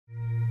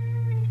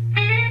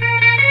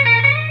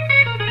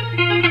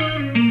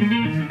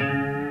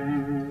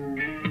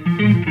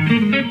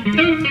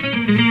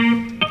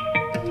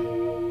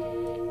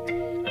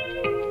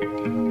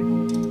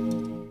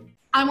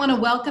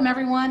Welcome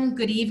everyone,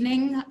 good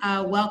evening.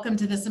 Welcome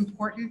to this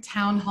important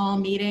town hall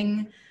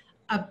meeting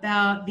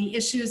about the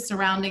issues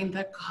surrounding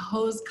the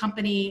Cohoes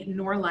company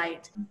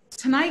Norlite.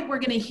 Tonight we're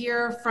going to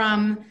hear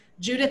from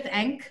Judith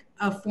Enck,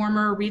 a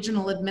former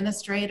regional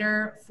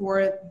administrator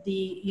for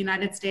the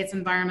United States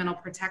Environmental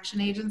Protection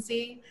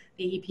Agency,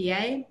 the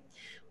EPA.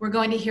 We're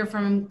going to hear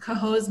from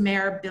Cohoes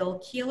Mayor Bill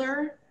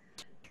Keeler,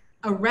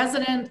 a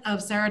resident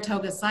of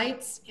Saratoga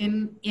Sites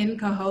in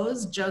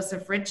Cohoes,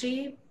 Joseph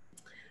Ritchie,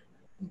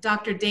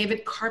 Dr.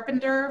 David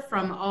Carpenter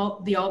from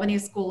the Albany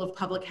School of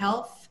Public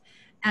Health,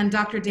 and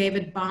Dr.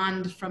 David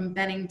Bond from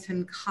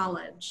Bennington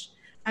College.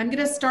 I'm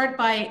going to start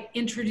by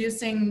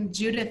introducing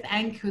Judith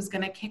Enck, who's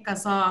going to kick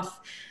us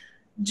off.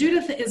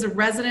 Judith is a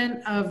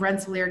resident of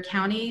Rensselaer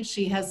County.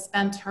 She has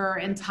spent her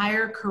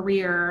entire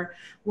career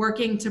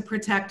working to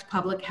protect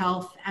public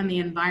health and the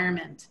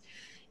environment.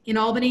 In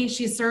Albany,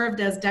 she served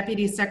as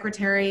Deputy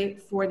Secretary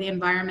for the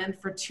Environment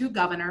for 2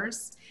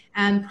 governors,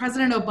 and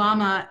President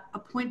Obama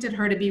appointed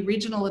her to be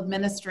Regional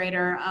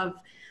Administrator of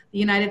the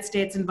United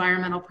States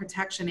Environmental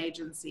Protection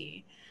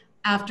Agency.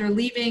 After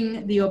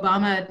leaving the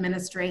Obama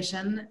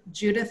administration,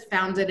 Judith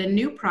founded a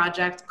new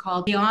project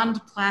called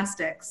Beyond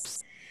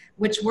Plastics,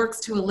 which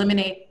works to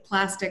eliminate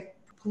plastic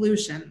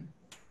pollution.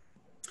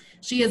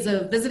 She is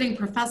a visiting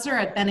professor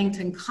at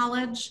Bennington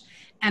College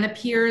and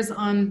appears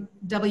on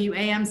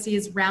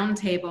WAMC's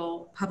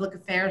Roundtable Public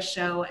Affairs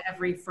show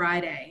every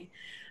Friday.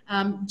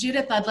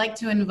 Judith, I'd like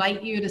to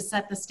invite you to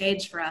set the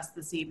stage for us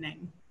this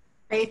evening.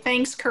 Great,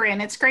 thanks,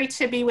 Corinne. It's great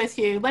to be with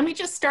you. Let me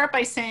just start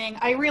by saying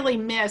I really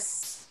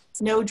miss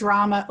no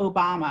drama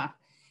Obama,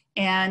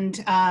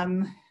 and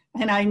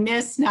I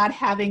miss not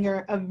having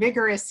a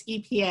vigorous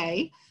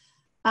EPA.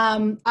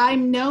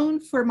 I'm known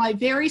for my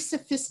very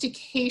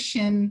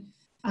sophisticated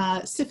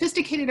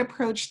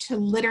approach to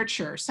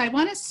literature. So I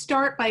want to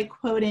start by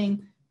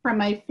quoting from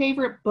my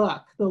favorite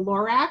book, The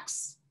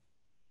Lorax.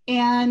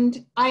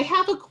 And I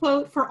have a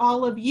quote for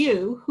all of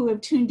you who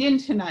have tuned in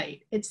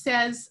tonight. It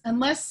says,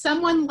 "Unless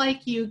someone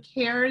like you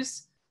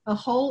cares a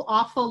whole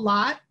awful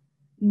lot,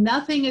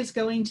 nothing is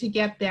going to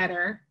get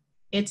better.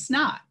 It's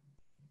not."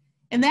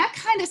 And that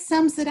kind of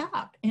sums it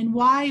up and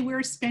why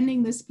we're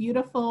spending this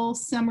beautiful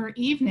summer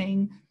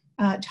evening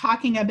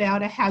talking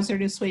about a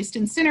hazardous waste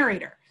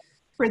incinerator.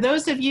 For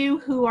those of you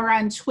who are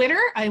on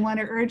Twitter, I want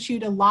to urge you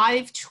to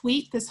live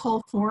tweet this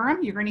whole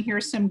forum. You're going to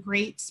hear some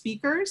great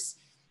speakers.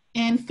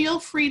 And feel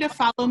free to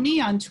follow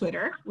me on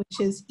Twitter, which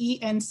is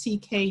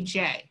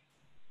ENCKJ.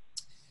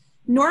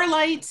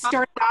 Norlite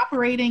started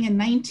operating in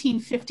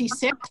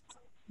 1956.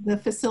 The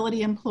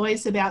facility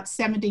employs about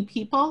 70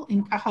 people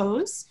in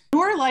Cohoes.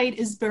 Norlite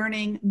is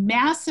burning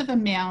massive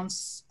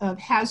amounts of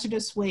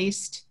hazardous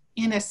waste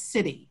in a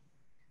city,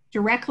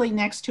 directly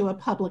next to a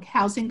public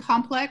housing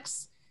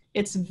complex.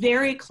 It's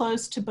very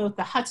close to both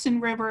the Hudson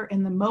River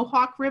and the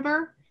Mohawk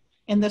River,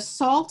 and the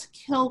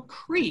Saltkill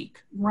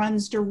Creek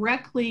runs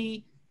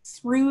directly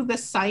through the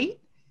site.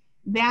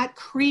 That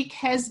creek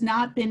has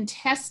not been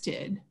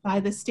tested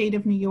by the state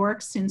of New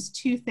York since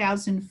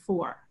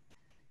 2004.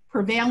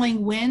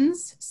 Prevailing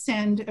winds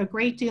send a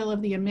great deal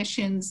of the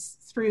emissions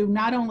through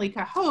not only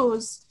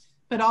Cohoes,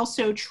 but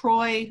also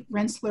Troy,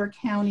 Rensselaer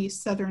County,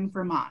 southern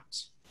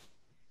Vermont.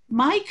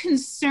 My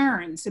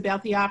concerns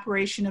about the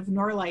operation of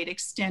Norlite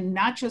extend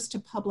not just to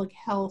public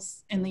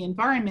health and the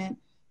environment,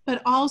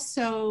 but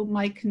also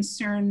my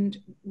concern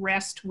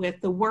rests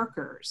with the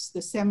workers,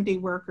 the 70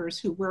 workers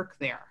who work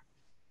there.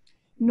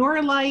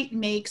 Norlite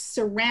makes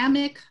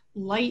ceramic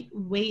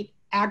lightweight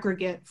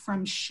aggregate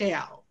from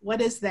shale. What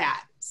is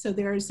that? So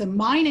there's a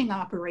mining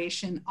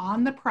operation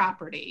on the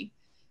property.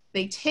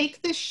 They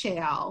take the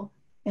shale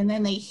and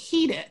then they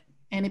heat it,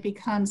 and it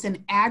becomes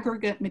an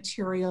aggregate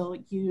material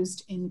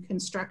used in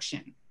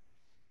construction.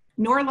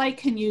 Norlite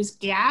can use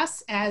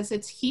gas as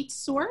its heat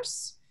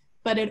source,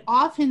 but it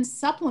often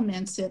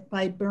supplements it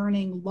by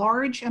burning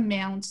large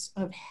amounts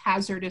of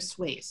hazardous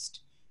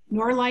waste.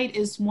 Norlite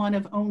is one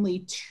of only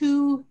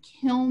 2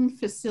 kiln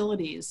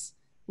facilities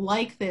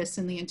like this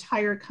in the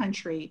entire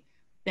country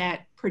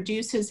that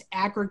produces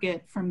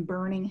aggregate from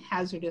burning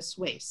hazardous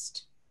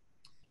waste.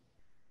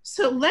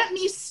 So let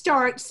me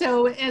start.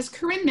 So as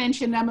Corinne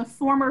mentioned, I'm a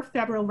former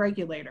federal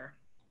regulator.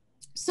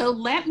 So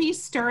let me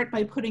start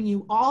by putting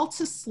you all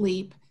to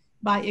sleep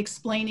by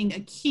explaining a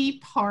key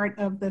part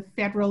of the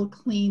Federal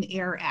Clean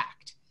Air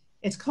Act.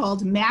 It's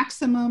called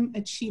Maximum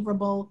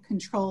Achievable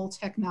Control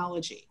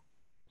Technology.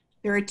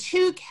 There are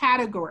 2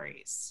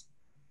 categories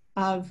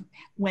of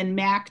when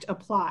MACT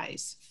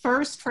applies.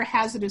 First, for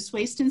hazardous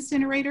waste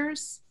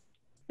incinerators.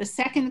 The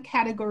second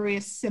category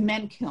is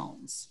cement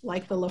kilns,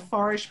 like the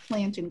Lafarge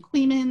plant in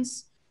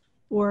Clemens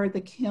or the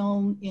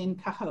kiln in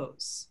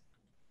Cohoes.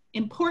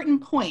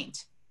 Important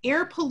point,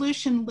 air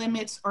pollution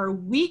limits are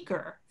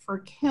weaker for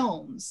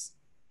kilns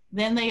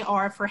than they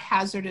are for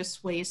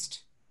hazardous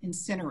waste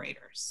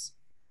incinerators.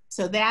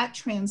 So that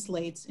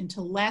translates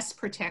into less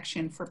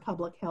protection for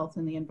public health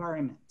and the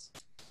environment.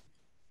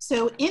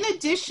 So in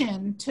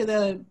addition to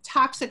the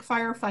toxic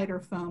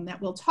firefighter foam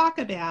that we'll talk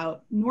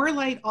about,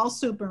 Norlite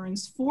also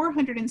burns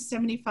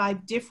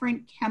 475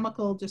 different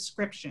chemical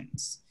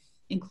descriptions,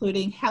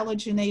 including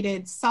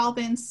halogenated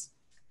solvents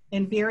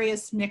and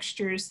various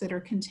mixtures that are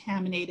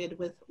contaminated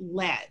with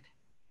lead.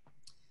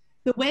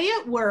 The way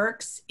it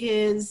works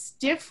is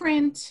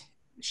different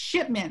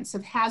shipments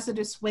of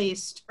hazardous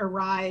waste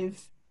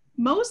arrive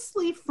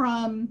mostly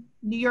from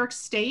New York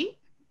State,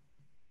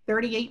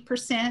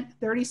 38%,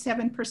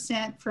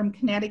 37% from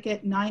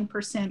Connecticut,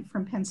 9%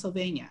 from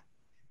Pennsylvania.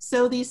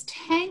 So these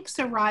tanks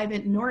arrive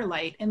at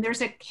Norlite, and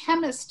there's a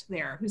chemist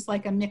there who's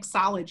like a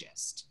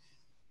mixologist.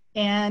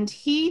 And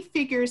he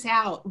figures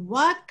out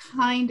what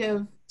kind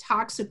of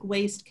toxic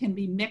waste can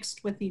be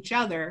mixed with each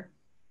other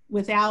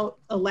without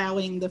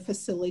allowing the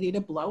facility to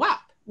blow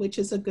up, which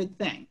is a good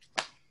thing.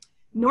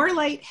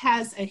 Norlite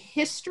has a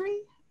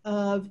history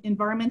of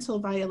environmental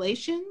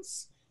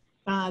violations.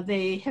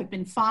 They have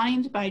been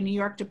fined by New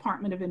York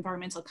Department of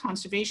Environmental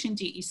Conservation,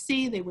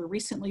 DEC. They were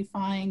recently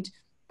fined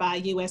by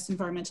US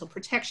Environmental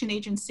Protection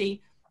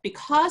Agency.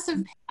 Because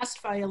of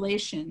past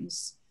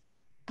violations,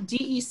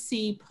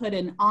 DEC put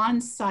an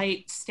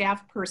on-site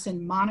staff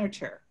person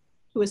monitor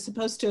who is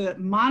supposed to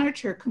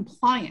monitor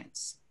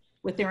compliance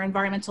with their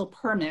environmental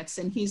permits,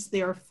 and he's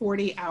there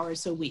 40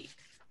 hours a week.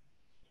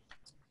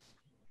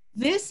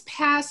 This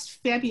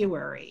past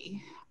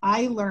February,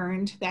 I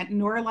learned that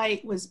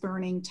Norlite was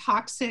burning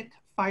toxic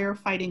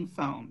firefighting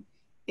foam.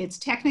 It's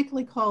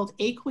technically called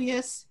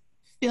aqueous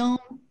film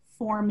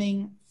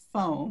forming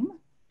foam,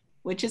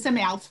 which is a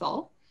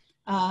mouthful.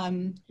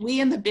 We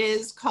in the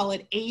biz call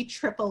it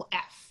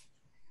AFFF.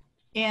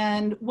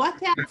 And what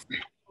that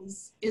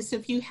is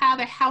if you have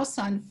a house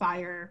on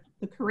fire,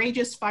 the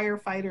courageous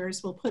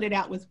firefighters will put it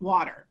out with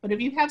water. But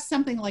if you have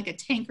something like a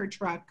tanker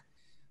truck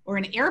or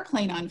an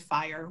airplane on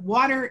fire,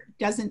 water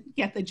doesn't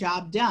get the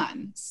job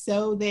done.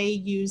 So they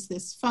use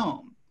this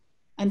foam.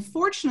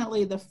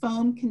 Unfortunately, the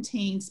foam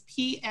contains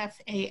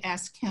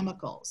PFAS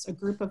chemicals, a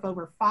group of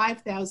over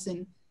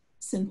 5,000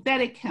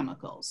 synthetic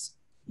chemicals.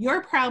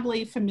 You're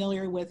probably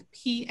familiar with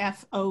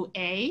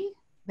PFOA.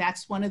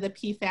 That's one of the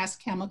PFAS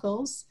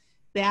chemicals.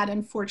 That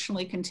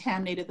unfortunately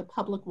contaminated the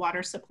public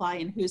water supply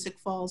in Hoosick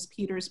Falls,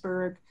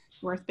 Petersburg,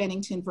 North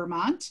Bennington,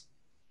 Vermont.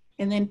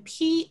 And then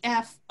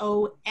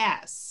PFOS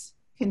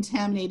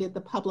contaminated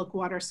the public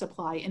water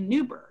supply in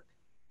Newburgh.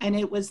 And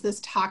it was this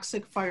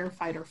toxic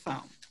firefighter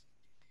foam.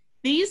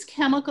 These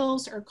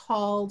chemicals are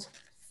called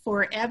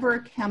forever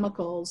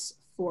chemicals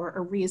for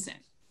a reason.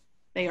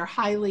 They are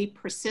highly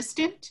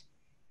persistent.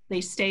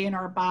 They stay in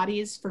our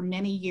bodies for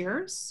many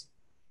years,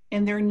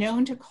 and they're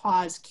known to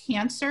cause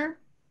cancer,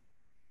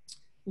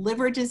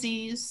 liver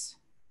disease,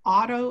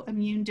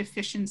 autoimmune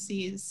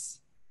deficiencies,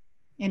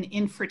 and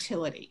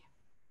infertility.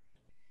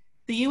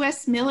 The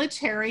US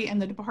military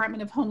and the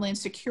Department of Homeland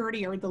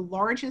Security are the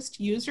largest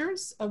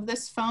users of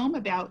this foam,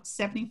 about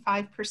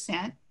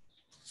 75%.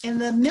 And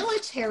the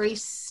military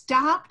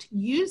stopped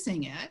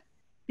using it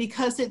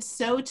because it's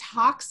so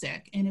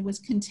toxic and it was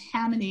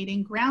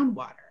contaminating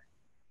groundwater.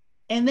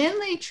 And then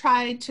they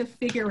tried to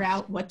figure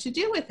out what to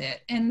do with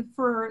it. And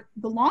for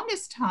the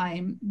longest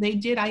time, they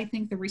did, I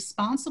think, the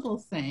responsible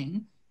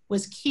thing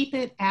was keep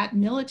it at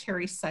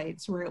military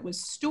sites where it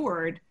was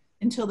stored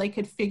until they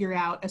could figure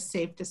out a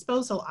safe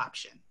disposal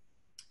option.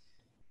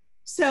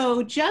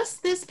 So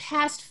just this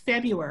past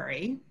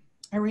February,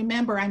 I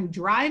remember I'm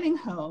driving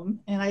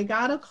home and I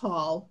got a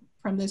call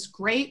from this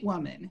great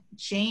woman,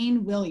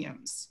 Jane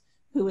Williams,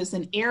 who is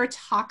an air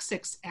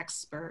toxics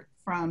expert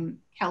from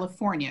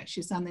California.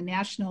 She's on the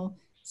National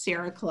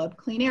Sierra Club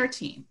Clean Air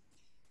Team.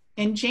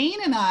 And Jane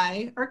and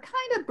I are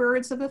kind of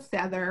birds of a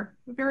feather.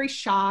 We're very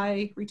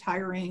shy,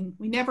 retiring.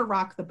 We never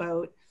rock the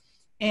boat.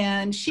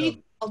 And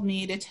she called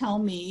me to tell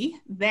me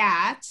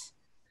that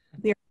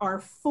there are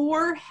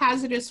 4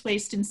 hazardous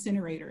waste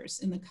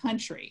incinerators in the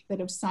country that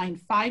have signed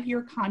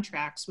 5-year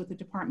contracts with the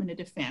Department of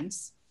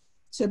Defense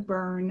to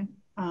burn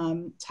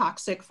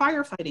toxic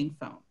firefighting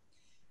foam.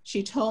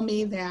 She told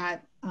me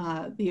that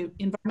the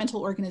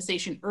environmental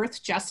organization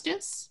Earth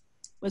Justice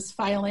was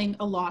filing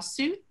a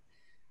lawsuit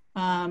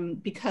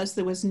because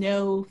there was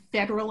no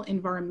federal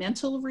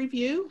environmental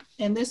review,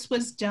 and this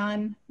was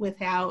done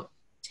without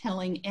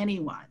telling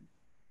anyone.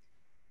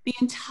 The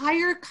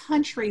entire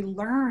country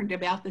learned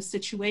about the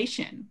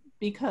situation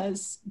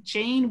because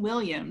Jane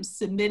Williams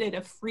submitted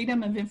a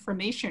Freedom of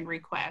Information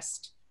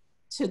request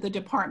to the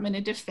Department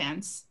of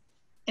Defense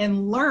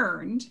and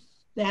learned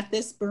that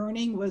this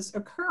burning was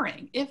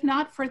occurring. If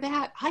not for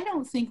that, I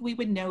don't think we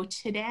would know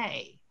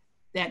today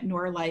that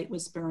Norlite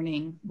was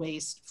burning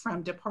waste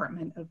from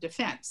Department of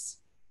Defense.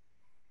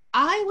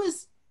 I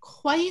was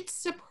quite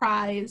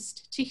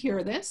surprised to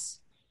hear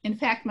this. In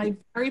fact, my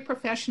very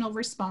professional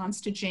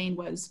response to Jane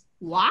was,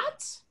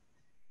 "What?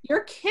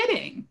 You're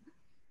kidding."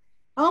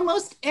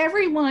 Almost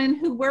everyone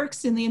who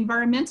works in the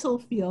environmental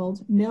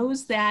field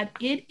knows that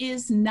it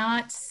is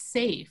not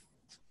safe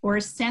or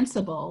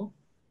sensible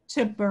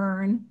to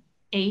burn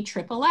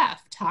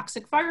AFFF,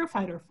 toxic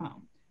firefighter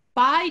foam.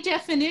 By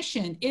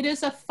definition, it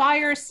is a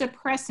fire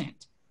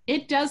suppressant.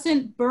 it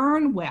doesn't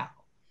burn well.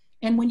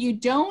 And when you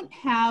don't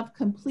have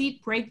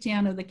complete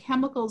breakdown of the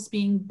chemicals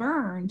being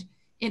burned,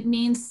 it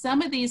means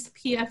some of these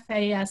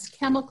PFAS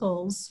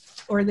chemicals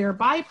or their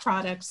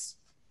byproducts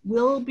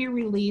will be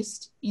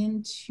released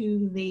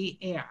into the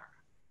air.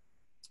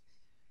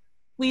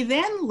 We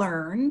then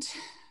learned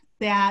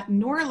that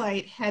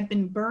Norlite had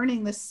been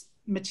burning this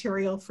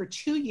material for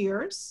 2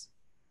 years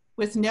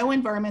with no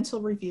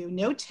environmental review,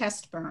 no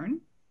test burn.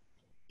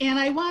 And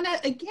I want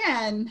to,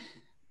 again,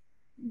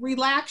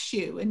 relax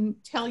you and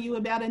tell you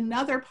about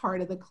another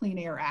part of the Clean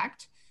Air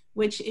Act,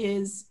 which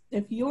is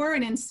if you're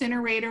an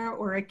incinerator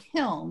or a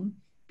kiln,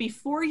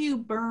 before you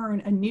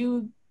burn a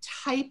new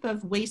type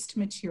of waste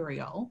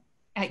material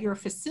at your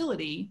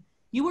facility,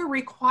 you are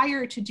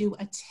required to do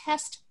a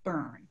test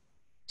burn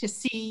to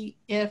see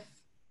if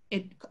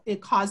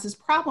it causes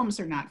problems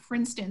or not. For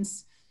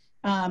instance,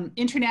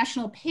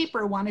 International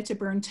Paper wanted to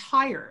burn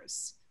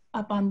tires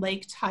up on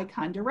Lake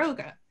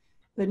Ticonderoga.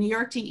 The New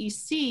York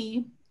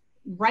DEC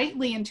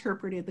rightly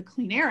interpreted the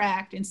Clean Air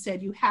Act and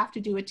said you have to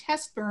do a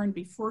test burn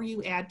before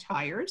you add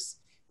tires.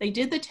 They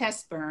did the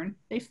test burn,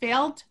 they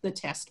failed the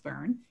test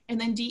burn, and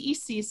then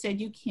DEC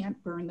said you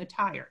can't burn the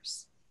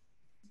tires.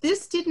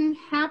 This didn't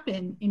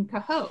happen in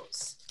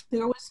Cohoes.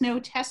 There was no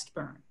test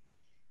burn.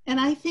 And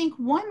I think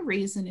one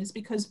reason is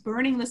because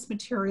burning this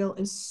material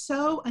is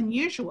so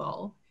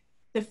unusual,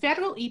 the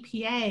federal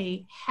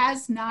EPA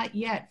has not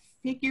yet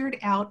figured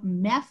out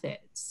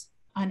methods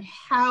on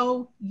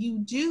how you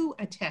do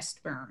a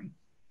test burn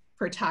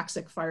for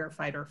toxic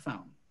firefighter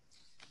foam.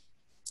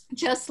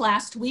 Just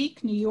last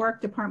week, New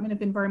York Department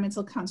of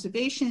Environmental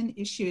Conservation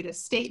issued a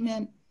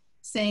statement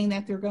saying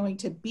that they're going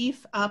to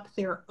beef up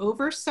their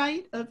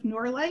oversight of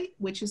Norlite,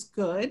 which is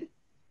good.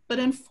 But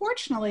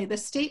unfortunately, the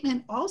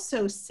statement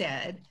also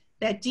said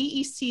that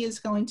DEC is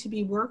going to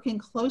be working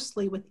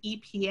closely with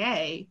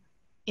EPA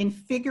in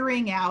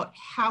figuring out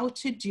how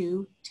to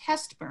do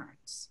test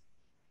burns.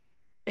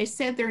 They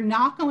said they're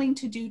not going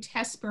to do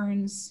test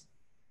burns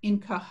in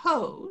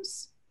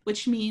Cohoes,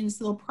 which means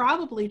they'll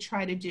probably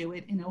try to do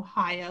it in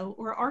Ohio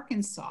or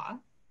Arkansas.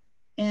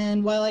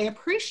 And while I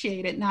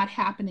appreciate it not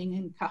happening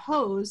in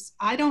Cohoes,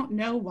 I don't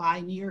know why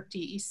New York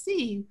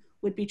DEC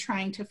would be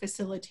trying to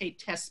facilitate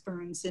test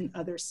burns in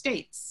other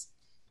states.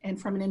 And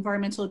from an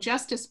environmental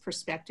justice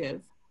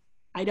perspective,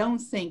 I don't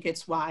think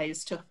it's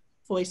wise to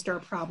foist our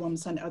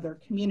problems on other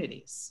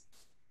communities.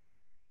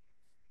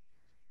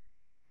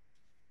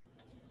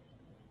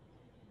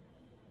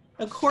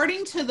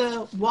 According to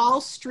the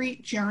Wall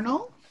Street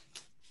Journal,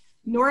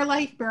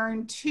 Norlite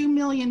burned 2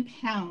 million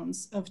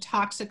pounds of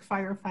toxic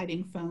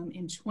firefighting foam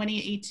in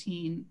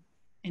 2018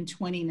 and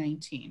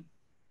 2019.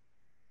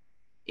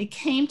 It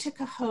came to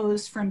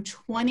Cohoes from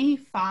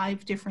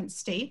 25 different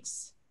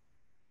states.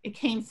 It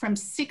came from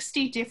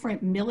 60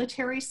 different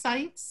military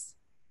sites,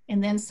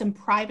 and then some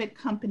private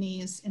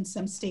companies and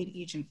some state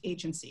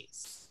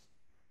agencies.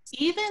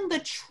 Even the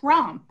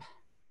Trump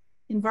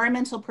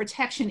Environmental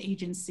Protection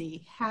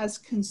Agency has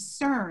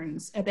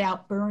concerns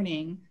about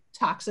burning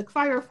toxic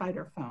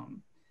firefighter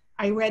foam.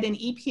 I read an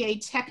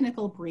EPA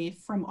technical brief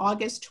from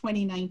August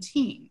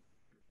 2019,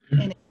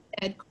 and it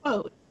said,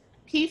 quote,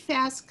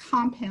 PFAS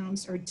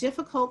compounds are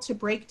difficult to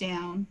break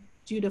down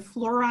due to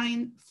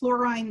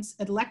fluorine's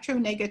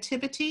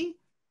electronegativity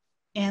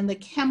and the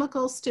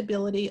chemical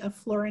stability of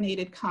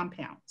fluorinated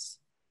compounds.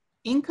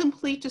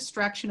 Incomplete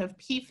destruction of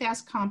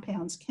PFAS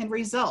compounds can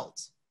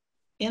result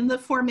in the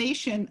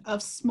formation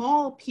of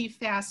small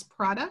PFAS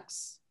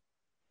products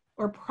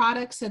or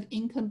products of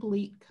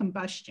incomplete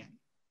combustion,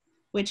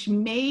 which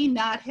may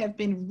not have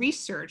been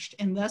researched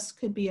and thus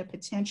could be a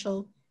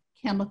potential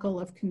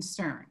chemical of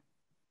concern.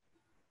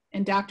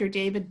 And Dr.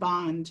 David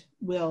Bond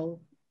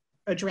will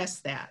address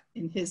that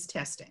in his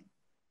testing.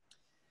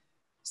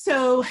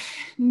 So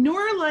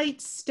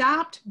Norlite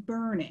stopped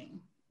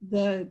burning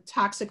the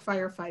toxic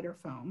firefighter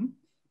foam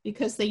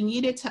because they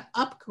needed to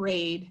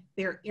upgrade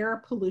their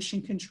air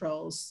pollution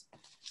controls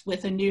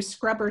with a new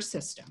scrubber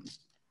system.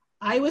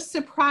 I was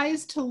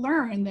surprised to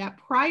learn that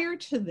prior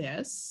to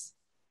this,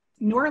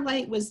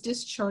 Norlite was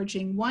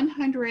discharging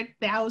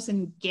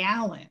 100,000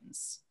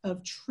 gallons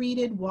of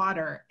treated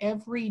water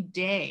every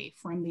day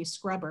from these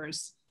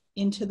scrubbers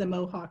into the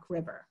Mohawk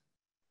River.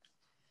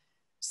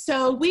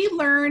 So we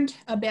learned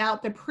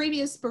about the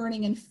previous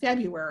burning in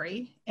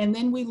February, and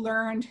then we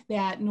learned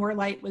that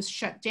Norlite was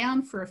shut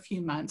down for a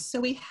few months. So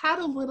we had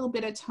a little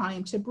bit of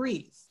time to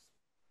breathe.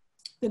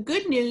 The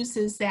good news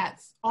is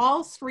that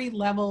all 3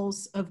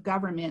 levels of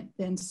government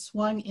then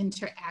swung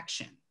into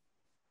action.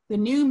 The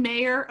new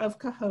mayor of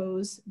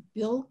Cohoes,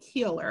 Bill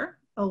Keeler,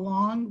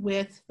 along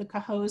with the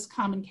Cohoes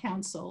Common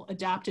Council,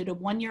 adopted a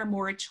 1-year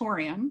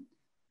moratorium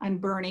on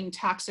burning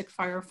toxic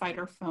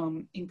firefighter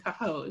foam in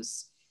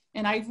Cohoes.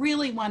 And I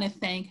really want to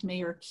thank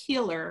Mayor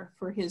Keeler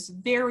for his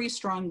very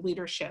strong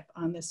leadership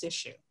on this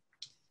issue.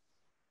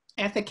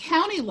 At the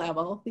county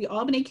level, the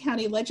Albany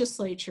County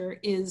Legislature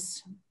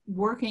is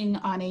working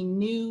on a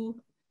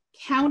new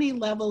county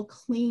level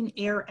Clean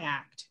Air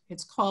Act.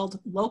 It's called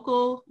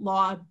Local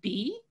Law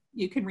B.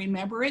 You can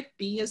remember it.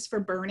 B is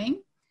for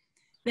burning.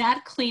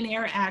 That Clean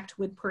Air Act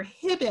would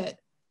prohibit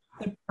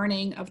the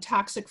burning of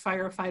toxic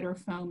firefighter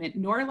foam at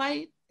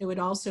Norlite. It would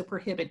also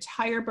prohibit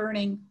tire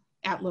burning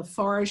at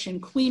Lafarge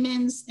and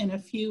Queemans and a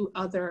few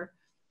other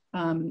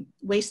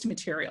waste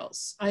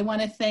materials. I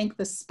want to thank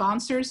the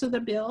sponsors of the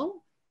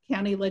bill,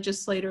 County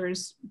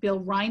Legislators Bill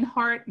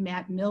Reinhardt,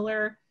 Matt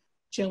Miller,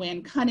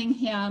 Joanne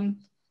Cunningham,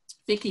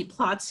 Vicki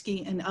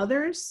Plotsky, and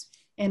others,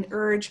 and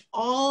urge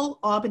all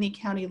Albany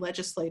County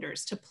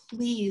legislators to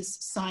please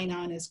sign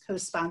on as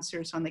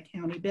co-sponsors on the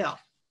county bill.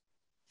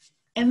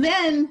 And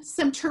then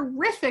some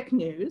terrific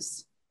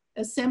news.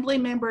 Assembly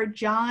Member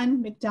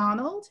John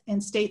McDonald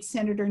and State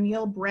Senator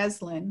Neil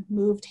Breslin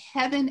moved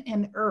heaven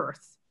and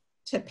earth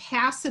to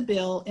pass a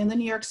bill in the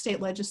New York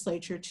State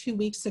Legislature 2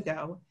 weeks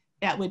ago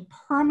that would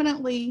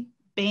permanently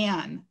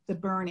ban the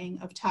burning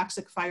of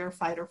toxic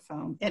firefighter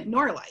foam at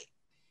Norlite.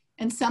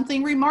 And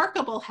something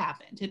remarkable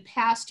happened. It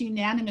passed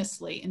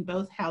unanimously in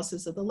both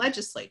houses of the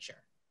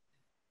legislature.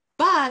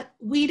 But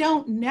we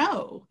don't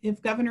know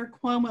if Governor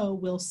Cuomo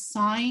will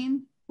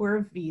sign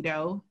or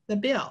veto the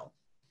bill.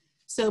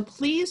 So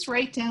please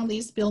write down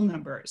these bill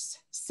numbers: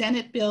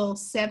 Senate Bill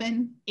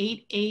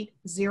 7880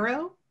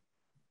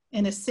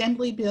 and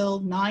Assembly Bill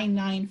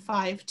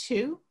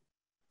 9952.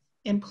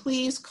 And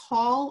please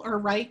call or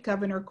write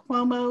Governor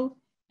Cuomo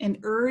and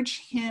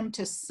urge him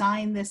to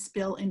sign this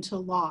bill into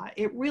law.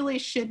 It really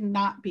should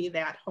not be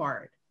that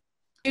hard.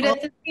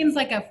 Judith, it seems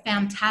like a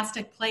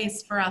fantastic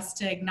place for us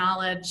to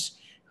acknowledge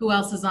who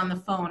else is on the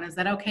phone. Is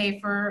that okay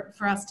for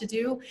us to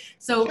do?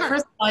 So Sure.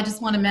 First of all, I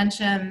just want to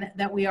mention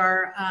that we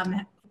are,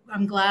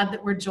 I'm glad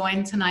that we're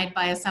joined tonight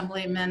by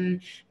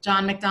Assemblyman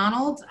John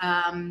McDonald.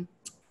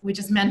 We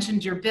just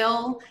mentioned your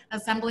bill,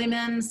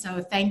 Assemblyman,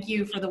 so thank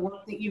you for the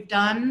work that you've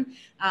done.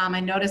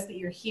 I noticed that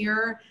you're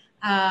here.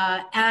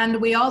 And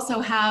we also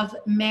have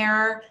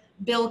Mayor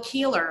Bill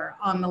Keeler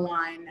on the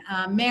line.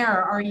 Mayor,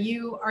 are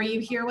you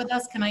here with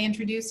us? Can I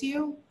introduce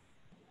you?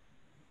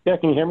 Yeah,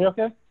 can you hear me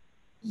okay?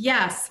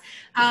 Yes.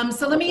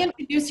 So let me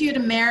introduce you to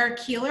Mayor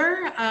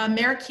Keeler.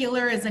 Mayor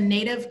Keeler is a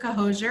native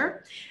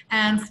Cohosier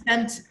and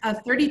spent a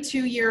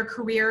 32-year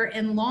career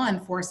in law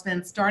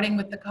enforcement, starting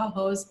with the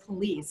Cohoes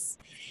Police.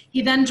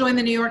 He then joined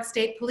the New York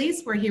State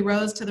Police, where he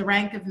rose to the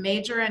rank of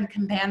Major and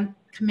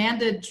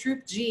commanded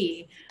Troop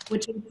G,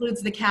 which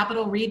includes the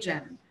Capital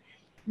Region.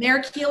 Mayor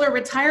Keeler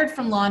retired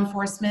from law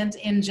enforcement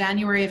in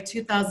January of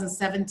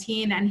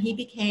 2017, and he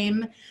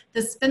became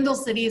the Spindle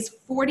City's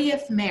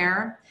 40th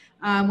mayor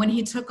when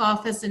he took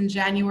office in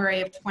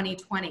January of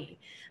 2020.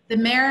 The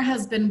mayor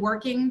has been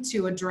working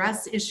to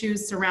address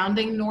issues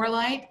surrounding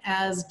Norlite,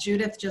 as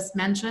Judith just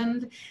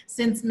mentioned,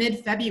 since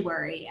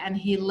mid-February, and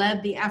he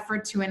led the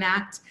effort to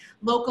enact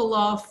Local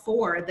Law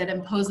 4 that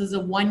imposes a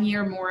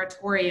one-year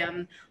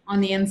moratorium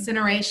on the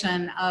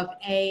incineration of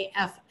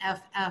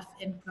AFFF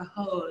in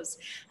Cohoes.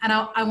 And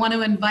I want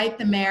to invite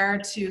the mayor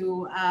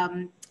to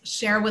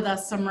share with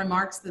us some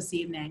remarks this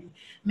evening.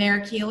 Mayor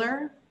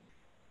Keeler?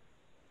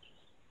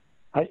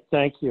 Hi,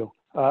 thank you.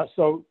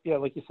 So yeah,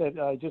 like you said,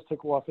 I just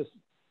took office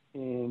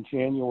in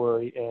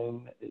January,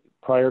 and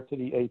prior to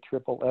the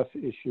AFFF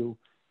issue,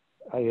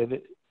 I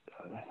had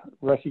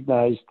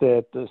recognized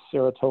that the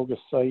Saratoga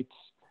sites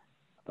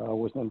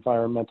was an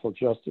environmental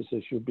justice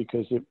issue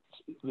because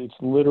it's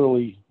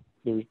literally,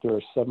 there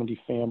are 70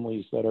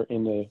 families that are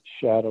in the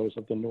shadows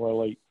of the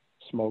Norlite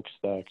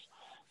smokestacks.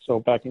 So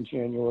back in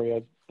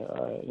January,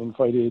 I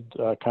invited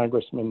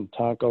Congressman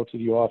Tonko to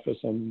the office,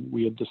 and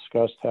we had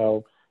discussed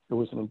how it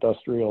was an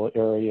industrial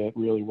area. It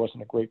really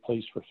wasn't a great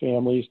place for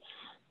families.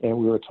 And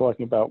we were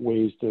talking about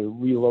ways to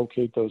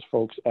relocate those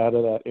folks out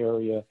of that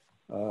area,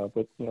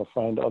 but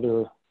find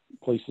other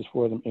places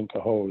for them in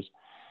Cohoes.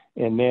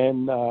 And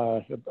then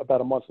about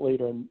a month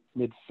later, in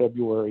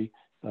mid-February,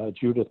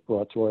 Judith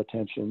brought to our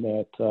attention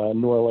that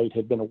Norlite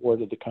had been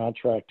awarded the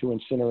contract to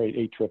incinerate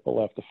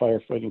AFFF, the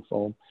firefighting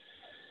foam,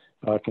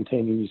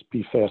 containing these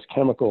PFAS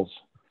chemicals.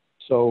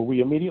 So we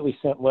immediately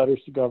sent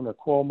letters to Governor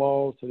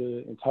Cuomo, to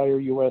the entire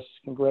U.S.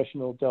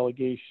 congressional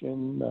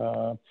delegation.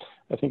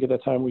 I think at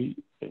that time,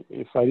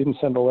 if I didn't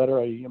send a letter,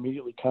 I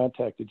immediately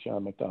contacted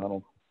John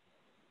McDonald,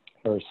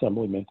 our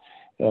assemblyman,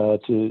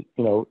 to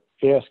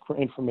ask for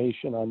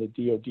information on the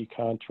DoD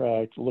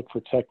contract, look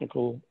for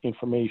technical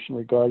information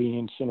regarding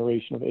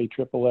incineration of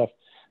AFFF,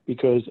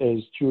 because as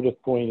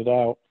Judith pointed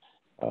out,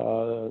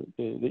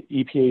 the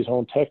EPA's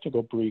own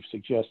technical brief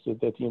suggested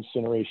that the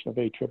incineration of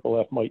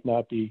AFFF might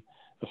not be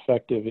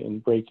effective in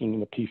breaking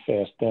the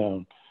PFAS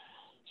down.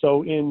 So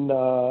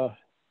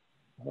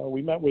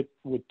we met with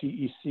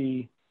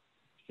DEC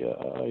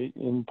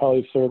in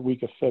probably the third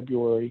week of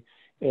February,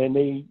 and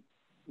they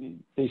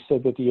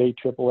said that the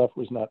AFFF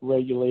was not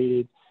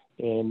regulated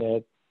and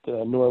that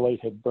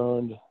Norlite had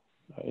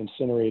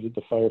incinerated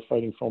the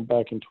firefighting foam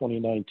back in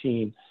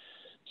 2019.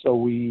 So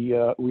we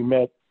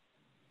met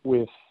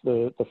with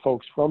the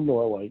folks from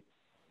Norlite,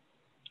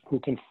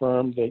 who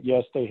confirmed that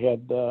yes, they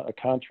had a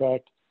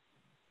contract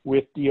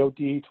with DoD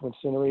to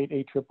incinerate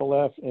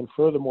AFFF, and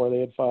furthermore,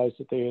 they advised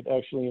that they had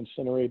actually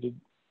incinerated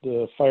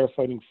the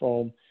firefighting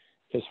foam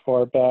as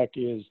far back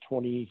as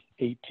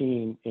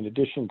 2018, in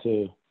addition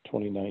to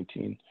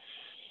 2019.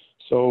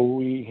 So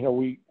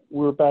we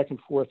were back and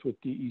forth with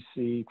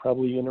DEC.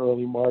 Probably in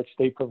early March,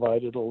 they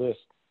provided a list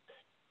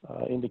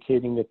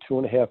indicating that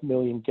 2.5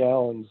 million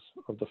gallons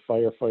of the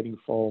firefighting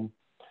foam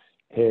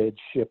had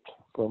shipped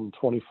from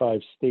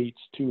 25 states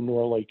to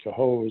Norlite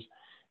Cohoes,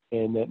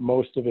 and that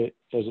most of it,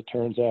 as it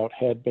turns out,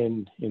 had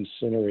been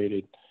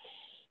incinerated.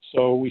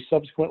 So we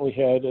subsequently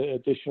had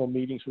additional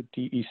meetings with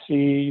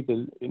DEC,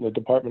 in the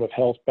Department of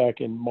Health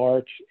back in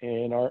March,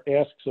 and our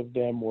asks of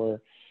them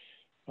were,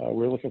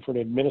 we're looking for an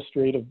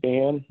administrative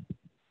ban.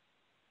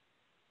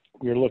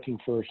 We're looking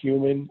for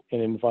human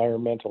and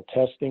environmental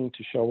testing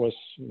to show us,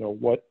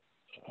 what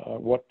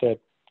the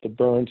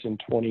burns in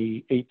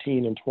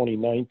 2018 and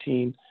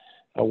 2019,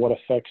 what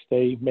effects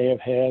they may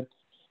have had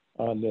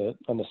on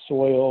the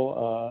soil,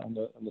 on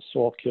the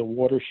salt kill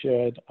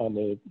watershed, on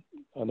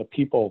the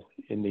people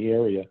in the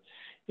area.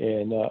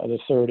 And the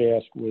third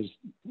ask was,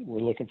 we're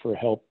looking for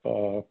help,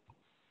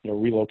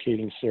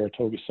 relocating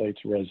Saratoga Sites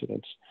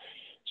residents.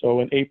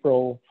 So in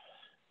April,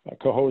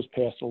 Cohoes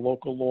passed a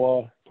local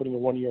law putting a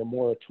 1-year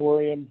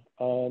moratorium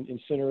on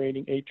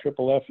incinerating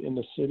AFFF in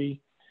the city.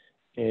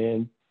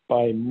 And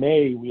by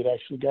May, we had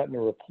actually gotten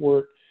a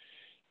report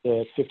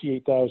that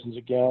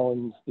 58,000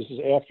 gallons, this is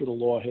after the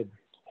law had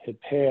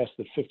passed,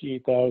 that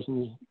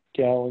 58,000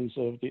 gallons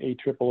of the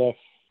AFFF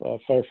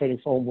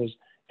firefighting foam was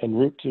en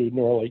route to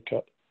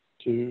Norlite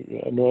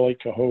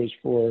Cohoes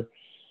for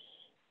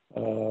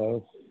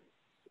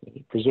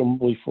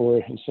presumably for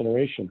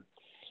incineration.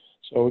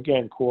 So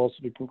again, calls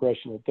to the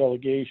congressional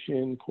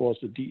delegation, calls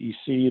to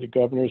DEC, the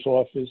governor's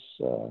office,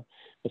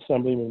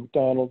 Assemblyman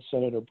McDonald,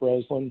 Senator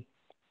Breslin,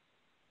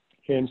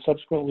 and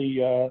subsequently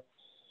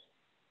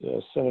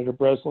Senator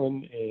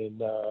Breslin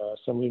and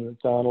Assemblyman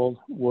McDonald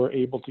were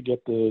able to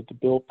get the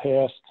bill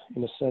passed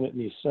in the Senate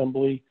and the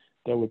Assembly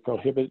that would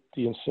prohibit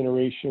the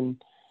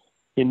incineration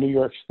in New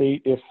York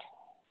State if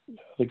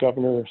the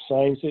governor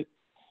signs it.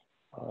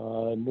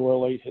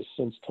 Norlite has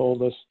since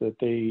told us that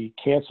they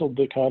canceled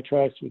the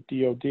contracts with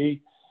DOD,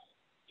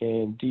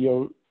 and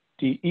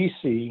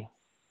DEC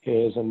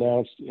has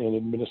announced an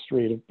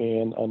administrative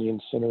ban on the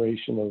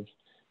incineration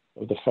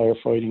of the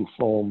firefighting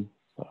foam.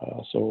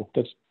 So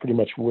that's pretty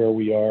much where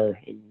we are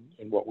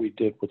and what we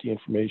did with the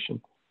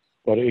information.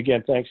 But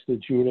again, thanks to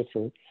Judith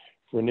for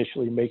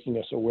initially making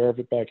us aware of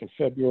it back in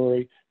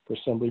February, for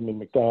Assemblyman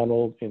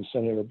McDonald and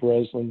Senator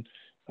Breslin,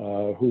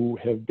 who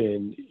have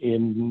been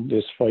in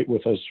this fight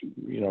with us,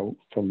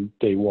 from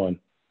day one.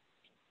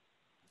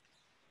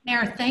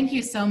 Mayor, thank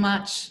you so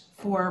much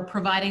for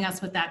providing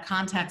us with that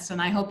context,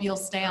 and I hope you'll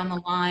stay on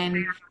the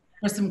line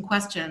for some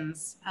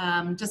questions.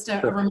 Just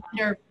a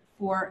reminder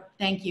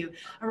thank you.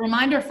 A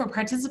reminder for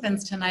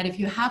participants tonight, if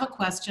you have a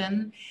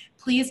question,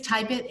 please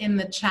type it in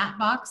the chat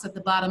box at the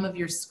bottom of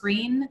your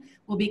screen.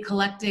 We'll be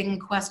collecting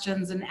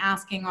questions and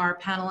asking our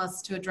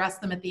panelists to address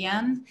them at the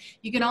end.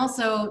 You can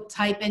also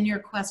type in your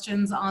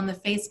questions on the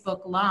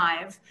Facebook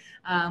Live.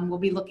 We'll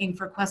be looking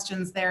for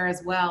questions there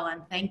as well,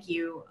 and thank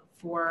you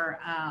for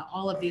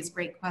all of these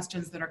great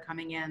questions that are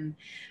coming in.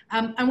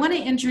 I want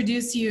to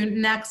introduce you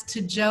next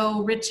to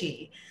Joe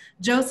Ritchie.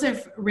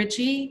 Joseph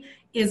Ritchie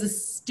is a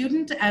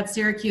student at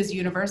Syracuse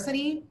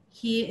University.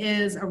 He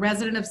is a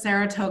resident of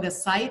Saratoga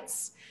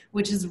Sites,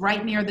 which is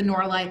right near the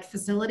Norlite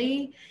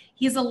facility.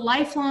 He's a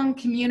lifelong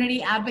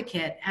community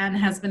advocate and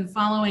has been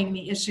following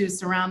the issues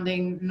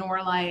surrounding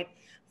Norlite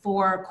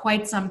for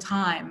quite some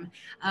time.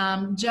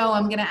 Joe,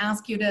 I'm gonna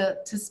ask you to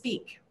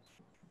speak.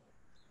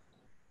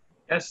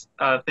 Yes,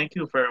 thank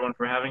you for everyone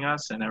for having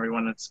us, and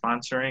everyone that's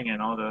sponsoring,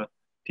 and all the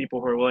people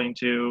who are willing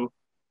to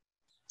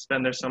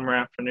spend their summer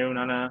afternoon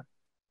on a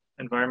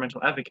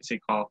environmental advocacy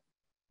call.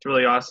 It's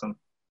really awesome.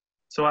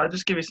 So I'll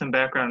just give you some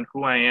background on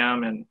who I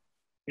am and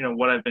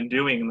what I've been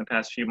doing in the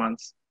past few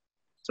months.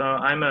 So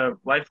I'm a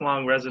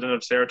lifelong resident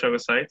of Saratoga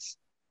Sites.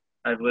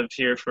 I've lived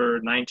here for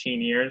 19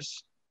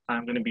 years.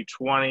 I'm going to be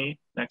 20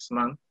 next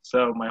month,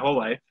 so my whole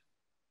life.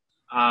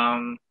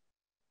 And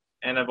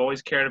I've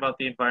always cared about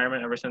the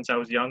environment ever since I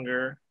was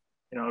younger.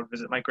 I'd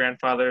visit my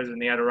grandfathers in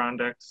the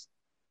Adirondacks,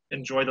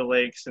 enjoy the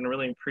lakes, and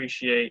really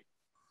appreciate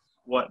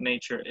what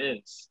nature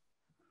is.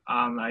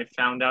 I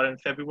found out in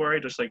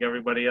February, just like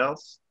everybody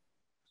else,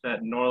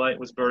 that Norlite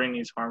was burning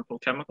these harmful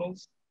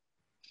chemicals.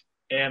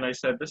 And I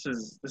said, this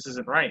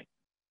isn't right,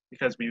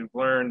 because we've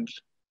learned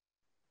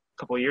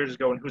a couple of years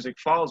ago in Hoosick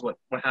Falls what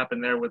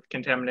happened there with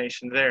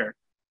contamination there.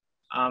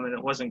 And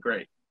it wasn't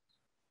great.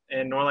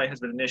 And Norlite has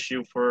been an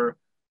issue for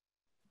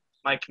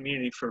my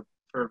community for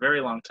a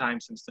very long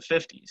time, since the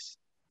 50s.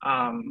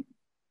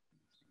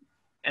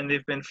 And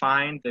they've been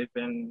fined, they've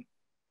been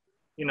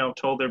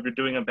told they're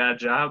doing a bad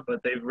job,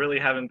 but they really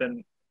haven't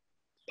been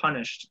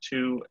punished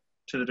to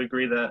the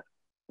degree that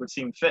would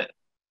seem fit.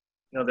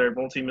 They're a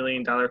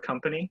multi-million-dollar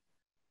company,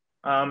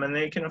 and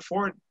they can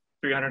afford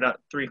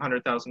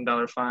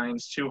 $300,000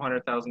 fines,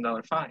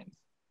 $200,000 fines.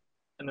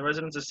 And the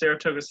residents of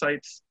Saratoga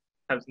Sites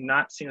have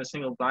not seen a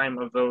single dime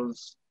of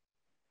those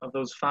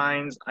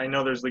fines. I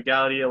know there's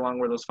legality along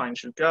where those fines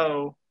should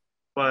go,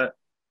 but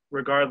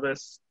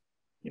regardless,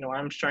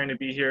 I'm trying to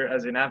be here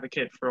as an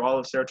advocate for all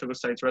of Saratoga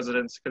Sites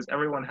residents because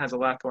everyone has a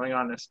lot going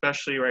on,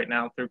 especially right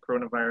now through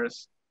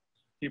coronavirus.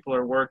 People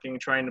are working,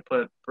 trying to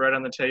put bread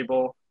on the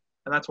table,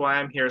 and that's why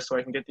I'm here, so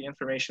I can get the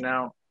information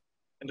out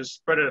and just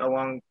spread it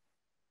along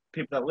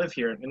people that live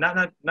here. And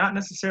not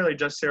necessarily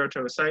just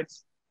Saratoga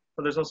Sites,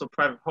 but there's also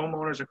private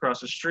homeowners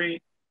across the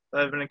street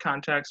that I've been in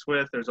contact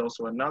with. There's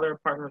also another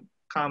apartment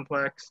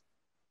complex.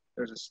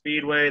 There's a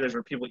speedway. There's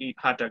where people eat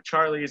hot dog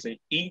Charlies. They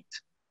eat.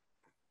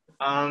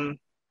 And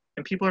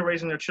people are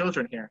raising their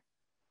children here.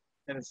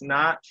 And it's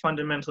not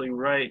fundamentally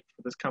right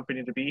for this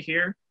company to be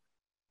here.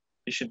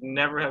 They should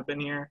never have been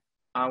here.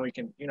 We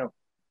can,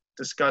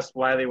 discuss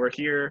why they were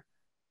here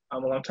a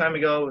long time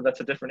ago.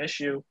 That's a different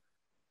issue.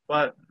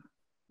 But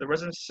the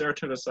residents of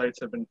Saratoga Sites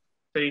have been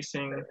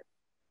facing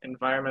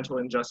environmental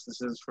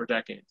injustices for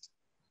decades.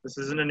 This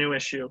isn't a new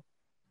issue.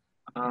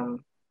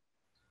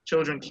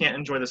 Children can't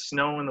enjoy the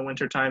snow in the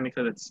wintertime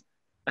because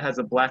it has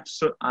a black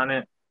soot on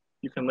it.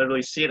 You can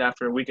literally see it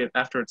after a week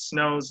after it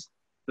snows.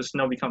 The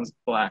snow becomes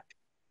black.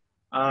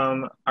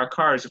 Our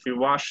cars, if we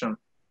wash them,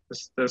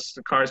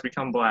 the cars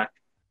become black.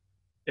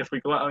 If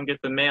we go out and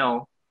get the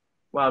mail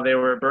while they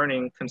were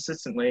burning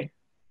consistently,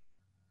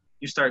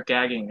 you start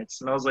gagging. It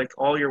smells like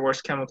all your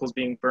worst chemicals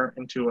being burnt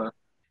into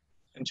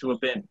a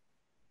bin.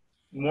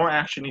 More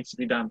action needs to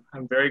be done.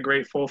 I'm very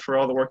grateful for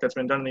all the work that's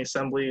been done in the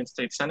Assembly and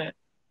State Senate.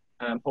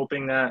 I'm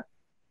hoping that,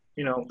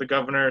 the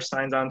governor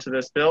signs on to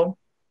this bill,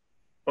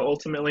 but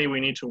ultimately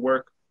we need to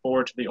work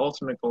forward to the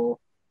ultimate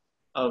goal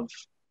of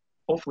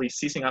hopefully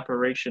ceasing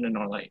operation in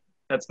Norlite.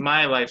 That's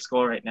my life's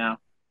goal right now,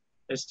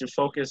 is to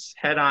focus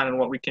head on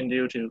what we can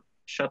do to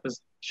shut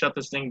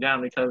this thing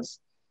down, because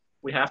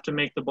we have to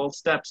make the bold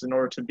steps in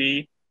order to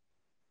be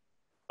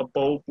a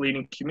bold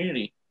leading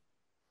community.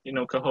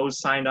 Cohoes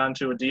signed on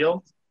to a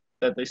deal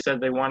that they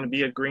said they want to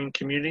be a green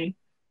community.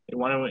 They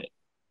want to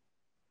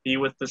be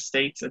with the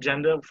state's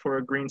agenda for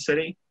a green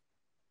city.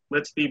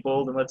 Let's be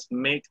bold and let's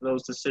make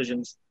those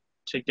decisions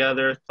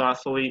together,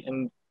 thoughtfully,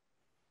 and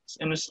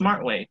in a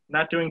smart way.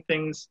 Not doing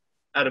things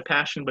out of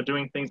passion, but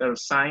doing things out of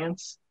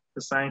science.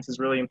 The science is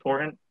really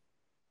important.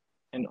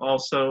 And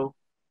also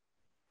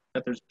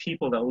that there's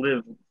people that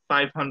live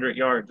 500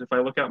 yards. If I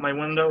look out my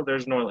window,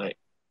 there's Norlite.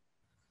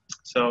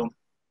 So,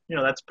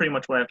 that's pretty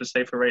much what I have to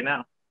say for right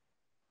now.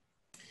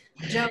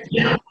 Joe,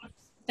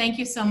 thank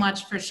you so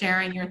much for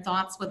sharing your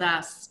thoughts with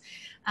us.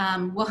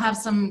 We'll have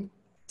some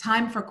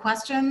time for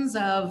questions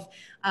of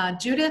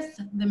Judith,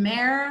 the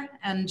mayor,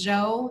 and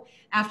Joe.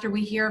 After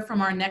we hear from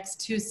our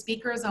next two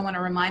speakers, I want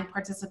to remind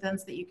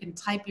participants that you can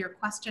type your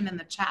question in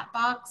the chat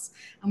box,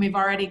 and we've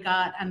already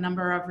got a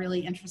number of really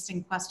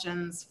interesting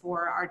questions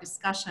for our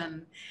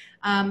discussion.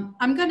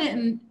 I'm going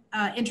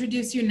to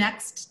introduce you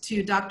next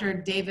to Dr.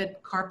 David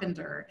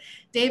Carpenter.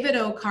 David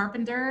O.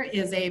 Carpenter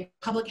is a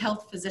public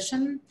health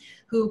physician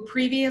who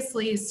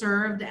previously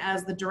served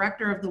as the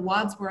director of the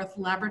Wadsworth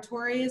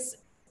Laboratories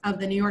of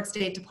the New York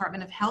State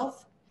Department of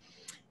Health,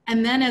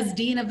 and then as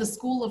Dean of the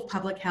School of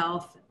Public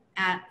Health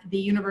at the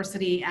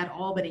University at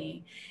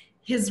Albany.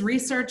 His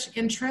research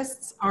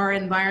interests are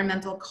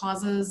environmental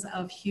causes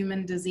of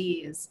human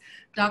disease.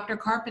 Dr.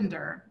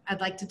 Carpenter,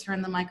 I'd like to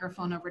turn the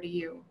microphone over to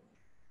you.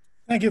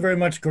 Thank you very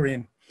much,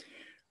 Corinne.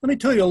 Let me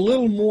tell you a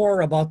little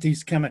more about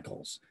these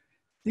chemicals.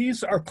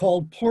 These are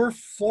called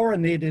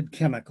perfluorinated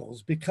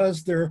chemicals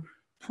because they're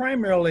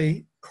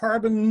primarily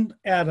carbon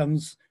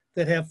atoms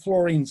that have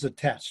fluorines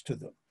attached to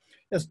them.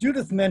 As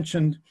Judith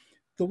mentioned,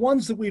 the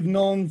ones that we've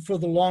known for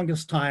the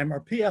longest time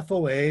are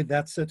PFOA,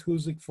 that's at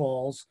Hoosick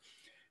Falls,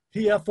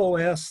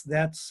 PFOS,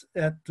 that's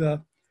at a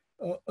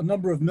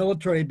number of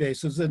military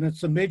bases, and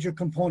it's a major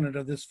component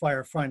of this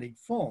firefighting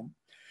foam.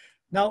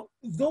 Now,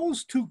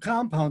 those two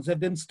compounds have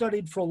been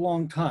studied for a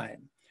long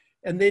time,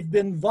 and they've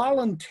been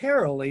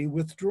voluntarily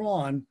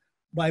withdrawn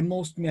by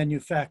most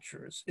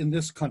manufacturers in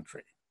this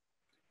country.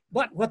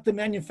 But what the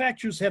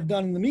manufacturers have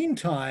done in the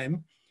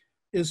meantime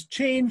is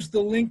change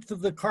the length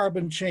of the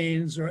carbon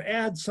chains or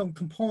add some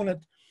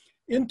component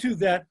into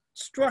that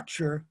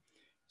structure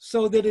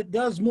so that it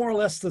does more or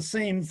less the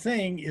same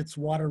thing. It's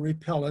water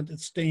repellent,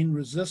 it's stain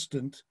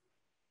resistant,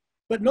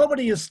 but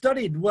nobody has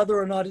studied whether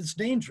or not it's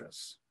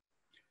dangerous.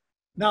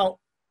 Now,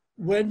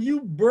 when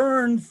you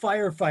burn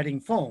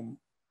firefighting foam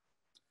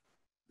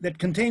that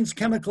contains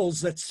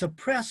chemicals that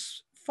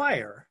suppress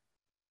fire,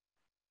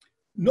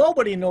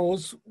 nobody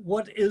knows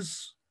what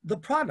is the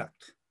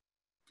product.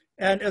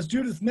 And as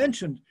Judith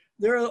mentioned,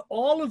 there are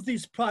all of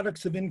these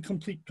products of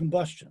incomplete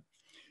combustion.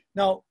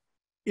 Now,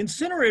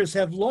 incinerators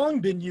have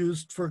long been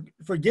used for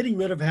getting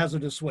rid of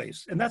hazardous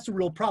waste, and that's a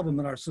real problem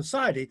in our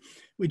society.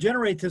 We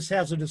generate this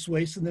hazardous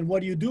waste, and then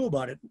what do you do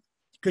about it?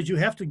 Because you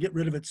have to get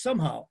rid of it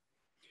somehow.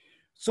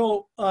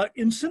 So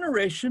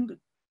incineration,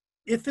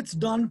 if it's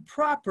done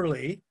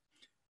properly,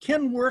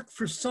 can work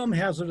for some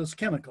hazardous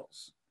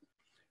chemicals.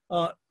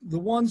 The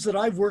ones that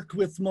I've worked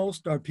with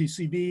most are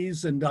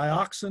PCBs and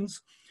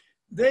dioxins.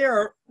 They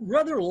are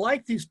rather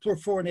like these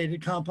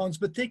perfluorinated compounds,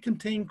 but they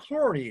contain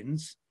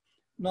chlorines,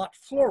 not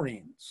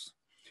fluorines.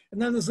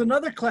 And then there's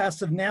another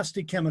class of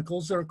nasty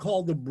chemicals that are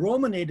called the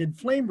brominated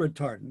flame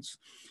retardants.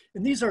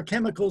 And these are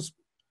chemicals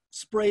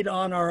sprayed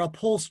on our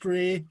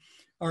upholstery,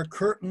 our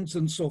curtains,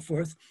 and so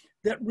forth,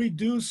 that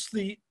reduce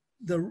the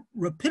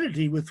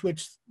rapidity with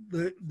which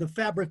the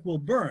fabric will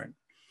burn.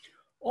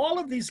 All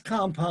of these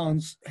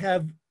compounds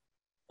have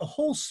a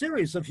whole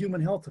series of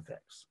human health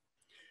effects.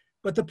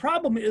 But the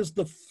problem is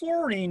the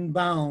fluorine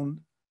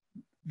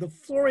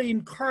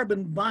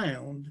carbon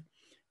bound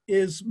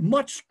is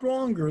much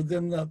stronger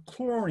than the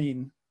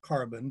chlorine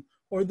carbon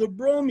or the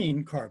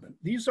bromine carbon.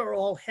 These are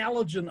all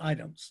halogen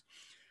items.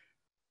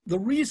 The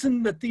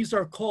reason that these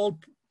are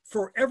called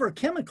forever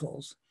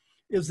chemicals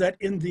is that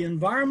in the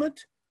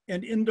environment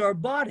and in our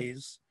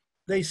bodies,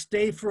 they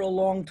stay for a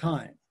long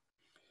time.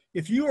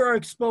 If you are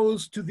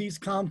exposed to these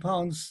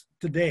compounds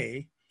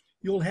today,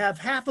 you'll have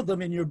half of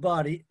them in your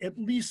body at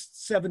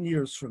least 7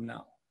 years from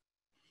now.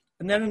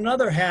 And then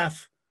another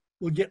half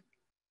will get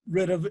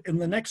rid of in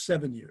the next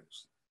 7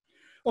 years.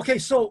 Okay,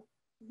 so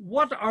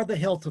what are the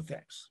health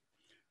effects?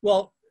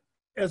 Well,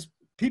 as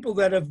people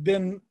that have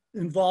been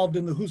involved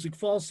in the Hoosick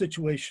Falls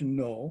situation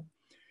know,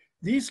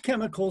 these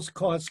chemicals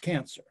cause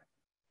cancer.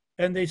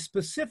 And they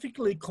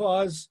specifically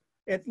cause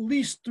at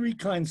least 3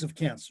 kinds of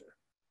cancer: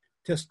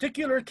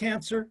 testicular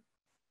cancer,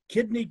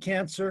 kidney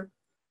cancer,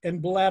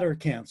 and bladder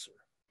cancer.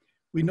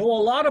 We know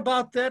a lot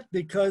about that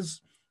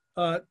because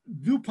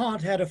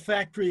DuPont had a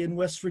factory in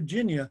West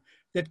Virginia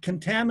that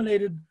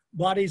contaminated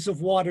bodies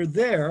of water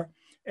there.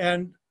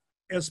 And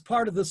as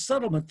part of the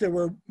settlement, there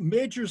were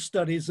major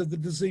studies of the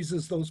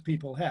diseases those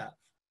people have.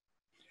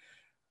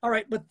 All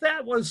right, but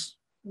that was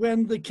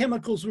when the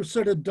chemicals were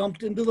sort of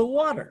dumped into the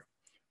water.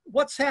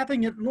 What's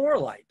happening at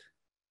Norlite?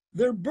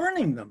 They're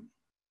burning them.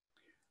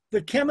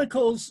 The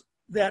chemicals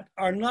that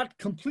are not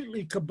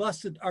completely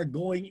combusted are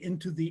going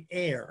into the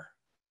air.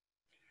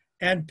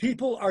 And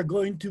people are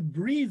going to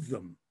breathe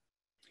them.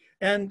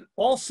 And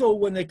also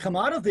when they come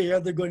out of the air,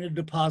 they're going to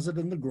deposit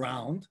in the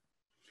ground,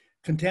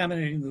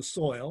 contaminating the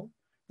soil.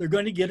 They're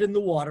going to get in the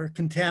water,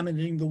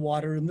 contaminating the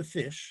water and the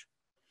fish.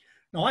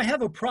 Now, I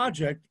have a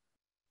project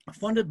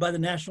funded by the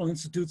National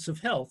Institutes of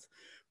Health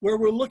where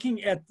we're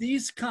looking at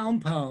these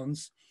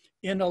compounds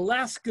in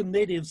Alaska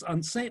natives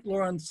on St.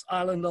 Lawrence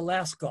Island,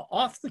 Alaska,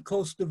 off the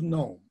coast of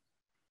Nome.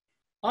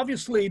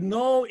 Obviously,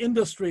 no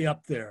industry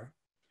up there.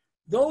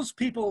 Those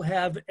people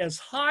have as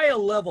high a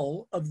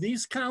level of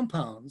these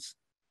compounds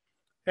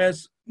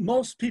as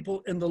most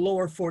people in the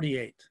lower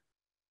 48.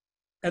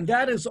 And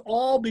that is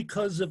all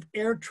because of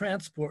air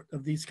transport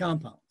of these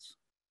compounds.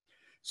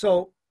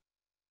 So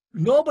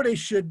nobody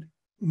should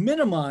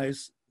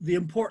minimize the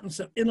importance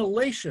of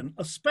inhalation,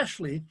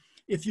 especially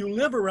if you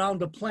live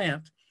around a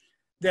plant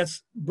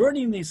that's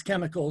burning these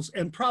chemicals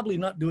and probably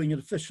not doing it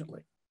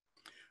efficiently.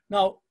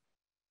 Now,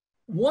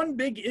 one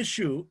big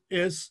issue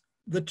is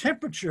the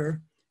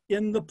temperature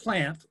in the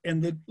plant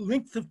and the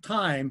length of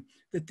time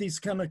that these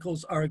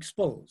chemicals are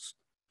exposed.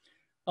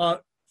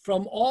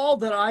 From all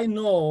that I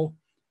know,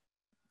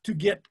 to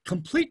get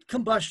complete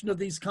combustion of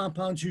these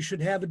compounds, you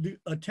should have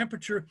a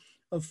temperature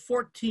of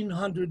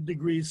 1400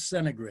 degrees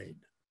centigrade.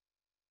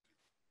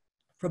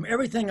 From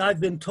everything I've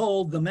been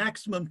told, the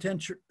maximum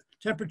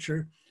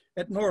temperature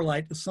at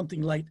Norlite is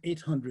something like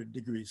 800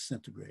 degrees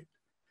centigrade.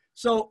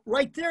 So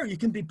right there, you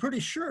can be pretty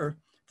sure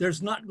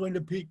there's not going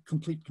to be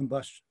complete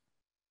combustion.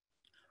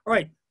 All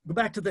right, go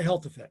back to the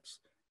health effects.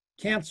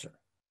 Cancer.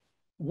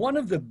 One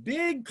of the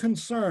big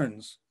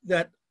concerns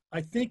that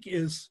I think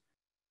is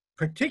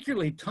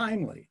particularly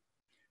timely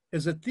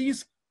is that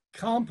these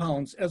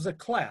compounds as a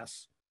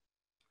class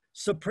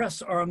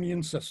suppress our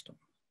immune system.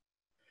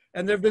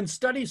 And there have been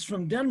studies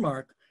from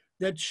Denmark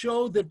that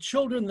show that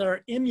children that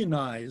are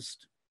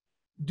immunized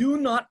do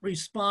not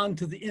respond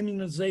to the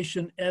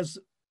immunization as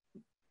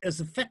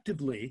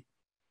effectively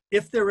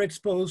if they're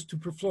exposed to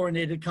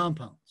perfluorinated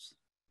compounds.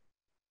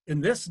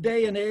 In this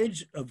day and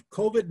age of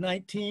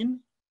COVID-19,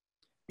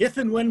 if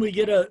and when we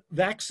get a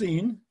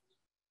vaccine,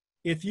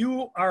 if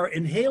you are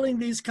inhaling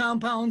these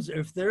compounds,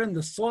 if they're in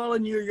the soil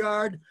in your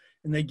yard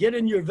and they get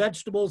in your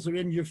vegetables or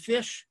in your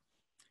fish,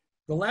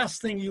 the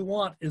last thing you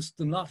want is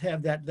to not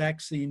have that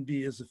vaccine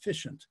be as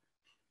efficient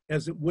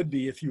as it would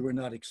be if you were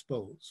not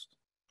exposed.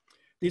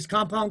 These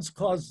compounds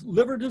cause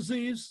liver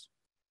disease,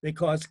 they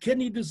cause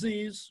kidney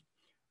disease,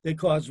 they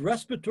cause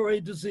respiratory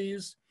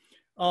disease.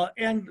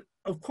 And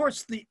of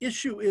course, the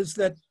issue is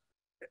that,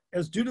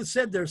 as Judith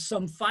said, there's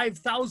some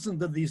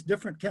 5,000 of these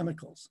different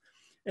chemicals.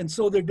 And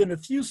so there've been a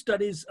few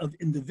studies of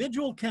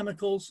individual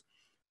chemicals.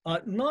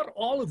 Not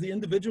all of the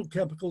individual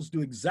chemicals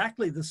do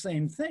exactly the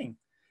same thing.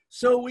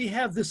 So we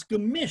have this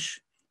gemisch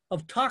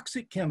of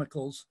toxic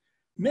chemicals,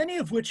 many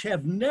of which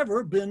have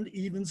never been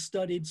even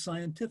studied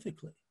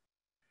scientifically.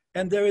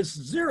 And there is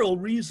zero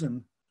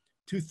reason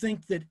to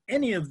think that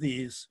any of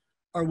these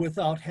are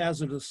without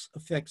hazardous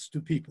effects to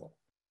people.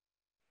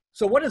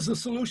 So what is the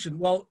solution?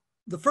 Well,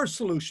 the first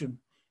solution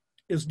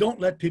is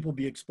don't let people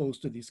be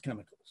exposed to these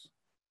chemicals,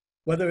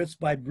 whether it's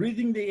by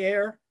breathing the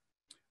air,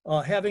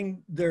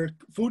 having their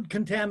food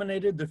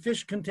contaminated, their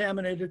fish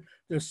contaminated,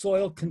 their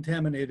soil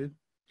contaminated.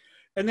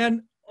 And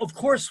then of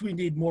course we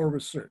need more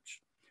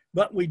research,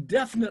 but we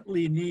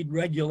definitely need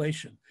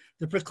regulation.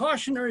 The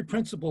precautionary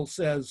principle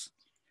says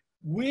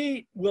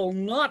we will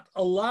not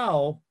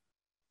allow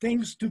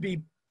things to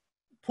be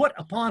put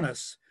upon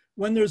us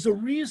when there's a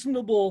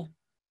reasonable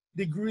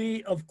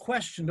degree of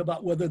question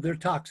about whether they're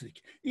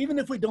toxic, even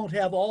if we don't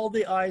have all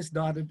the I's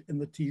dotted and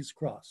the T's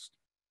crossed.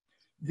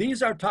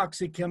 These are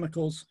toxic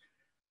chemicals.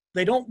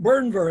 They don't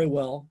burn very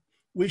well.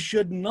 We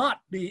should not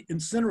be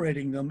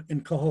incinerating them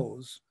in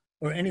Cohoes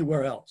or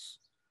anywhere else.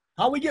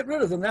 How we get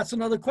rid of them, that's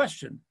another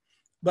question.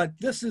 But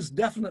this is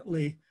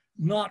definitely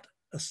not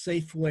a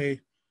safe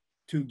way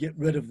to get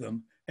rid of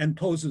them and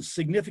poses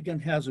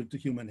significant hazard to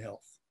human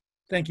health.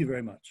 Thank you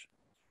very much.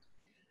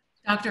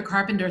 Dr.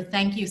 Carpenter,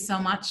 thank you so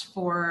much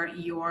for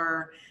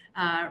your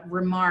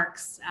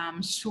remarks.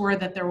 I'm sure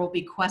that there will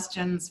be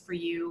questions for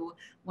you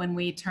when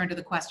we turn to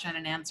the question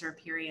and answer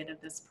period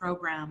of this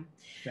program.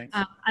 Thanks.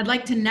 I'd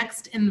like to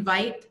next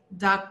invite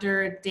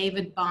Dr.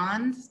 David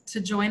Bond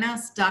to join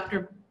us.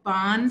 Dr.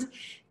 Bond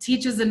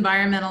teaches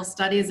environmental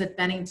studies at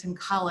Bennington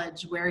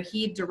College, where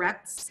he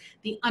directs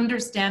the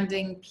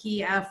Understanding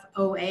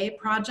PFOA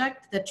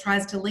project that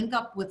tries to link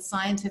up with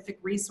scientific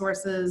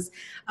resources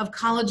of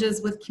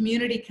colleges with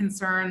community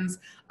concerns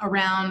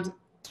around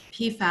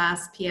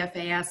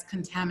PFAS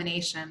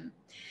contamination.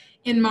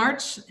 In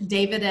March,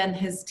 David and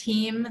his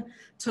team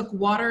took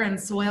water and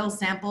soil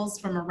samples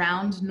from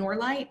around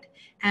Norlite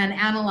and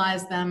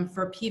analyzed them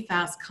for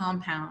PFAS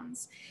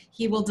compounds.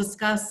 He will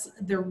discuss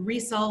the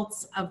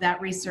results of that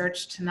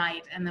research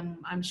tonight, and then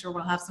I'm sure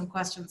we'll have some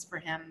questions for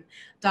him.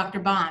 Dr.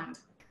 Bond.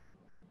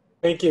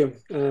 Thank you.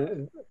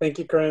 Thank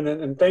you, Corinne,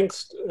 and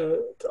thanks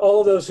to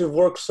all of those who've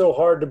worked so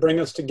hard to bring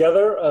us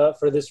together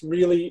for this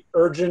really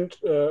urgent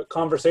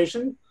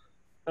conversation.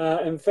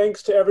 And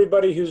thanks to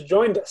everybody who's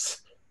joined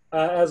us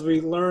as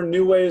we learn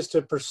new ways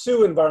to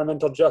pursue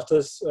environmental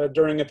justice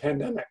during a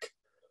pandemic.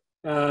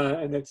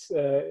 And it's,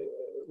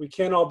 we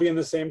can't all be in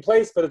the same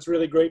place, but it's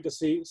really great to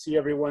see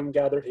everyone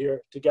gathered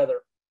here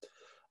together.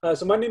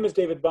 So my name is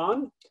David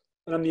Bond,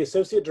 and I'm the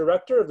Associate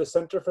Director of the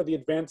Center for the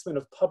Advancement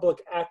of Public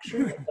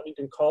Action at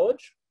Bennington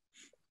College.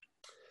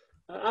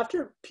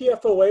 After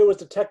PFOA was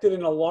detected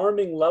in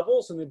alarming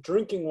levels in the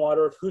drinking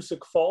water of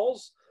Hoosick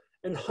Falls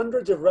and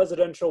hundreds of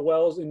residential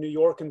wells in New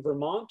York and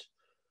Vermont,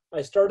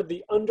 I started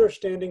the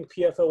Understanding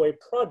PFOA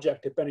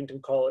project at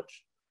Bennington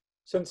College.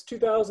 Since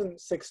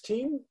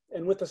 2016,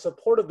 and with the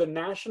support of the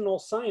National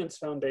Science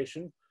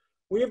Foundation,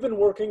 we have been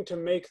working to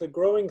make the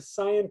growing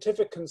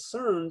scientific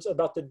concerns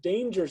about the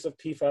dangers of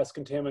PFAS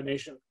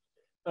contamination.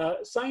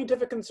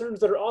 Scientific concerns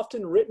that are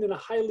often written in a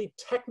highly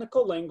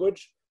technical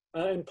language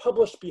and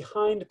published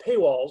behind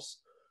paywalls.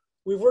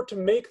 We've worked to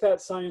make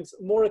that science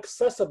more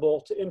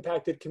accessible to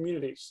impacted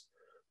communities.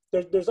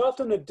 There's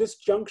often a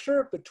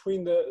disjuncture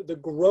between the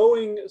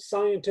growing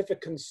scientific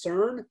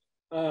concern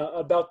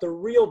about the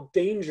real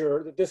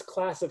danger that this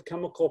class of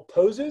chemical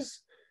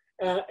poses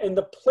and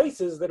the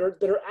places that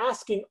are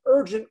asking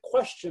urgent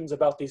questions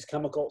about these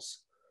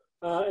chemicals.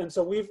 And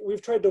so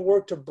we've tried to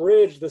work to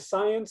bridge the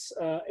science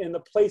and the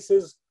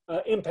places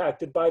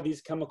impacted by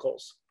these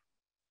chemicals.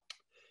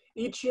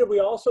 Each year, we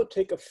also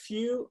take a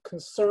few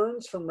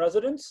concerns from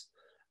residents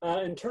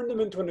and turn them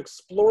into an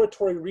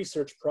exploratory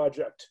research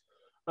project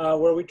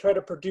where we try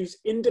to produce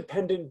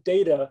independent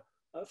data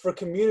for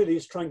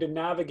communities trying to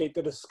navigate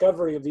the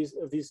discovery of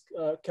these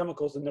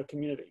chemicals in their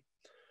community.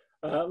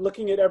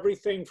 Looking at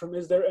everything from,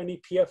 is there any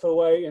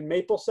PFOA in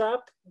maple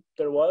sap?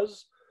 There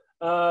was.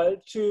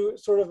 To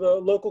sort of the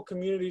local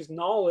community's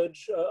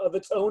knowledge of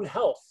its own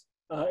health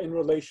in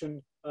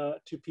relation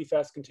to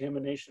PFAS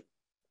contamination.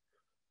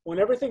 When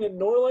everything at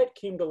Norlite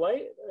came to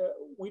light,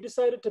 we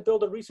decided to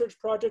build a research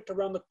project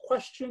around the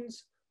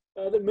questions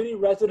that many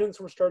residents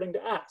were starting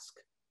to ask.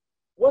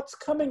 What's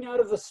coming out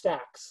of the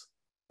stacks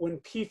when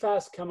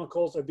PFAS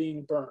chemicals are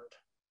being burned?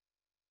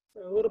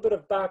 A little bit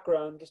of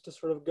background just to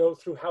sort of go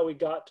through how we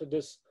got to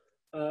this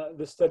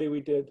study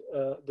we did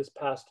this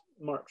past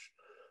March.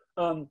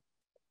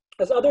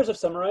 As others have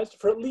summarized,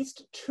 for at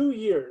least 2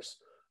 years,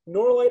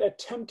 Norlite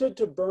attempted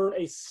to burn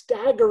a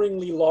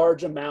staggeringly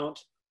large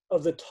amount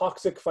of the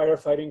toxic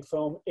firefighting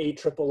foam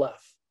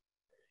AFFF.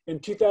 In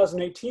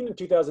 2018 and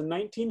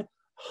 2019,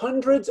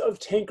 hundreds of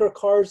tanker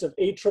cars of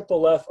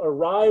AFFF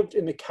arrived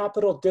in the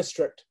Capital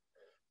District,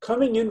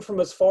 coming in from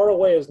as far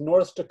away as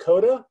North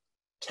Dakota,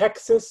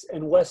 Texas,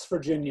 and West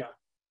Virginia.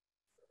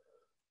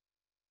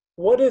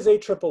 What is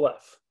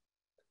AFFF?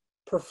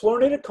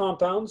 Perfluorinated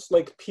compounds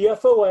like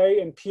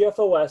PFOA and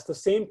PFOS, the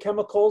same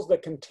chemicals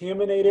that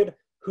contaminated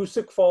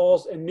Hoosick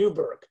Falls and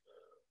Newburgh.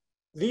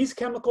 These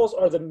chemicals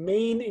are the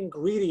main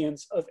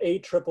ingredients of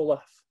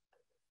AFFF.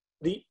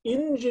 The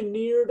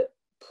engineered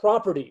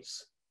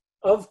properties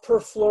of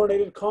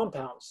perfluorinated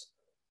compounds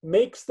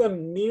makes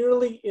them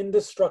nearly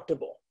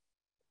indestructible.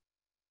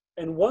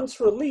 And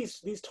once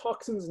released, these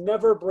toxins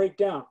never break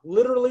down.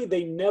 Literally,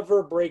 they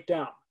never break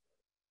down,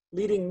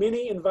 leading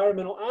many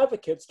environmental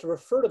advocates to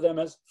refer to them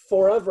as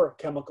forever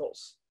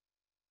chemicals.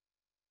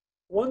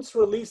 Once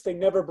released, they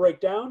never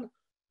break down,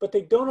 but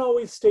they don't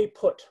always stay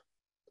put.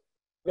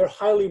 They're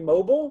highly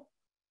mobile,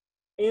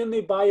 and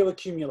they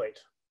bioaccumulate.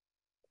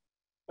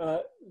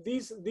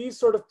 These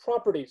sort of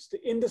properties, the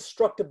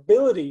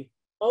indestructibility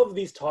of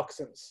these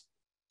toxins,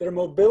 their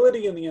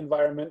mobility in the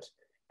environment,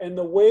 and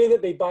the way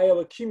that they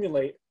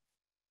bioaccumulate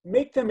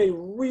make them a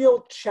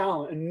real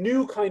challenge, a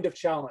new kind of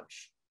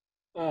challenge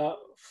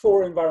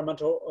for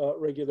environmental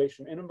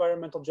regulation and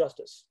environmental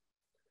justice.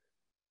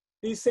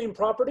 These same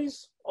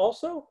properties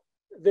also,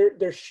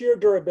 their sheer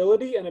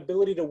durability and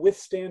ability to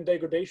withstand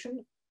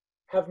degradation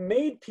have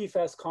made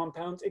PFAS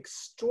compounds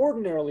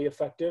extraordinarily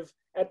effective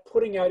at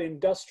putting out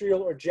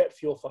industrial or jet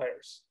fuel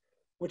fires,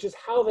 which is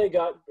how they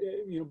got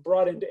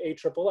brought into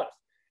AFFF.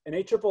 And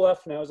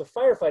AFFF now is a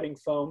firefighting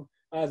foam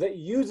that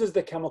uses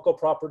the chemical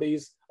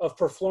properties of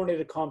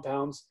perfluorinated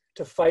compounds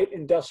to fight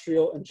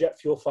industrial and jet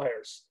fuel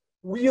fires.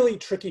 Really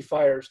tricky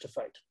fires to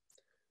fight.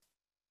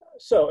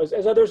 So,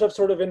 as others have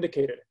sort of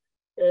indicated,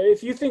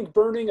 if you think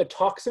burning a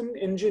toxin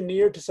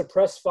engineered to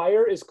suppress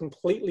fire is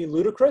completely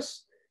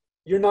ludicrous,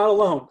 you're not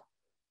alone.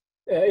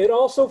 It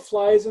also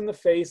flies in the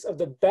face of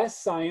the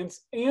best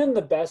science and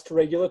the best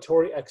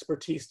regulatory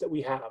expertise that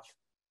we have.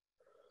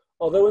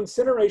 Although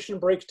incineration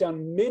breaks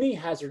down many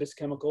hazardous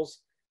chemicals,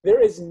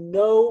 there is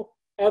no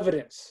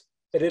evidence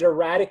that it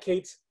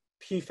eradicates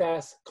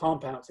PFAS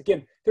compounds.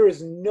 Again, there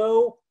is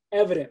no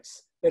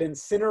evidence that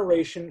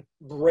incineration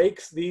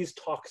breaks these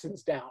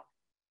toxins down.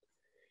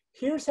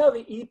 Here's how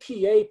the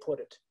EPA put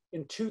it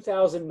in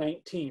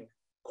 2019,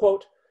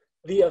 quote,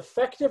 "The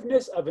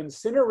effectiveness of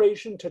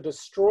incineration to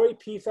destroy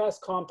PFAS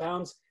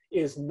compounds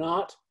is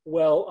not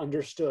well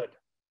understood."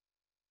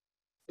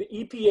 The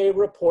EPA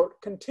report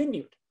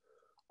continued,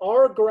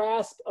 "Our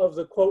grasp of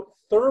the, quote,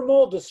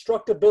 thermal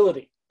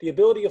destructibility, the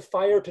ability of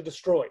fire to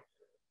destroy,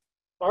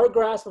 our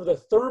grasp of the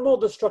thermal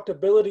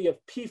destructibility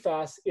of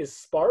PFAS is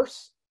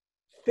sparse,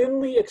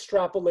 thinly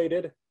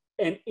extrapolated,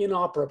 and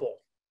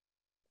inoperable."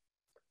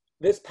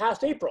 This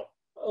past April,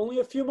 only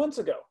a few months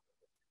ago,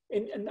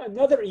 in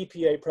another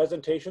EPA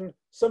presentation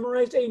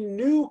summarized a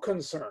new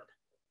concern.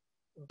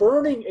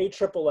 Burning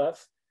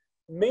AFFF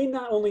may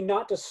not only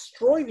not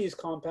destroy these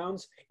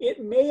compounds, it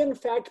may in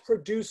fact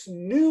produce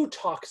new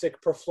toxic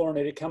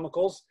perfluorinated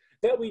chemicals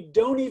that we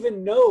don't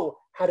even know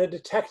how to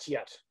detect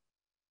yet.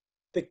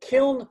 The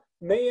kiln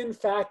may in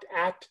fact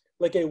act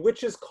like a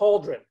witch's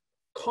cauldron,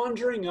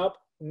 conjuring up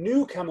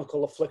new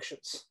chemical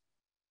afflictions.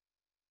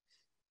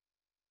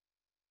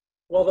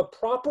 While the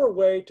proper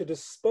way to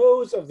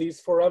dispose of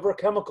these forever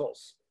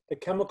chemicals, the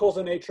chemicals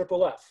in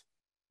AFFF,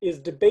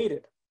 is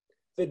debated,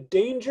 the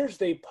dangers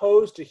they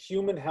pose to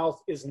human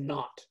health is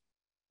not.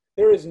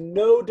 There is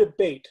no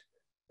debate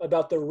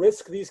about the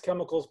risk these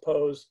chemicals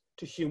pose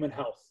to human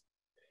health.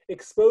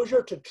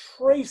 Exposure to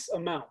trace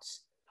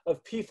amounts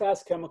of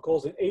PFAS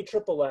chemicals in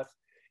AFFF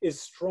is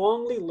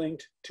strongly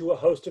linked to a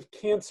host of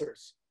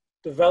cancers,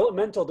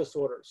 developmental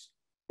disorders,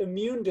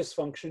 immune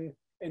dysfunction,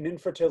 and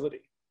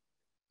infertility.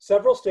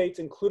 Several states,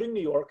 including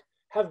New York,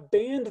 have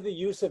banned the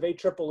use of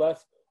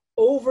AFFF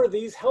over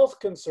these health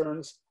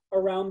concerns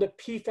around the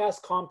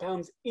PFAS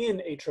compounds in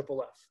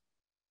AFFF.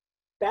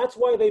 That's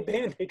why they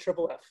banned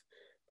AFFF,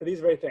 for these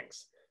very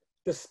things.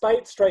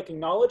 Despite striking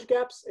knowledge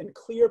gaps and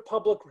clear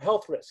public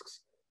health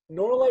risks,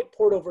 Norlite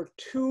poured over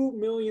 2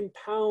 million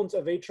pounds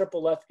of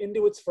AFFF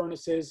into its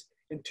furnaces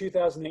in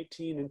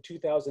 2018 and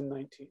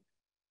 2019.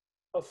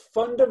 A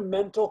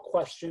fundamental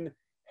question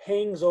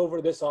hangs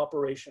over this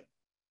operation.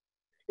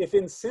 If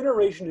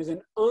incineration is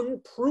an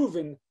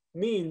unproven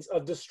means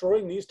of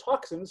destroying these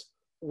toxins,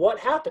 what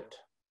happened?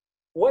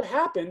 What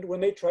happened when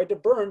they tried to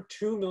burn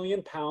 2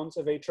 million pounds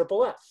of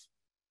AFFF?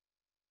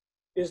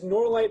 Is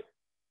Norlite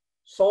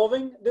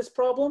solving this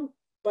problem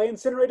by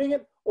incinerating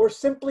it, or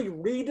simply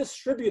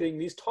redistributing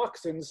these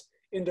toxins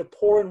into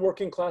poor and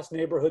working class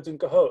neighborhoods in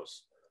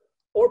Cohoes,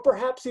 or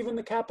perhaps even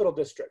the Capital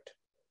District?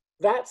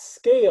 That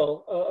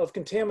scale of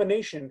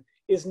contamination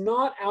is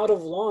not out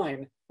of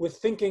line with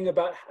thinking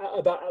about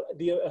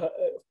the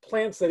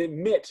plants that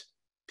emit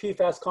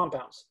PFAS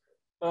compounds.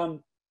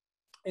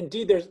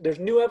 Indeed, there's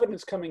new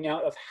evidence coming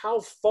out of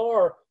how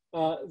far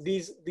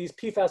these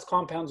PFAS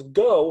compounds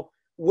go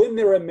when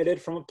they're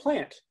emitted from a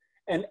plant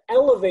and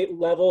elevate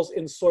levels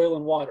in soil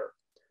and water.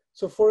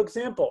 So for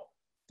example,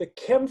 the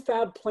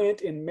ChemFab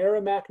plant in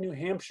Merrimack, New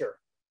Hampshire,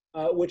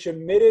 which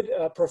emitted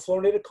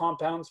perfluorinated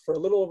compounds for a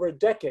little over a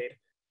decade,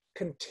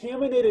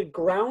 contaminated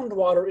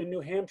groundwater in New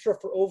Hampshire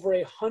for over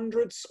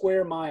 100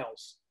 square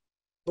miles,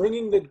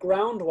 bringing the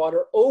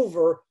groundwater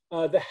over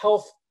the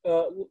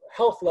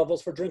health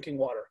levels for drinking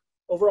water,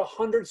 over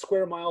 100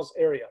 square miles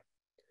area.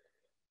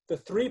 The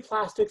 3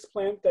 plastics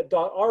plant that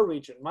dot our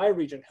region, my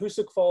region,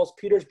 Hoosick Falls,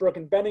 Petersburg,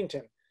 and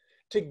Bennington,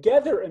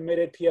 together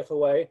emitted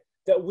PFOA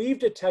that we've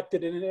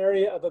detected in an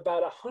area of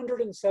about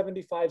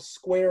 175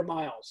 square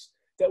miles,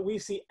 that we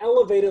see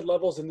elevated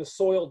levels in the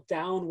soil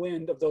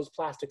downwind of those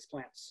plastics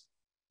plants.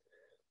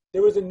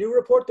 There was a new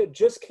report that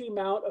just came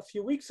out a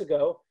few weeks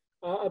ago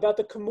about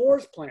the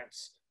Cohoes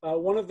plants,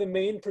 one of the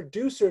main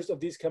producers of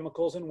these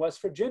chemicals in West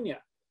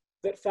Virginia,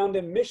 that found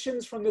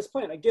emissions from this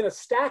plant. Again, a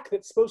stack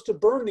that's supposed to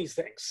burn these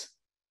things,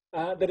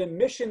 that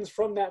emissions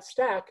from that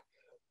stack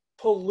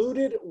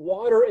polluted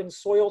water and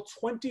soil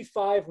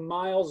 25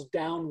 miles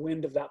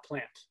downwind of that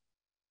plant.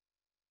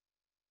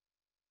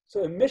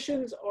 So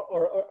emissions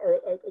are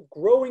a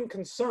growing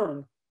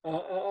concern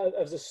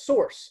as a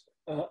source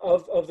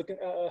of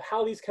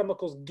how these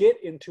chemicals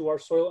get into our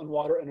soil and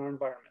water and our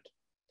environment.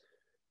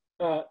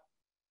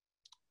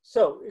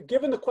 So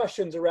given the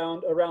questions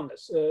around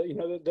this, you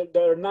know, that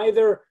are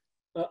neither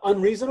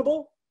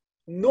unreasonable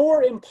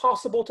nor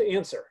impossible to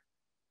answer,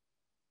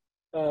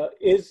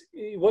 is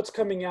what's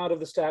coming out of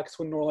the stacks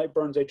when Norlite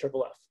burns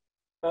AFFF.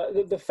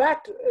 The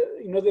fact,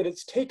 you know, that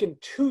it's taken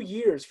 2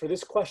 years for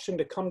this question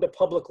to come to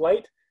public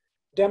light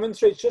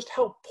demonstrates just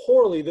how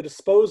poorly the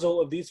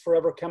disposal of these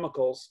forever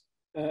chemicals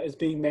is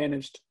being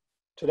managed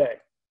today.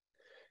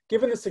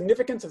 Given the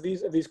significance of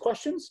these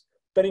questions,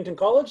 Bennington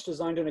College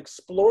designed an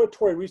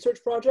exploratory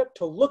research project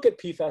to look at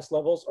PFAS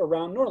levels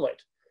around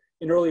Norlite.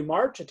 In early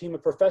March, a team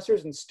of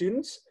professors and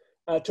students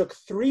took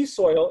 3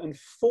 soil and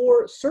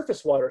 4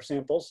 surface water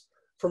samples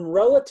from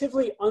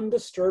relatively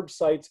undisturbed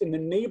sites in the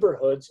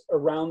neighborhoods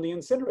around the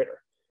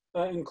incinerator,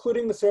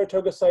 including the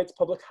Saratoga site's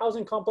public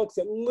housing complex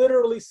that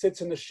literally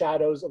sits in the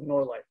shadows of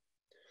Norlite.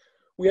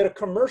 We had a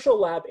commercial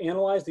lab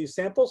analyze these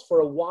samples for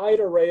a wide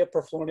array of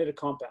perfluorinated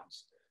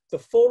compounds. The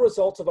full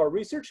results of our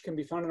research can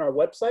be found on our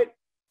website,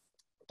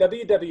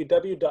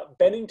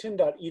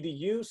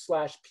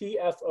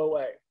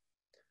 www.bennington.edu/PFOA.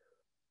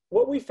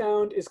 What we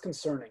found is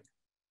concerning.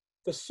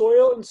 The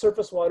soil and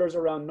surface waters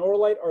around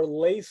Norlite are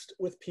laced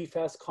with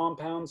PFAS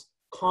compounds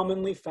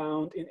commonly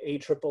found in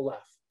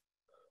AFFF.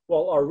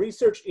 While our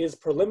research is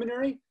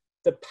preliminary,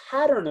 the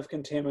pattern of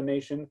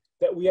contamination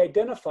that we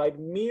identified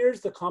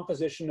mirrors the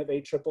composition of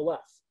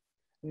AFFF.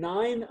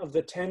 9 of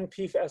the 10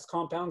 PFAS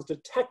compounds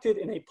detected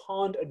in a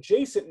pond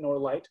adjacent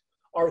Norlite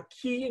are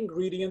key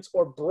ingredients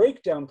or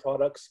breakdown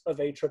products of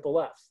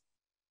AFFF.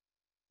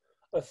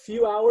 A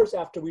few hours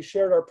after we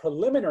shared our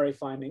preliminary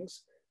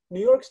findings, New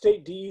York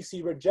State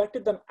DEC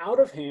rejected them out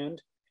of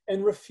hand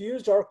and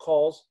refused our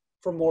calls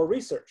for more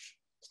research,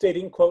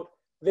 stating, quote,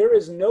 "There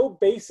is no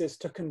basis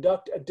to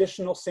conduct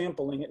additional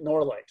sampling at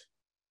Norlite."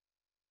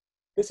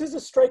 This is a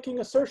striking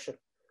assertion.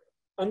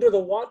 Under the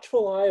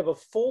watchful eye of a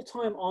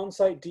full-time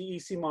on-site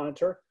DEC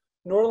monitor,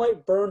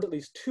 Norlite burned at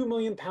least 2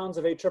 million pounds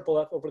of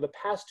AFFF over the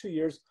past 2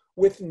 years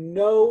with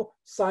no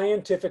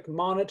scientific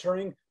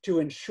monitoring to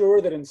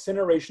ensure that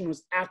incineration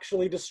was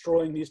actually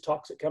destroying these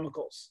toxic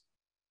chemicals.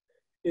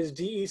 Is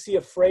DEC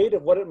afraid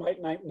of what it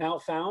might now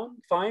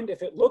find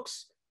if it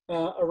looks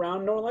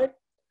around Norlite?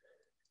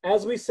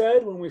 As we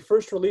said when we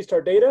first released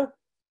our data,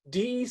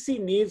 DEC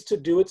needs to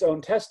do its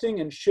own testing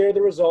and share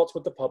the results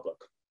with the public.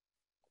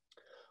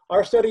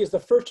 Our study is the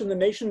first in the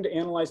nation to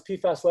analyze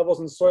PFAS levels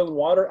in soil and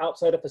water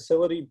outside a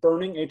facility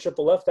burning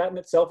AFFF. That in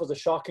itself is a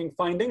shocking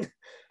finding.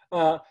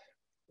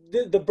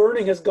 The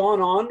burning has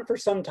gone on for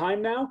some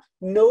time now.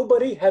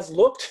 Nobody has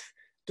looked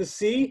to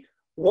see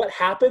what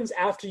happens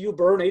after you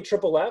burn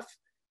AFFF.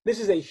 This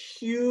is a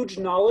huge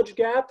knowledge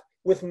gap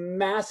with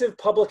massive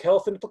public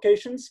health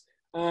implications,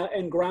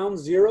 and ground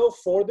zero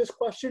for this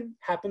question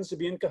happens to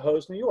be in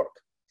Cohoes, New York.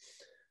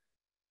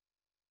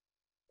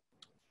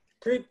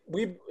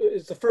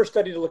 It's the first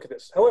study to look at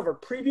this. However,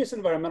 previous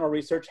environmental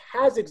research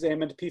has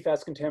examined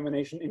PFAS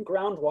contamination in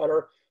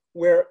groundwater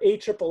where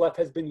AFFF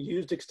has been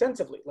used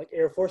extensively, like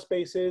Air Force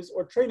bases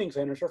or training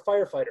centers for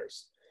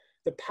firefighters.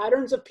 The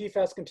patterns of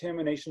PFAS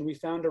contamination we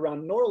found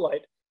around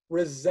Norlite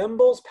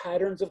resembles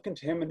patterns of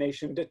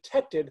contamination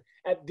detected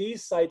at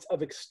these sites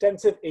of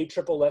extensive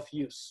AFFF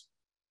use.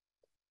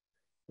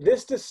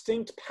 This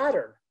distinct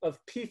pattern of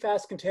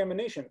PFAS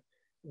contamination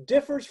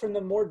differs from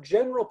the more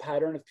general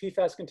pattern of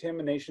PFAS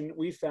contamination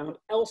we found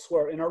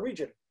elsewhere in our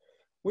region.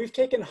 We've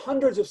taken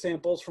hundreds of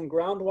samples from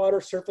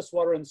groundwater, surface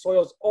water, and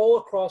soils all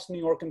across New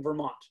York and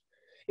Vermont.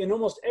 In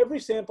almost every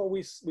sample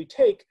we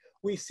take,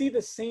 we see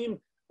the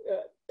same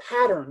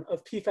pattern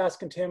of PFAS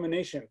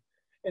contamination.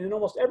 And in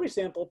almost every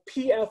sample,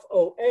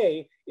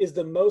 PFOA is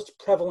the most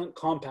prevalent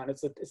compound.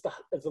 It's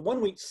the one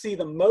we see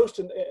the most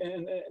in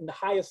the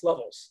highest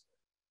levels.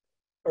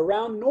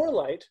 Around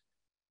Norlite,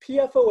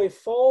 PFOA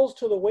falls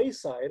to the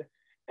wayside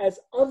as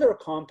other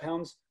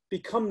compounds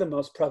become the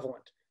most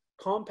prevalent.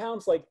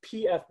 Compounds like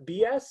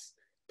PFBS,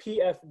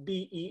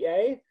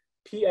 PFBEA,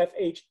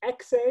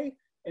 PFHXA,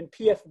 and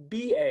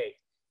PFBA.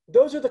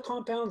 Those are the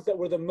compounds that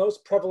were the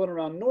most prevalent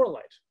around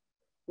Norlite.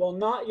 While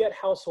not yet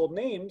household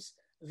names,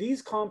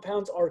 these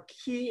compounds are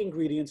key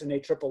ingredients in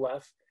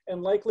AFFF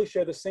and likely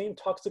share the same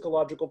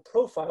toxicological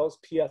profile as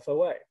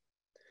PFOA.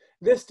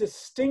 This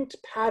distinct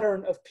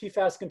pattern of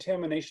PFAS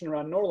contamination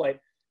around Norlite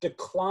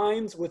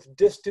declines with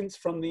distance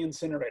from the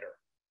incinerator.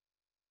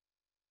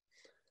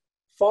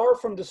 Far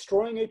from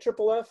destroying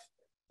AFFF,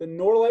 the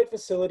Norlite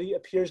facility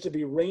appears to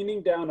be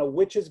raining down a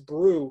witch's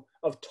brew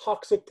of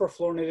toxic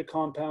perfluorinated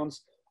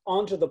compounds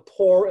onto the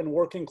poor and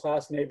working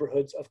class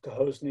neighborhoods of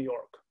Cohoes, New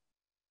York.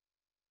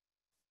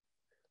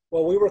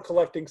 While we were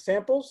collecting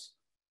samples,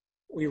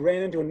 we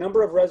ran into a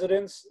number of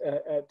residents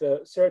at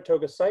the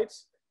Saratoga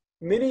sites,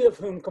 many of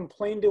whom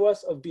complained to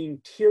us of being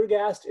tear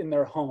gassed in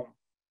their home.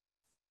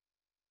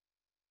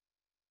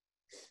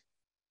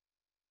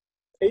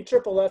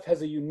 AFFF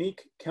has a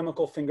unique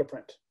chemical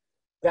fingerprint.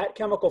 That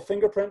chemical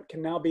fingerprint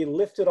can now be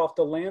lifted off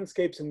the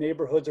landscapes and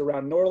neighborhoods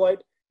around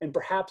Norlite and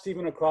perhaps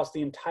even across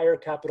the entire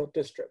Capital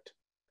District.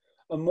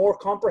 A more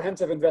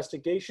comprehensive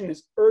investigation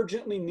is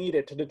urgently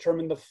needed to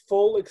determine the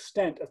full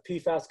extent of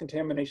PFAS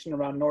contamination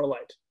around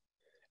Norlite.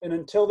 And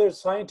until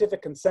there's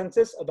scientific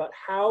consensus about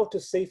how to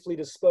safely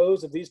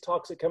dispose of these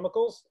toxic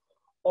chemicals,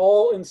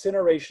 all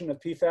incineration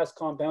of PFAS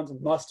compounds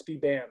must be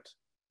banned.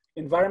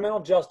 Environmental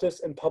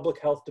justice and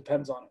public health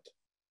depends on it.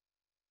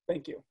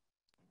 Thank you.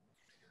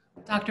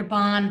 Dr.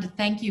 Bond,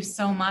 thank you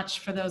so much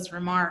for those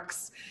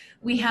remarks.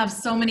 We have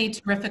so many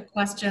terrific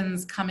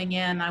questions coming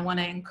in. I want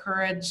to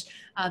encourage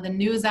the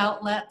news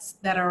outlets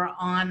that are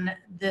on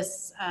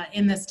this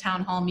in this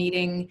town hall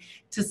meeting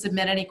to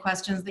submit any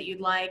questions that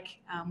you'd like.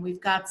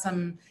 We've got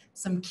some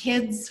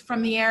kids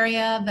from the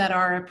area that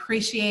are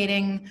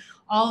appreciating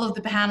all of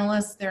the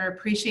panelists. They're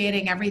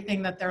appreciating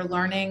everything that they're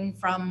learning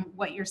from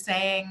what you're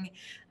saying.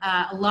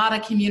 A lot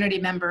of community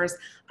members.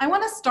 I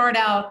want to start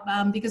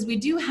out because we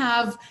do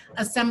have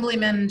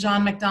Assemblyman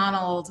John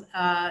McDonald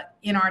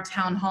in our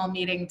town hall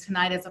meeting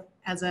tonight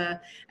as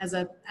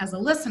a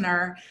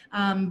listener,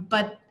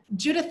 but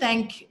Judith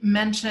Enck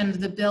mentioned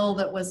the bill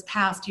that was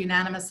passed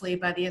unanimously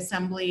by the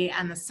Assembly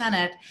and the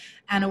Senate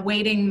and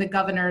awaiting the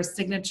governor's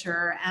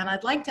signature. And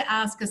I'd like to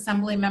ask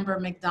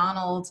Assemblymember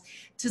McDonald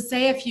to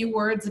say a few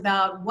words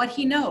about what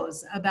he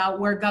knows about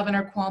where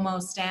Governor Cuomo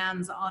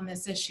stands on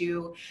this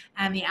issue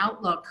and the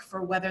outlook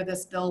for whether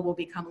this bill will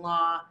become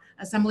law.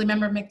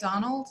 Assemblymember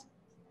McDonald?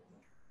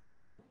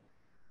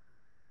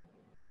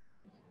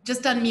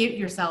 Just unmute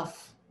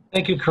yourself.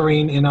 Thank you,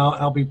 Corrine, and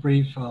I'll be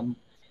brief.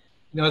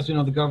 As you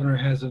know, the governor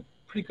has a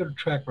pretty good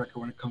track record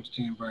when it comes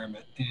to the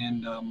environment.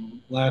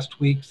 And last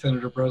week,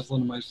 Senator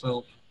Breslin and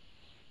myself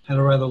had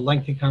a rather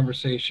lengthy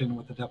conversation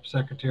with the Deputy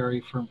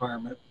Secretary for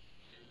Environment,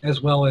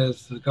 as well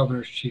as the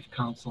governor's chief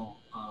counsel.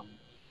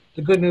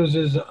 The good news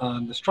is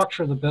on the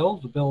structure of the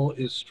bill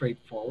is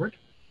straightforward.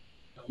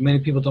 Many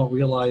people don't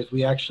realize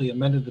we actually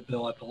amended the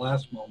bill at the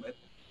last moment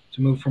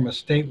to move from a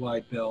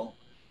statewide bill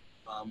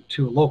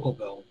to a local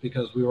bill,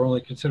 because we were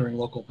only considering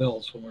local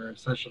bills when we were in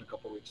session a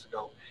couple of weeks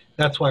ago.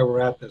 That's why we're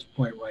at this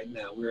point right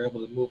now. We were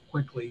able to move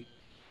quickly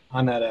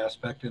on that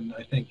aspect, and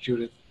I thank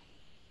Judith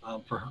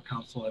for her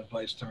counsel and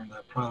advice during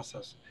that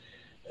process.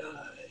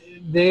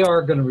 They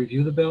are going to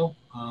review the bill.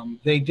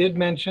 They did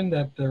mention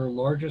that their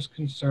largest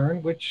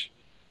concern, which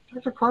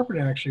Dr.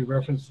 Carpenter actually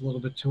referenced a little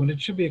bit too, and it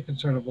should be a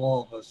concern of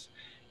all of us,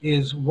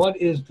 is what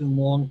is the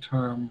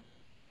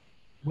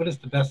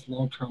best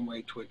long-term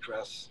way to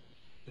address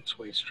its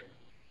waste stream,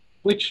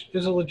 which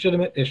is a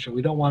legitimate issue.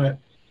 We don't want it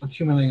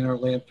accumulating in our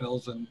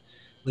landfills and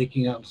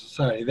leaking out in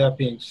society. That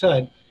being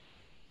said,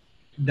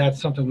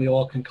 that's something we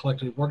all can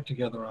collectively work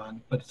together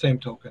on, but at the same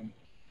token,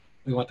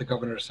 we want the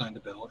governor to sign the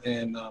bill.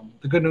 And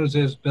the good news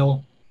is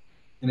Bill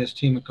and his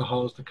team at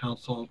Cohoes, the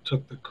council,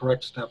 took the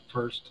correct step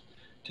first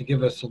to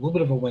give us a little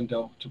bit of a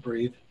window to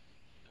breathe.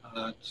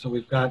 So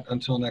we've got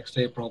until next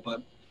April,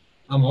 but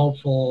I'm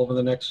hopeful over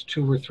the next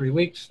 2 or 3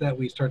 weeks that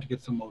we start to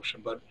get some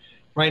motion. But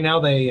right now,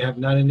 they have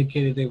not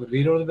indicated they would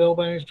veto the bill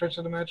by any stretch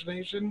of the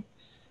imagination,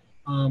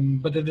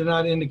 but they did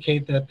not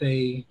indicate that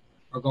they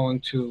are going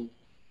to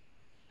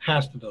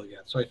pass the bill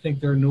yet. So I think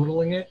they're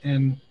noodling it,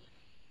 and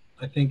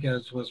I think,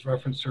 as was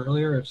referenced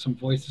earlier, if some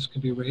voices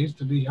could be raised,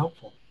 to be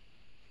helpful.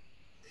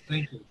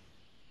 Thank you.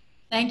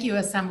 Thank you,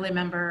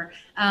 Assemblymember.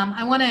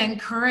 I want to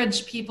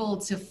encourage people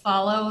to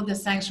follow the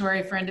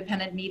Sanctuary for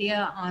Independent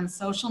Media on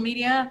social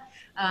media.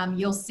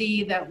 You'll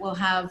see that we'll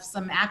have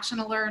some action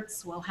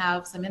alerts. We'll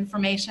have some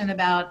information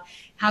about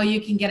how you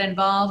can get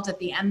involved at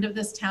the end of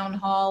this town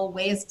hall,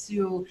 ways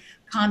to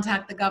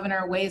contact the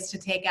governor, ways to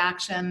take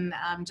action.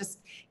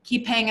 Just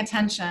keep paying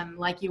attention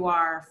like you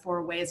are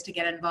for ways to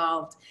get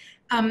involved.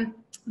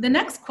 The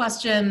next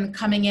question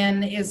coming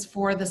in is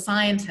for the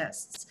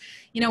scientists.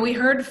 You know, we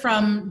heard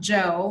from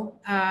Joe,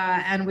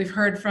 and we've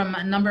heard from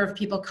a number of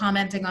people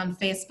commenting on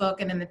Facebook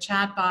and in the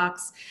chat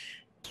box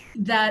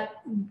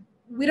that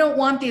we don't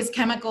want these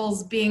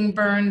chemicals being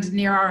burned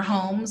near our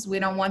homes. We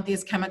don't want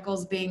these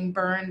chemicals being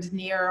burned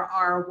near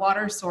our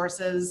water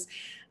sources.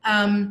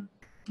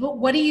 But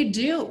what do you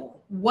do?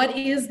 What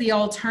is the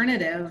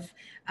alternative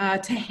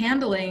to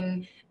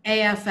handling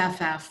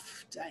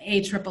AFFF,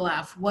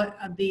 AFFF? What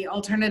are the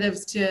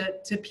alternatives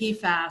to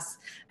PFAS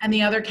and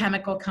the other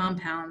chemical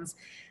compounds?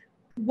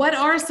 What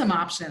are some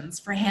options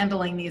for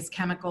handling these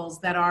chemicals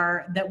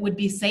that would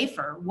be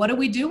safer? What do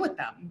we do with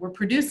them? We're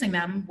producing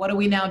them. What do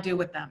we now do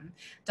with them?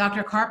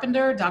 Dr.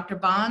 Carpenter, Dr.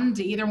 Bond,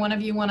 do either one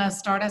of you want to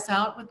start us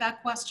out with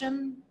that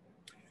question?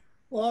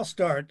 Well, I'll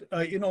start.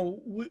 You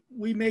know,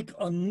 we make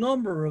a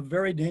number of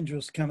very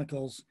dangerous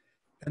chemicals,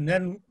 and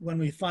then when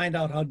we find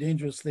out how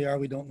dangerous they are,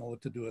 we don't know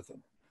what to do with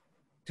them.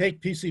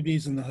 Take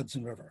PCBs in the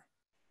Hudson River.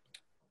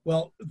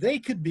 Well, they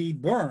could be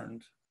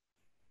burned,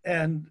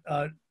 and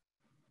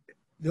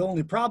the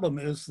only problem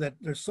is that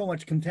there's so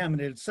much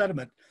contaminated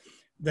sediment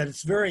that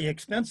it's very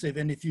expensive.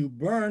 And if you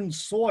burn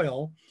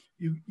soil,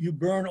 you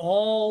burn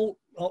all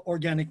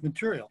organic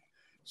material.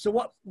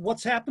 So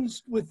what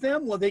happens with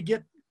them? Well, they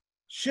get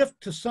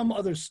shift to some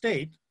other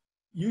state,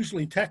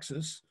 usually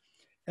Texas,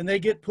 and they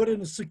get put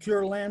in a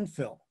secure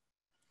landfill.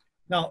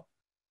 Now,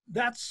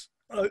 that's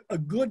a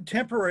good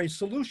temporary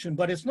solution,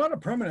 but it's not a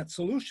permanent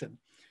solution,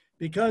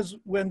 because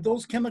when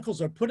those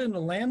chemicals are put in a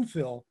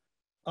landfill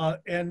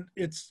and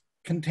it's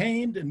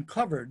contained and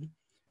covered,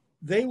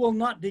 they will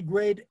not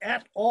degrade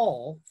at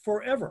all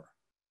forever.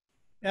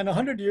 And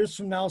 100 years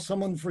from now,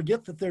 someone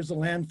forget that there's a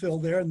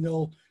landfill there and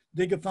they'll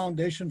dig a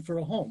foundation for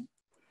a home.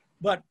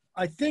 But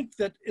I think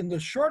that in the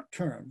short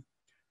term,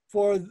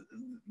 for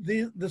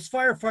this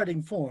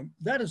firefighting foam,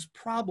 that is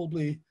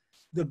probably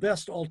the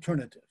best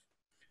alternative.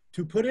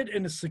 To put it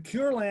in a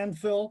secure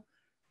landfill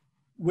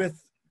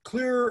with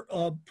clear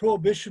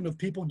prohibition of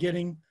people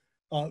getting,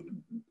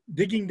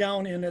 digging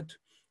down in it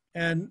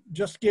and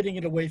just getting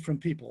it away from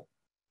people.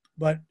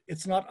 But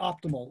it's not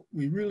optimal.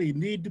 We really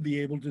need to be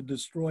able to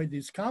destroy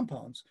these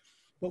compounds,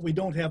 but we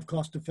don't have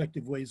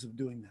cost-effective ways of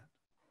doing that.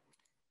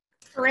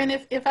 Corinne,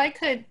 if I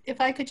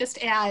could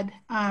just add,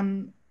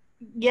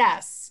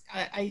 yes,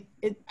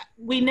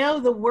 we know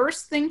the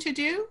worst thing to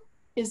do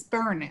is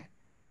burn it.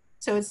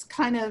 So it's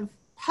kind of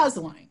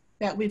puzzling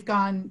that we've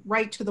gone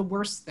right to the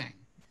worst thing.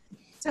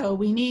 So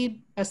we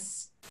need a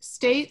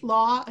state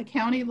law, a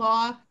county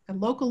law, a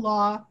local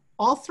law,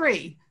 all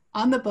three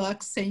on the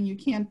books saying you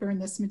can't burn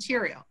this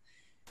material.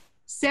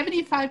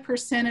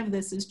 75% of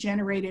this is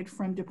generated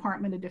from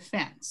Department of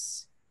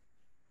Defense.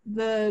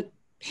 The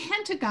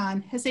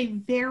Pentagon has a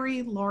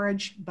very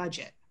large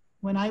budget.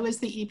 When I was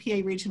the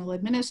EPA regional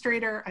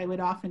administrator, I would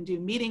often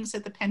do meetings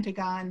at the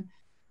Pentagon.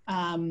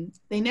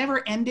 They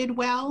never ended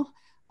well,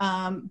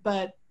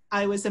 but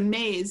I was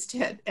amazed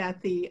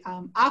at the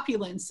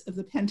opulence of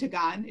the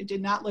Pentagon. It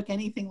did not look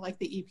anything like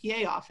the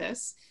EPA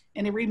office.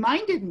 And it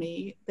reminded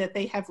me that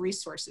they have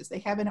resources. They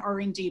have an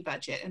R&D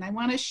budget. And I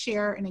want to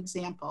share an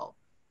example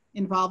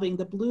involving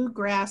the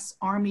Bluegrass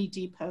Army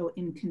Depot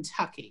in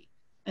Kentucky.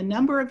 A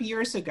number of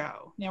years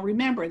ago, now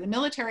remember, the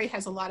military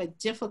has a lot of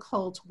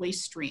difficult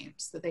waste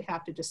streams that they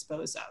have to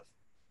dispose of.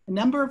 A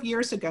number of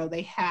years ago,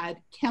 they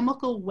had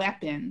chemical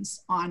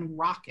weapons on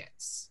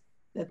rockets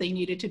that they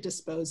needed to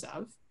dispose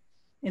of.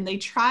 And they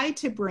tried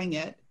to bring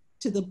it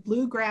to the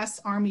Bluegrass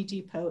Army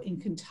Depot in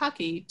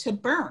Kentucky to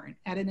burn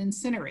at an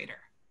incinerator.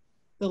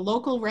 The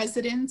local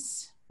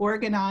residents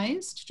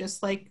organized,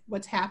 just like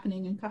what's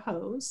happening in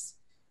Cohoes.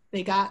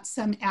 They got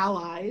some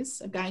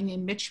allies, a guy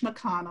named Mitch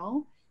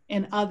McConnell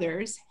and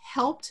others,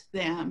 helped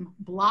them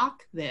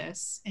block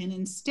this. And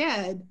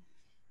instead,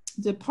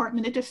 the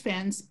Department of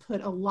Defense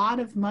put a lot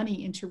of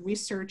money into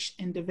research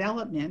and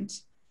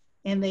development,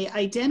 and they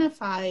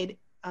identified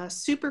a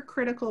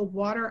supercritical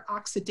water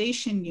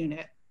oxidation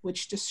unit,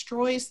 which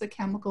destroys the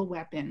chemical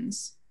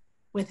weapons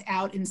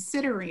without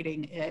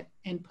incinerating it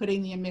and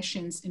putting the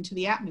emissions into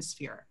the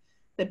atmosphere.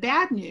 The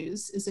bad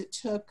news is it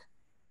took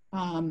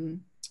 $1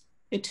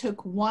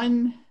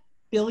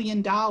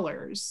 billion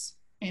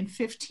and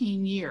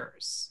 15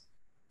 years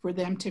for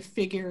them to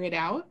figure it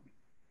out.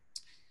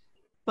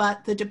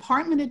 But the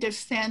Department of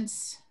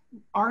Defense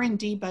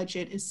R&D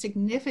budget is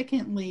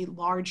significantly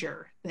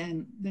larger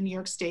than the New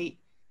York State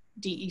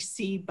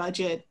DEC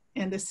budget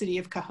and the city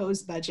of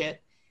Cohoes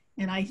budget.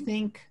 And I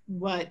think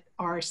what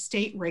our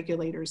state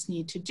regulators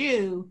need to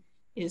do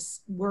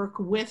is work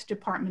with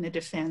Department of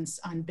Defense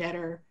on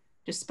better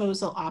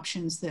disposal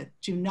options that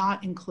do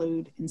not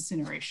include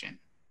incineration.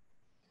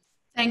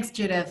 Thanks,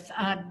 Judith.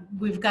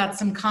 We've got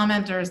some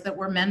commenters that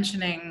were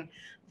mentioning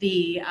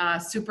the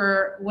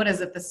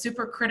the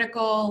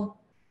supercritical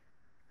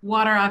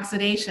water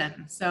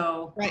oxidation.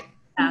 So right.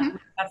 We've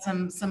got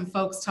some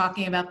folks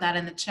talking about that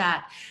in the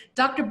chat.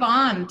 Dr.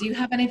 Bond, do you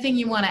have anything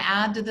you want to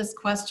add to this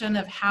question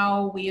of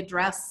how we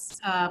address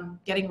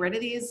getting rid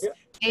of these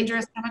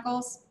dangerous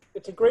chemicals?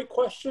 It's a great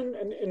question,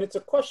 and it's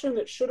a question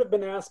that should have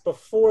been asked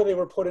before they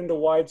were put into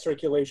wide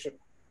circulation.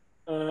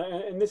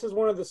 And this is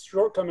one of the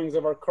shortcomings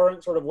of our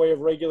current sort of way of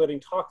regulating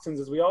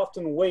toxins, is we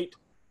often wait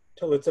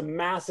till it's a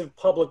massive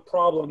public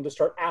problem to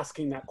start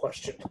asking that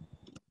question.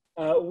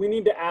 We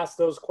need to ask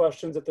those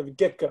questions at the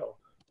get-go.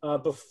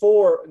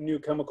 Before new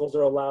chemicals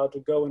are allowed to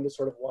go into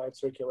sort of wide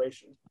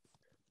circulation,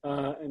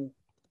 and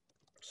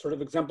sort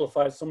of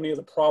exemplifies so many of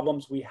the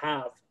problems we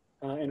have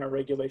in our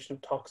regulation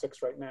of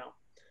toxics right now.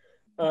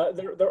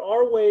 There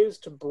are ways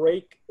to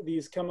break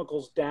these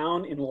chemicals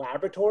down in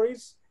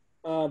laboratories,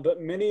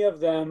 but many of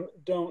them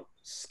don't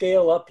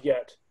scale up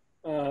yet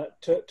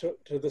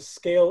to the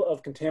scale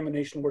of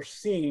contamination we're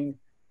seeing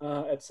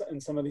in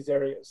some of these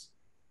areas.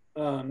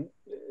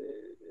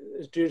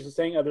 As Judith is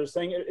saying, others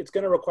saying, it's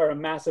going to require a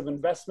massive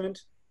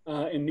investment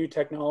in new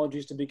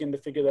technologies to begin to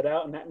figure that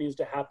out, and that needs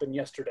to happen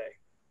yesterday.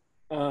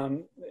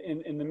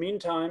 In the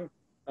meantime,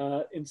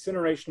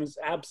 incineration is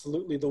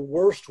absolutely the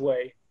worst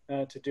way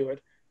to do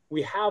it.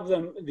 We have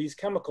these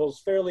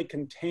chemicals fairly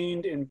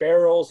contained in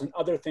barrels and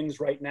other things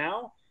right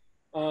now.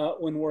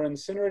 When we're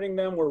incinerating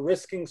them, we're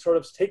risking sort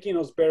of taking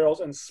those barrels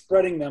and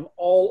spreading them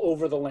all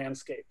over the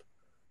landscape,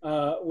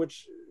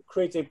 which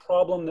creates a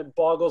problem that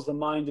boggles the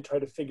mind to try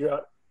to figure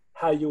out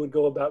how you would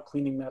go about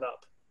cleaning that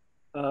up.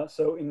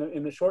 So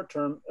in the short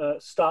term,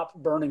 stop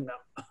burning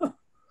them.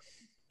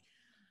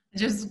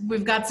 Just,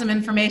 we've got some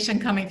information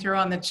coming through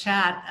on the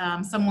chat.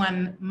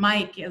 Someone,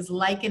 Mike, is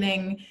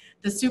likening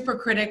the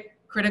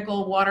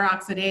supercritical water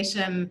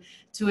oxidation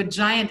to a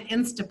giant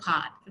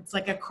Instapot. It's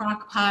like a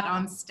crock pot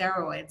on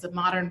steroids, a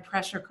modern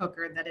pressure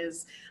cooker that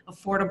is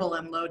affordable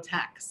and low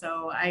tech.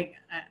 So I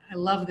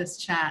love this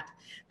chat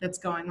that's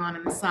going on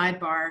in the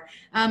sidebar.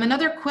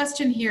 Another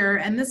question here,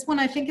 and this one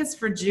I think is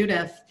for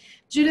Judith.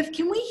 Judith,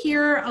 can we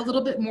hear a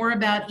little bit more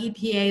about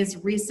EPA's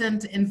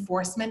recent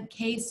enforcement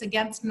case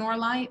against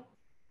Norlite?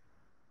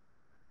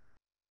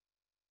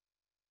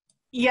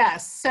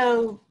 Yes,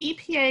 so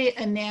EPA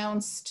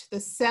announced the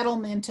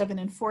settlement of an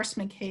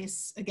enforcement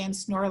case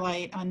against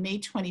Norlite on May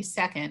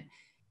 22nd.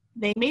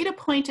 They made a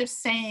point of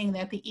saying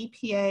that the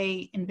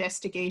EPA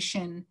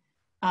investigation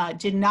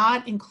did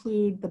not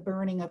include the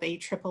burning of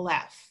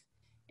AFFF.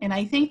 And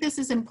I think this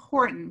is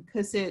important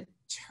because it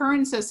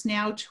turns us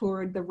now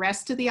toward the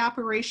rest of the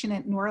operation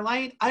at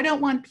Norlite. I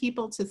don't want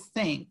people to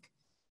think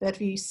that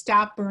if we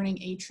stop burning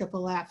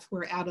AFFF,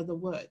 we're out of the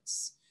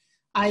woods.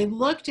 I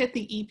looked at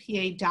the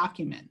EPA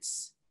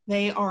documents.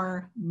 They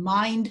are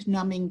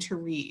mind-numbing to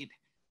read,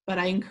 but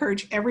I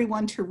encourage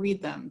everyone to read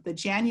them. The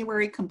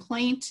January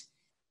complaint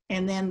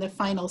and then the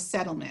final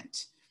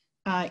settlement.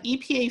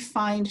 EPA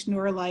fined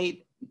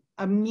Norlite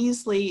a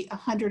measly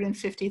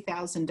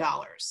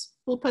 $150,000.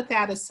 We'll put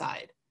that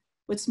aside.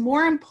 What's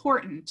more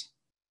important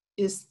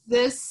is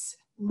this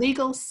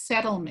legal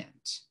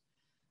settlement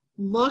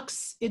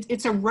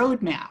it's a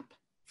roadmap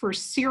for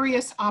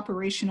serious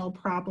operational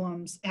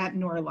problems at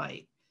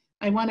Norlite.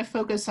 I want to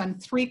focus on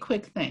three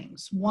quick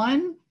things.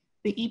 One,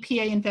 the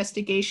EPA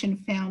investigation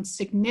found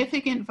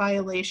significant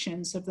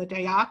violations of the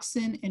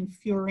dioxin and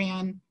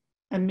furan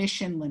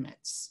emission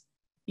limits.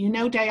 You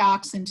know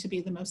dioxin to be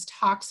the most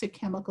toxic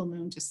chemical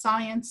known to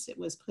science. It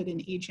was put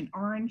in Agent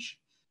Orange.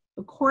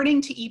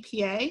 According to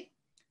EPA,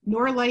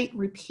 Norlite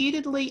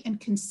repeatedly and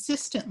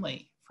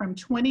consistently from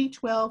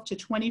 2012 to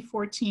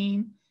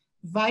 2014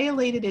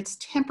 violated its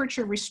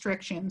temperature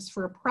restrictions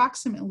for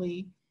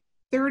approximately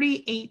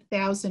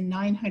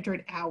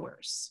 38,900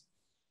 hours.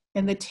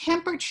 And the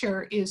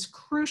temperature is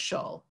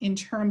crucial in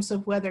terms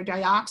of whether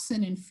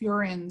dioxin and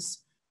furans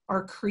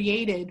are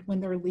created when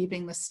they're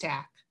leaving the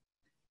stack.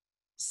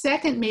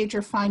 Second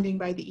major finding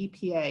by the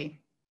EPA,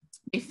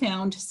 they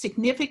found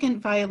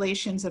significant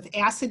violations of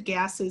acid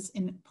gases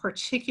and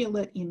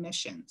particulate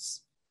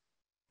emissions.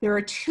 There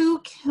are 2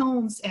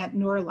 kilns at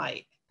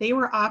Norlite. They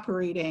were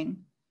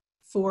operating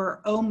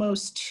for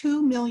almost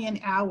 2 million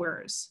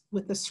hours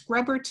with the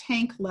scrubber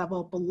tank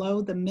level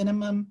below the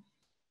minimum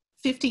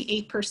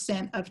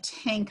 58% of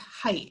tank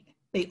height.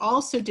 They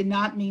also did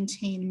not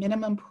maintain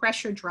minimum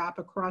pressure drop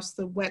across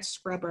the wet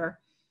scrubber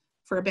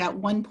for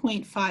about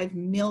 1.5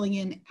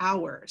 million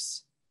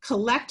hours.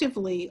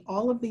 Collectively,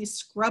 all of these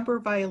scrubber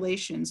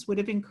violations would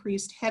have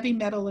increased heavy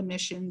metal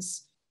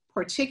emissions,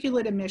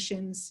 particulate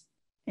emissions,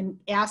 and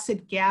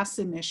acid gas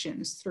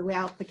emissions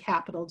throughout the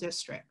Capital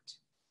District.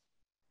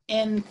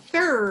 And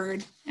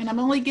third, and I'm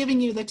only giving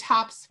you the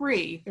top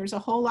 3, there's a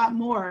whole lot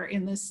more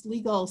in this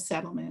legal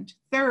settlement.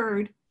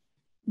 Third,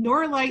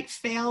 Norlite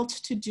failed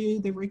to do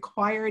the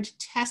required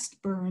test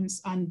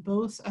burns on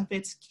both of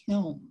its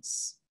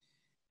kilns.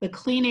 The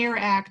Clean Air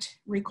Act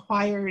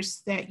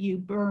requires that you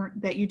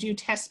do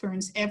test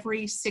burns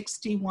every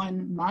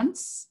 61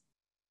 months,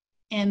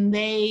 and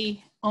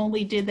they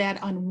only did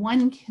that on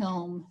 1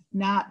 kiln,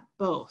 not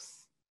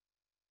both.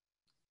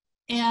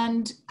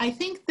 And I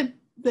think the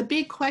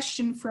big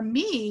question for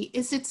me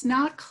is it's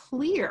not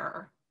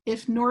clear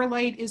if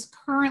Norlite is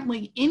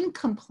currently in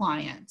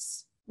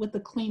compliance with the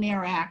Clean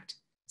Air Act,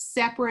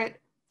 separate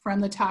from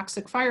the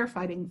toxic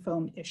firefighting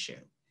foam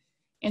issue.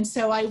 And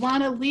so I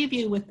want to leave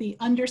you with the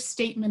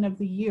understatement of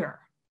the year.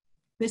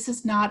 This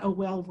is not a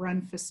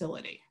well-run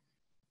facility.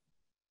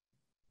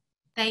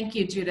 Thank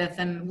you, Judith.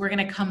 And we're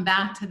going to come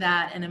back to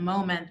that in a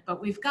moment, but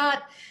we've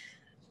got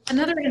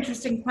another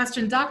interesting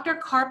question. Dr.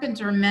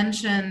 Carpenter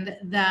mentioned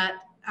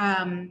that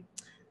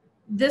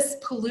this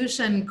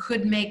pollution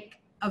could make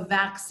a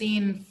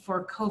vaccine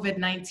for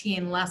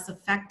COVID-19 less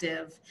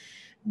effective.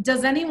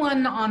 Does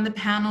anyone on the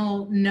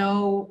panel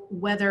know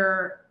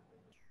whether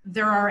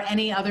there are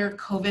any other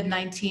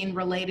COVID-19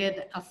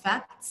 related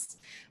effects?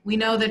 We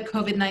know that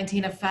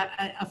COVID-19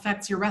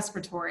 affects your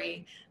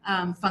respiratory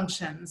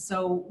functions.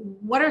 So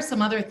what are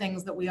some other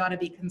things that we ought to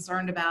be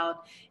concerned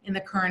about in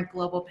the current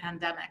global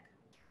pandemic?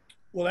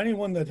 Well,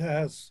 anyone that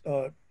has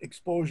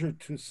exposure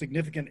to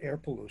significant air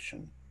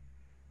pollution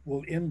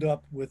will end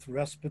up with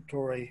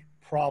respiratory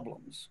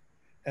problems.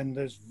 And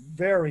there's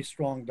very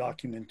strong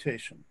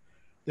documentation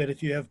that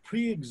if you have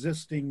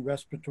pre-existing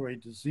respiratory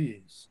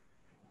disease,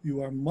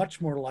 you are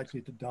much more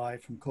likely to die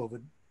from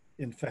COVID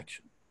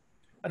infection.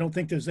 I don't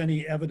think there's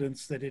any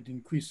evidence that it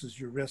increases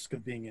your risk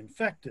of being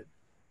infected,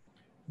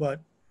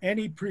 but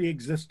any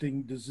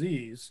pre-existing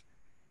disease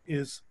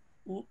is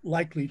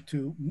likely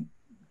to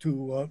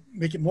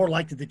make it more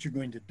likely that you're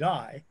going to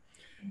die.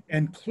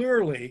 And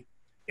clearly,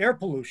 air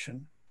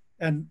pollution,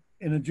 and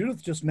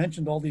Judith just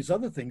mentioned all these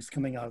other things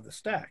coming out of the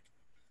stack,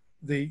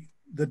 the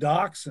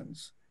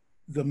dioxins,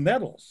 the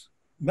metals,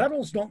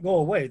 metals don't go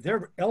away.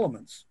 They're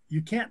elements.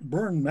 You can't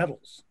burn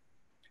metals.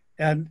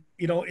 And,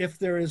 you know, if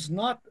there is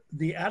not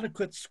the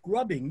adequate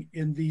scrubbing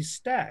in these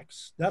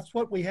stacks, that's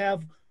what we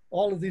have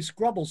all of these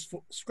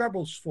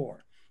scrubbles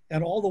for.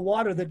 And all the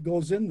water that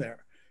goes in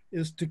there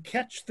is to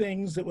catch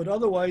things that would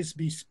otherwise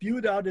be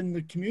spewed out in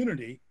the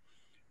community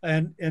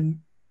and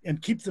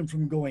keep them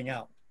from going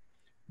out.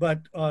 But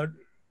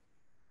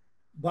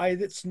by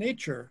its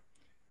nature,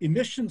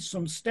 emissions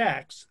from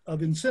stacks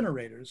of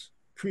incinerators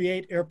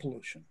create air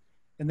pollution.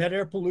 And that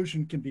air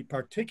pollution can be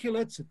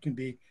particulates, it can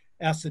be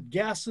acid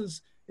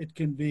gases, it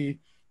can be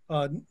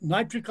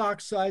nitric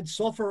oxides,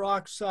 sulfur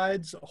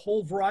oxides, a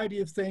whole variety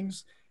of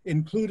things,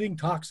 including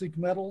toxic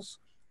metals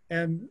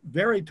and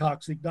very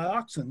toxic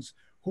dioxins,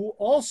 who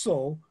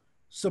also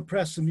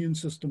suppress immune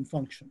system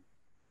function.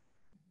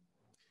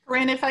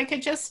 Corinne, if I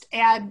could just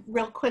add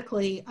real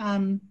quickly,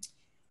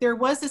 there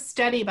was a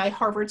study by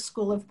Harvard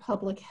School of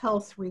Public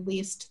Health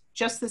released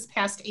just this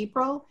past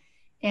April,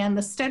 and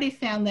the study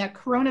found that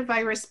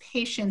coronavirus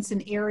patients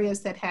in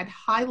areas that had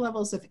high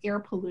levels of air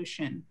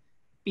pollution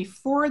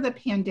before the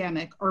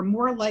pandemic are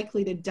more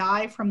likely to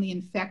die from the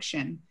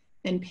infection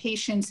than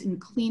patients in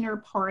cleaner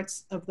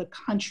parts of the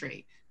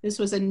country. This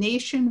was a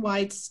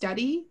nationwide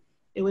study.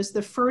 It was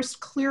the first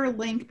clear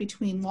link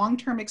between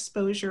long-term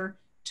exposure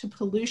to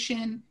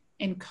pollution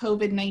and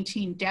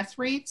COVID-19 death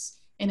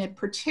rates, and it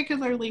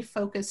particularly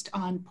focused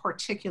on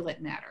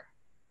particulate matter.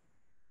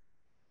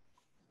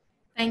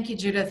 Thank you,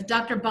 Judith.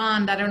 Dr.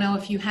 Bond, I don't know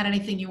if you had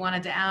anything you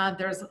wanted to add.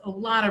 There's a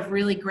lot of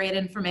really great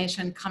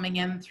information coming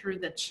in through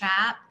the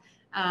chat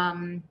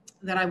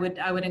that I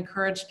would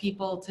encourage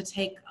people to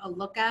take a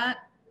look at.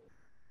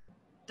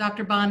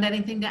 Dr. Bond,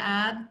 anything to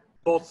add?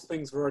 Both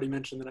things were already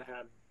mentioned that I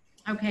had.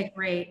 Okay,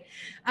 great.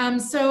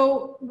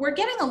 So we're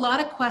getting a lot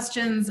of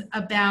questions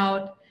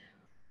about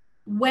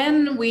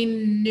when we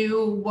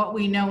knew what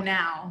we know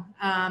now,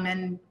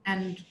 and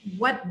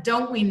what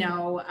don't we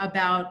know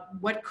about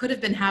what could have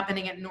been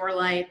happening at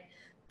Norlite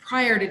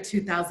prior to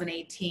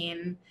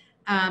 2018.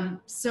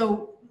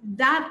 So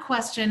that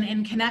question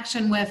in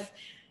connection with,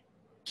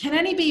 can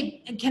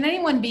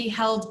anyone be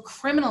held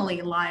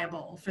criminally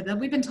liable for that?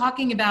 We've been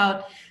talking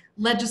about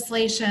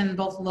legislation,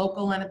 both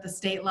local and at the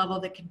state level,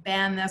 that could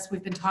ban this.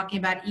 We've been talking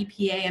about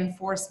EPA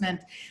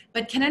enforcement,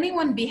 but can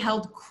anyone be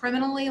held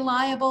criminally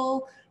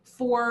liable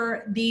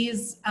for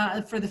these,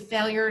 for the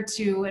failure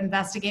to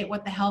investigate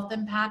what the health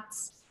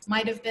impacts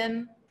might have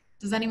been?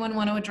 Does anyone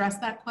want to address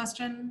that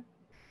question?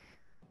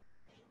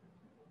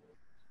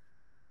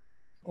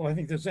 Well, I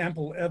think there's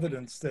ample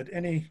evidence that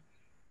any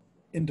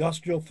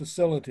industrial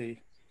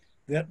facility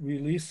that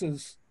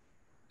releases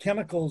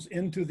chemicals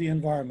into the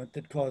environment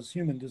that cause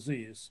human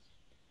disease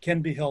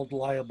can be held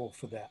liable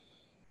for that.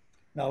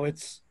 Now,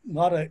 it's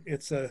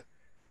a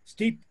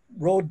steep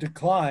road to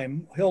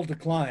climb, hill to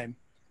climb,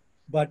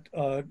 but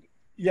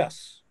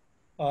yes,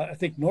 I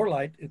think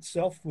Norlite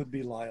itself would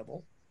be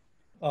liable.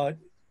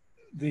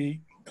 The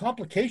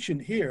complication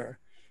here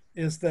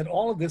is that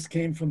all of this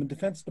came from the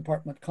Defense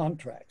Department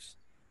contracts.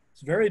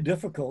 It's very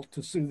difficult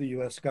to sue the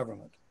US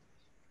government,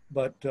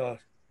 but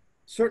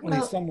certainly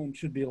someone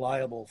should be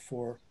liable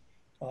for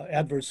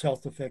adverse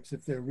health effects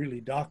if they're really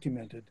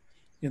documented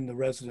in the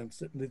residents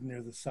that live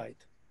near the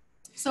site.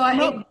 So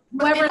Corinne,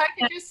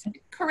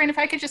 if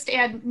I could just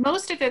add,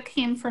 most of it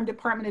came from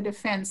Department of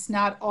Defense,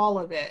 not all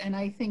of it. And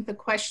I think the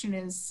question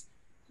is,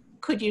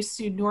 could you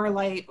sue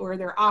Norlite or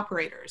their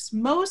operators?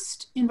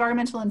 Most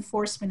environmental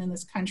enforcement in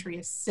this country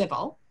is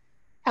civil.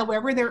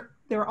 However,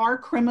 there are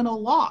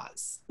criminal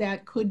laws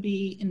that could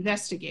be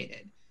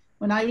investigated.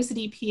 When I was at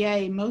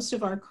EPA, most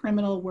of our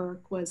criminal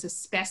work was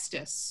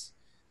asbestos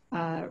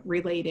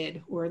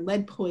related or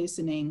lead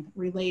poisoning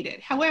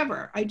related.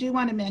 However, I do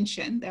want to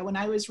mention that when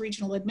I was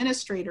regional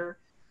administrator,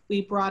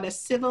 we brought a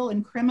civil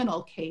and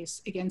criminal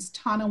case against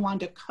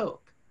Tonawanda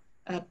Coke,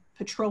 a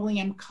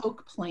petroleum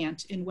coke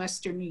plant in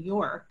Western New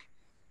York.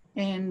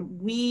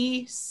 And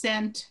we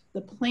sent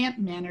the plant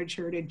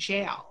manager to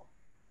jail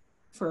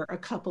for a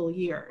couple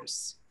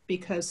years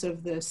because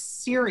of the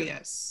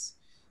serious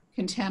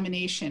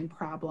contamination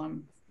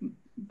problem,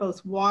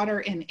 both water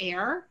and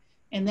air.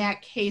 And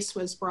that case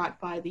was brought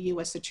by the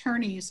US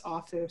Attorney's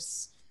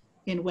Office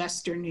in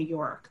Western New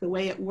York. The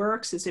way it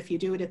works is if you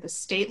do it at the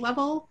state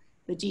level,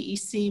 the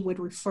DEC would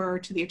refer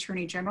to the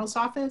Attorney General's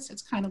office.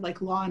 It's kind of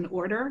like law and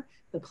order.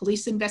 The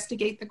police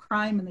investigate the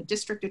crime and the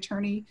district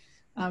attorney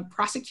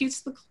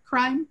prosecutes the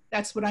crime.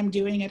 That's what I'm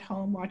doing at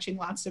home, watching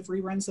lots of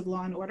reruns of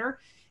Law and Order.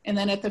 And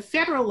then at the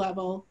federal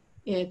level,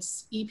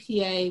 it's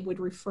EPA would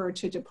refer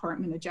to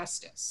Department of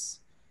Justice.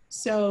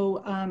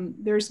 So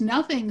there's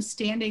nothing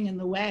standing in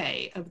the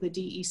way of the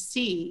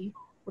DEC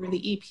or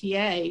the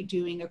EPA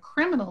doing a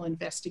criminal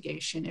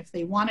investigation if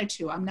they wanted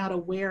to. I'm not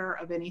aware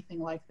of anything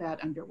like that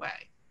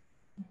underway.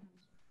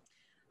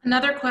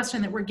 Another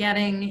question that we're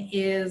getting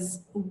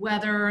is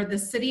whether the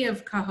city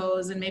of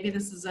Cohoes, and maybe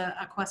this is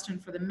a question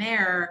for the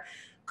mayor,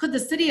 could the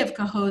city of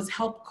Cohoes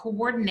help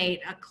coordinate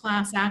a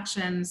class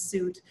action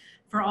suit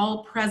for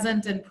all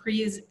present and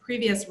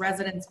previous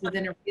residents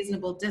within a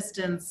reasonable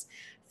distance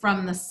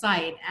from the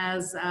site.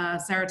 As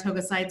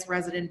Saratoga Site's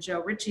resident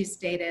Joe Ritchie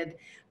stated,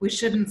 we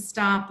shouldn't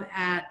stop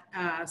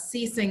at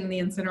ceasing the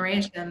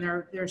incineration.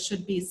 There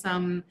should be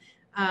some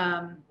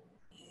kind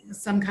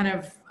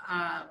of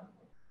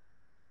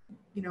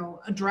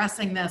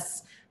addressing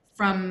this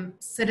from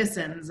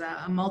citizens,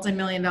 a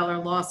multi-million-dollar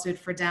lawsuit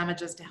for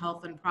damages to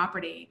health and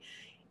property.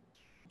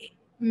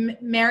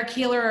 Mayor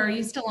Keeler, are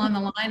you still on the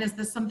line? Is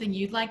this something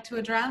you'd like to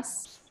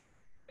address?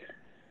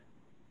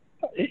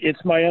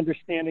 It's my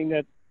understanding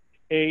that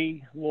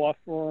a law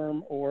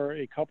firm or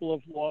a couple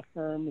of law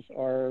firms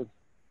are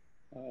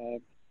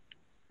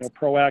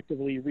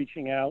proactively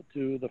reaching out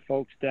to the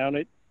folks down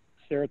at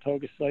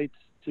Saratoga Sites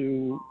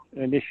to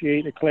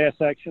initiate a class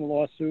action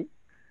lawsuit.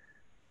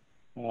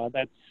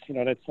 That's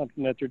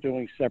something that they're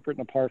doing separate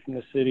and apart from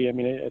the city. I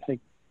mean, I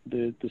think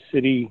the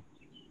city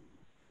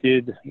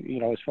did,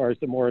 as far as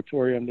the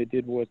moratorium, they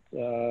did what,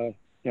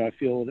 I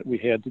feel that we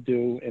had to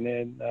do. And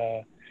then,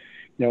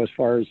 as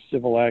far as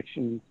civil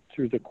action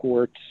through the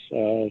courts,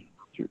 through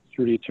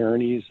the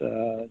attorneys,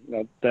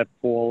 that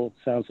ball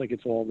sounds like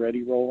it's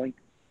already rolling,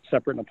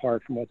 separate and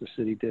apart from what the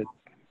city did.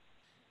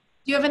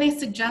 Do you have any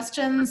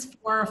suggestions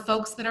for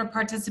folks that are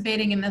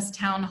participating in this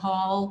town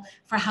hall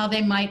for how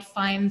they might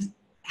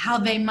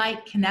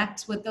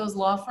connect with those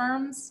law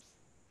firms?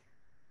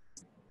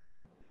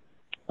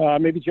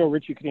 Maybe Joe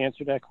Ritchie could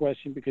answer that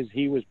question because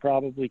he was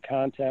probably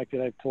contacted.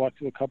 I've talked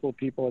to a couple of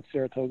people at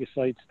Saratoga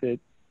Sites that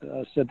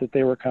said that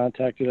they were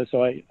contacted.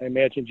 So I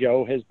imagine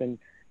Joe has been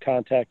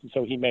contacted,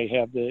 so he may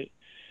have the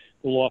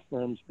law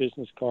firm's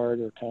business card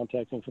or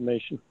contact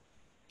information.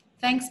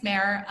 Thanks,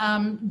 Mayor.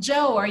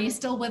 Joe, are you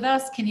still with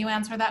us? Can you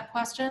answer that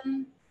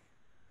question?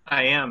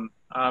 I am,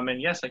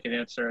 and yes, I can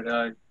answer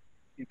it.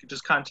 You could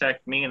just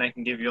contact me and I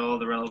can give you all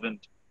the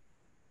relevant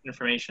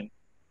information.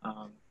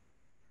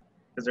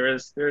 Because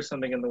there is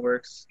something in the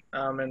works.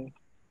 And,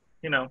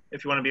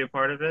 if you want to be a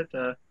part of it,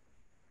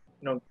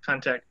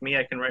 contact me.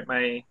 I can write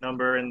my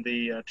number in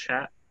the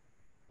chat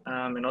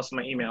and also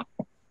my email.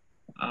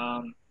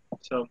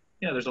 So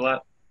yeah, there's a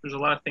lot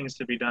of things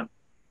to be done.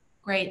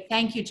 Great,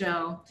 thank you,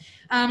 Joe.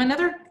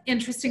 Another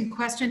interesting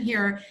question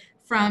here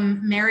from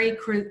Mary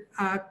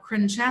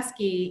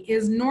Kruncheski.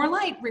 Is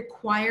Norlite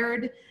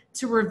required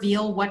to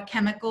reveal what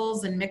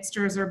chemicals and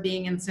mixtures are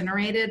being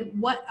incinerated?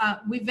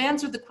 We've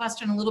answered the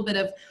question a little bit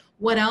of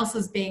what else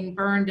is being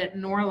burned at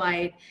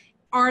Norlite.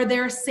 Are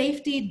there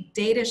safety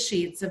data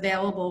sheets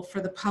available for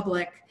the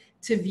public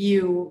to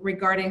view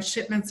regarding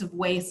shipments of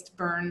waste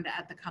burned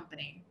at the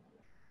company?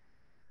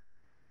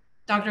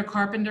 Dr.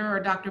 Carpenter or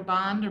Dr.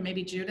 Bond or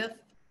maybe Judith?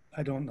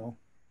 I don't know.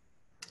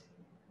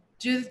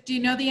 Judith, do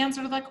you know the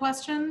answer to that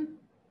question?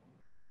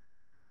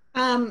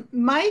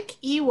 Mike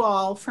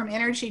Ewald from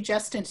Energy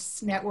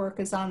Justice Network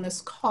is on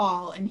this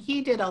call, and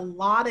he did a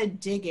lot of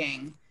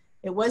digging.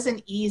 It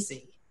wasn't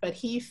easy, but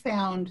he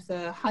found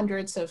the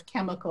hundreds of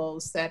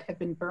chemicals that have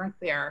been burnt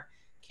there.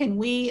 Can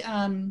we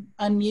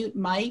unmute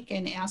Mike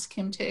and ask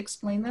him to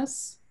explain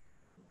this?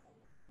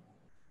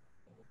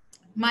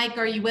 Mike,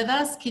 are you with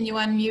us? Can you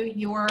unmute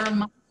your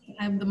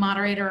mic? The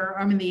moderator,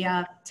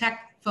 the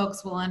tech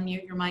folks will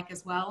unmute your mic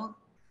as well.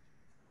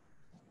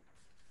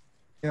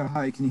 Yeah,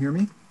 hi, can you hear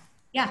me?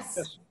 Yes.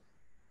 Yes.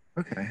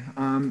 Okay,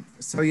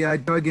 so yeah, I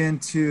dug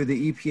into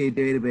the EPA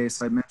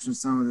database. I mentioned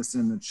some of this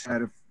in the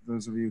chat if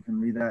those of you can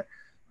read that.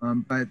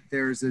 But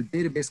there's a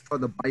database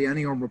called the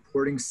Biennial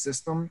Reporting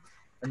System,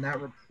 and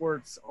that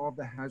reports all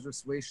the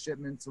hazardous waste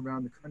shipments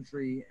around the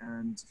country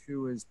and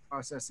who is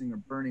processing or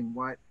burning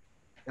what.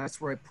 That's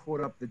where I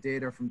pulled up the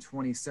data from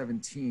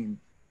 2017.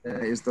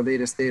 That is the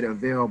latest data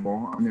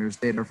available. There's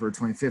data for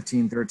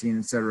 2015, 13,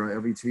 et cetera,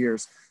 every 2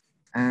 years.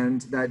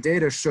 And that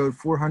data showed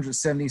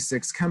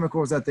 476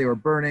 chemicals that they were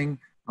burning,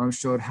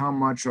 showed how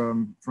much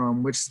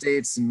from which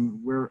states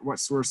and what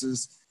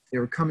sources they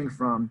were coming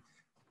from.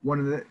 One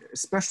of the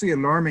especially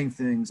alarming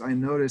things I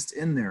noticed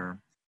in there,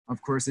 of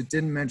course, it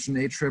didn't mention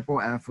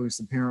AFFF, which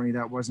apparently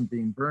that wasn't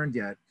being burned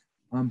yet,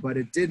 but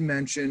it did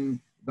mention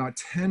about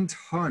 10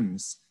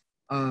 tons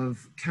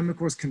of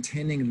chemicals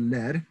containing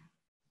lead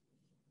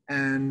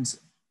and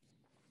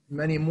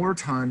many more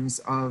tons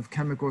of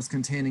chemicals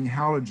containing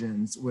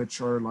halogens,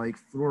 which are like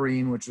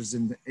fluorine, which is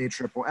in the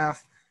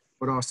AFFF,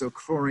 but also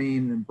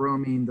chlorine and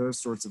bromine, those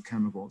sorts of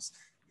chemicals.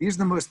 These are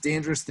the most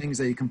dangerous things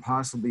that you can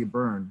possibly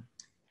burn.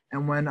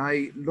 And when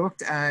I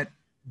looked at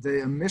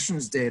the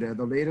emissions data,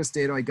 the latest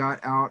data I got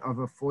out of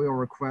a FOIL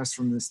request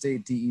from the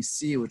state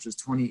DEC, which is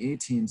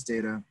 2018's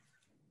data,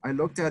 I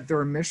looked at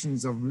their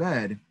emissions of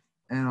lead,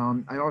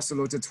 and I also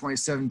looked at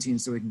 2017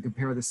 so we can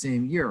compare the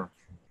same year.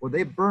 Well,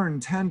 they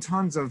burned 10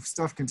 tons of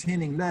stuff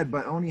containing lead,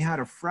 but only had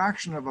a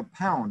fraction of a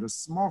pound, a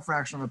small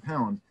fraction of a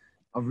pound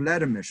of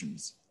lead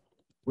emissions,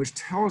 which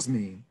tells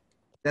me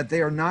that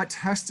they are not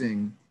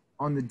testing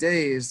on the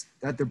days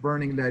that they're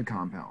burning lead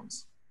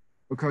compounds,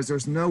 because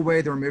there's no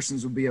way their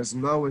emissions will be as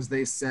low as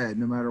they said,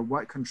 no matter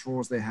what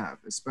controls they have,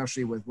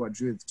 especially with what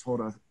Judith told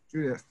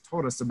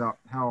us about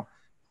how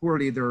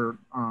poorly they're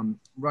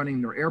running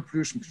their air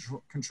pollution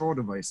control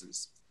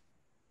devices.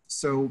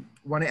 So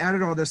when I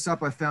added all this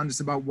up, I found just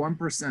about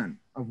 1%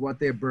 of what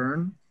they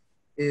burn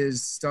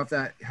is stuff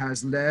that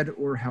has lead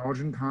or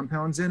halogen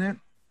compounds in it.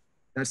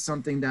 That's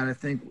something that I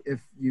think if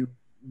you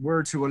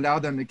were to allow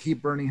them to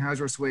keep burning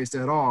hazardous waste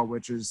at all,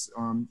 which is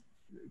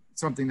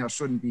something that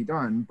shouldn't be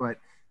done, but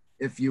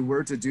if you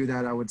were to do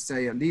that, I would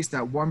say at least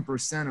that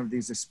 1% of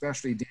these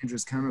especially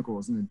dangerous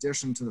chemicals, in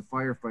addition to the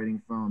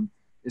firefighting foam,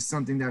 is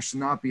something that should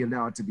not be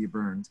allowed to be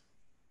burned.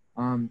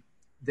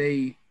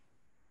 They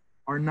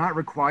are not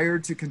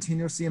required to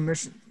continuously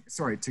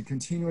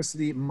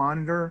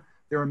monitor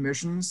their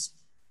emissions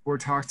for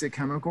toxic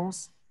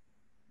chemicals.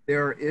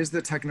 There is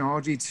the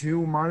technology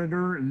to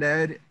monitor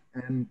lead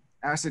and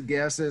acid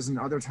gases and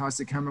other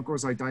toxic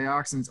chemicals like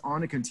dioxins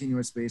on a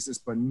continuous basis,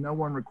 but no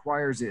one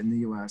requires it in the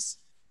US,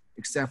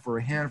 except for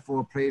a handful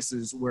of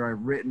places where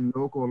I've written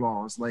local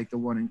laws, like the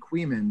one in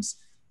Queens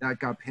that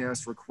got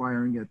passed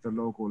requiring it at the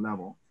local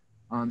level.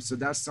 So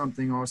that's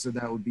something also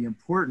that would be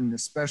important,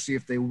 especially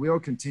if they will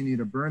continue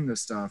to burn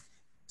this stuff,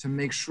 to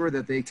make sure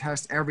that they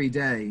test every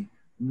day,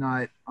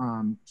 not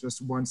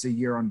just once a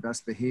year on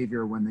best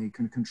behavior when they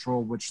can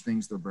control which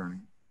things they're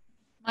burning.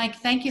 Mike,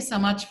 thank you so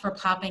much for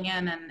popping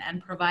in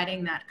and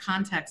providing that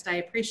context. I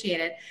appreciate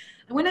it.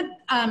 I want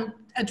to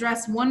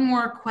address one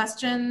more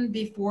question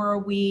before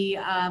we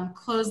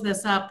close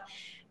this up.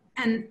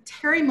 And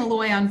Terry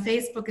Malloy on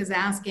Facebook is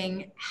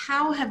asking,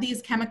 how have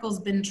these chemicals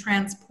been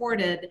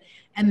transported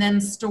and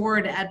then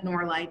stored at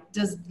Norlite?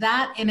 Does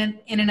that in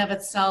and of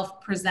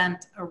itself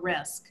present a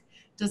risk?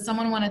 Does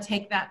someone want to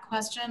take that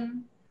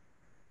question?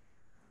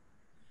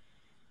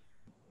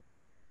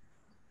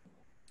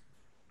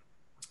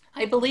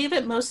 I believe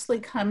it mostly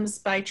comes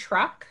by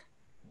truck,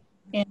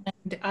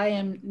 and I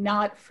am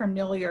not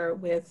familiar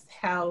with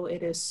how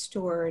it is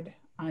stored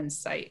on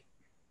site.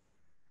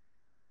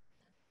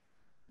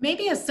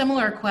 Maybe a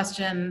similar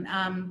question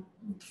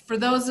for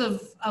those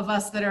of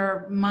us that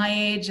are my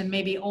age and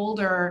maybe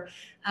older.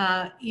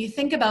 You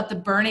think about the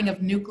burning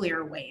of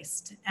nuclear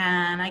waste,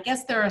 and I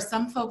guess there are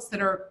some folks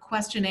that are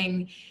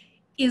questioning,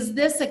 is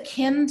this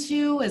akin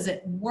to, is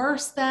it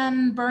worse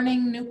than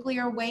burning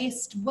nuclear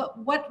waste?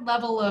 What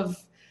level of,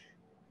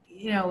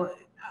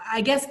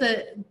 I guess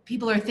that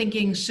people are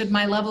thinking, should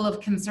my level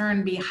of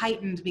concern be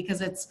heightened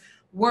because it's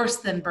worse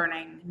than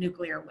burning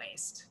nuclear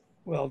waste?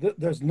 Well,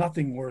 there's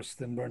nothing worse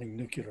than burning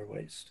nuclear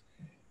waste,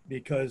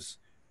 because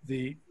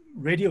the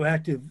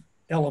radioactive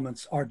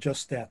elements are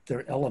just that,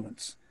 they're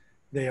elements.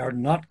 They are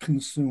not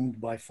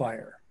consumed by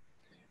fire.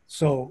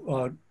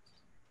 So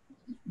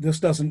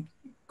this doesn't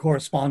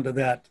correspond to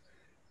that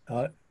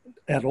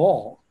at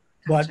all,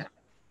 but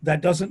that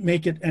doesn't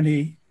make it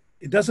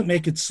it doesn't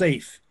make it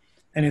safe,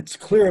 and it's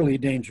clearly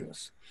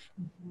dangerous.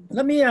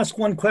 Let me ask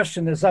one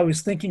question as I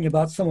was thinking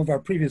about some of our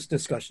previous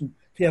discussion,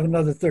 if you have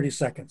another 30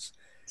 seconds.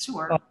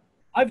 Sure.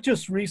 I've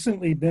just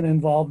recently been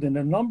involved in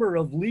a number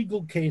of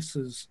legal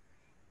cases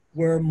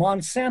where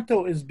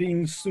Monsanto is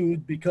being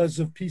sued because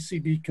of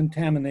PCB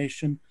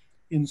contamination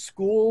in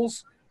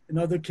schools. In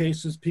other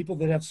cases, people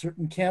that have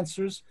certain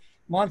cancers.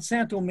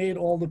 Monsanto made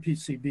all the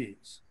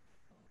PCBs.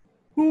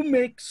 Who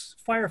makes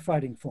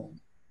firefighting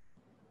foam?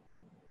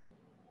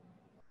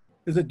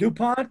 Is it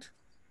DuPont?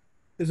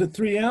 Is it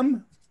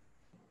 3M?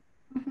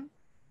 Mm-hmm.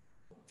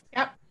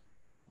 Yep.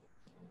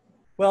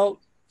 Well,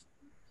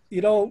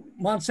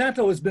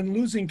 Monsanto has been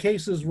losing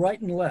cases right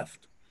and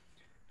left.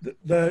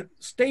 The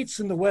states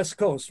in the West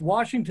Coast,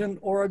 Washington,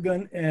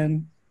 Oregon,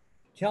 and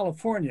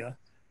California,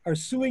 are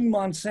suing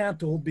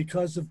Monsanto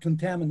because of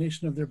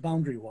contamination of their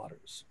boundary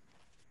waters.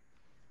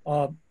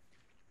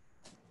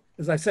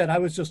 As I said, I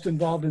was just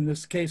involved in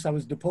this case. I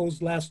was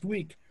deposed last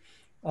week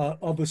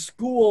of a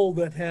school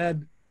that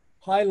had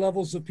high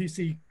levels of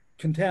PC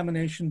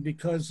contamination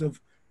because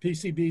of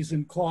PCBs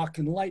in clock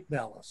and light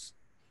ballasts.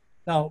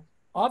 Now,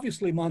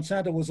 obviously,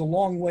 Monsanto was a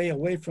long way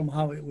away from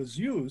how it was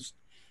used,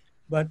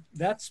 but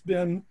that's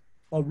been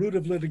a route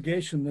of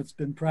litigation that's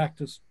been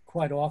practiced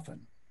quite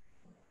often.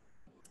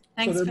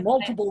 Thanks. So there are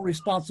multiple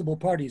responsible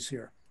parties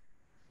here.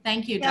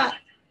 Thank you, Yeah.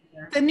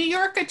 Dr. The New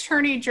York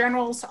Attorney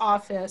General's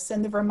office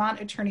and the Vermont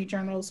Attorney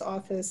General's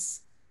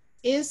office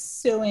is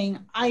suing,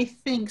 I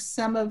think,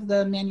 some of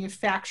the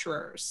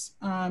manufacturers.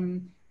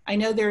 I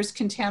know there's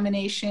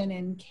contamination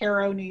in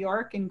Cairo, New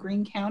York, in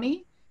Greene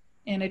County,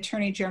 and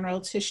Attorney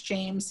General Tish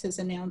James has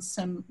announced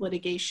some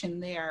litigation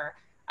there.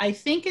 I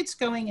think it's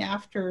going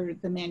after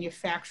the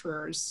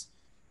manufacturers,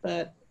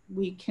 but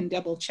we can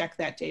double check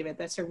that, David.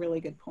 That's a really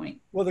good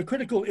point. Well, the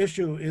critical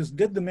issue is,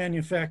 did the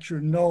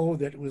manufacturer know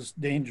that it was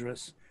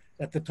dangerous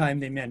at the time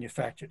they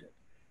manufactured it?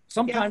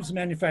 Sometimes the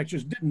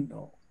manufacturers didn't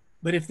know,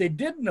 but if they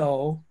did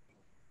know,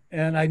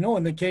 and I know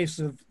in the case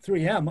of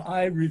 3M,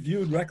 I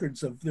reviewed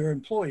records of their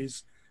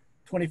employees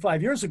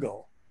 25 years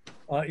ago.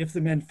 If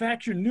the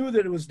manufacturer knew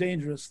that it was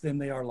dangerous, then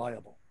they are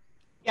liable.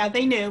 Yeah,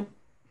 they knew.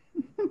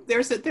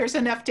 There's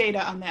enough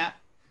data on that.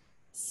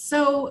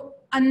 So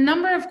a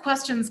number of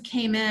questions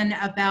came in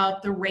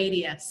about the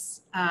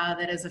radius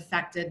that is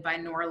affected by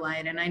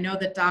Norlite. And I know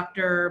that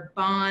Dr.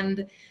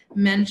 Bond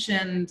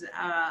mentioned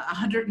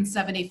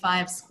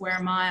 175 square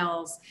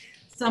miles.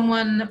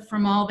 someone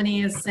from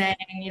Albany is saying,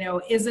 you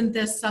know, isn't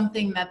this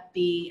something that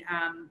the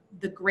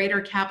greater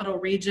capital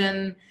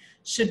region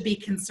should be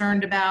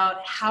concerned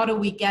about? How do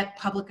we get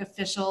public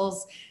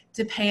officials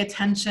to pay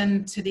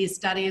attention to these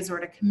studies or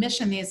to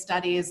commission these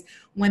studies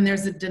when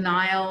there's a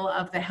denial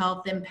of the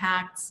health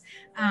impacts?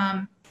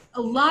 A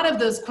lot of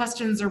those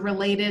questions are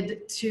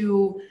related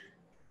to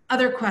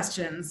other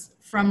questions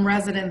from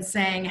residents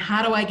saying,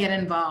 how do I get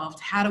involved?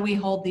 How do we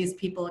hold these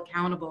people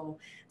accountable?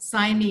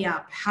 Sign me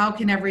up. How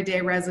can everyday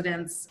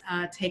residents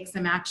take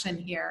some action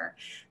here?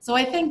 So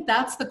I think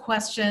that's the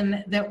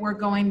question that we're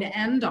going to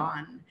end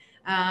on.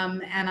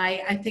 And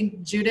I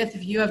think, Judith,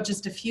 if you have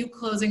just a few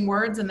closing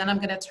words, and then I'm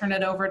going to turn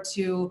it over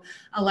to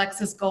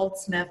Alexis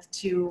Goldsmith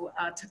to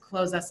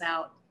close us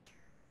out.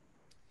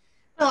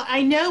 Well,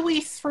 I know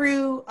we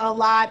threw a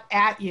lot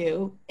at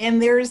you,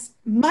 and there's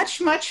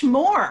much, much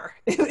more.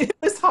 It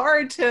was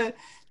hard to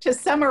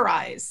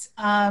summarize.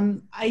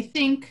 I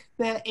think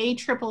the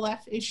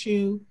AFFF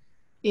issue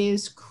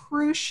is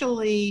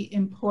crucially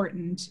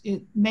important.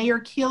 Mayor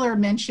Keeler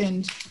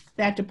mentioned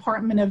that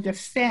Department of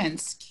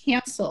Defense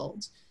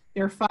canceled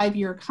their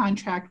 5-year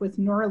contract with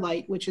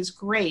Norlite, which is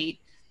great.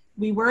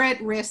 We were at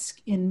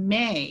risk in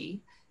May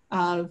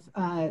of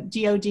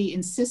DOD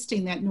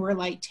insisting that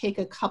Norlite take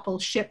a couple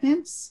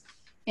shipments.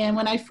 And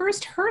when I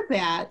first heard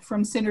that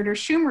from Senator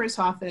Schumer's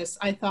office,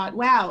 I thought,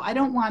 wow, I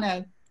don't want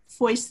to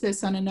foist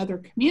this on another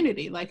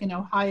community like in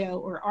Ohio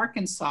or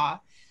Arkansas.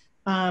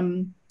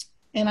 And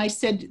I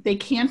said, they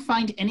can't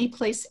find any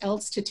place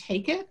else to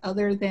take it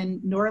other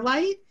than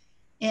Norlite.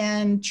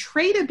 And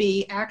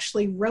Trade-A-Bee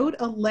actually wrote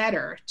a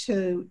letter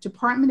to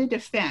Department of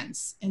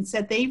Defense and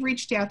said they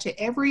reached out to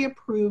every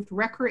approved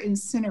wrecker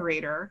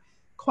incinerator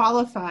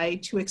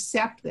qualified to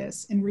accept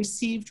this and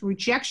received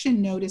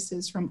rejection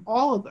notices from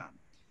all of them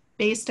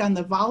based on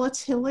the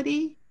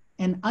volatility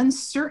and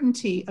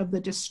uncertainty of the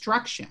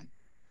destruction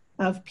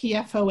of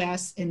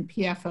PFOS and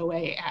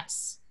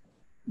PFOAS.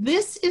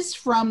 This is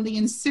from the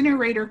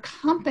incinerator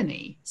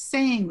company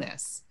saying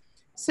this.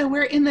 So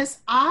we're in this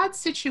odd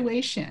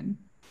situation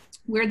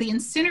where the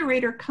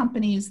incinerator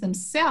companies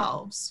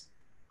themselves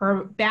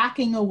are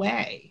backing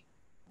away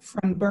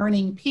from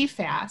burning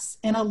PFAS,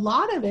 and a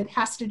lot of it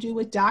has to do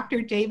with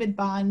Dr. David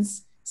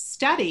Bond's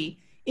study.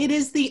 It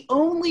is the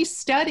only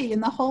study in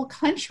the whole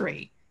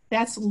country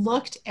that's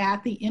looked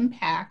at the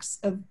impacts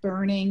of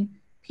burning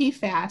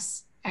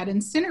PFAS at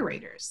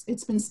incinerators.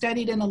 It's been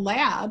studied in a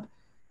lab,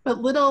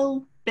 but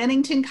little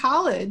Bennington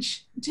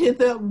College did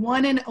the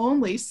one and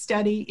only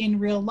study in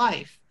real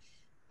life.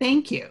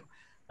 Thank you.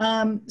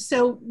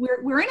 So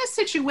we're in a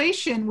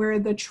situation where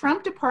the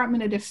Trump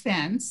Department of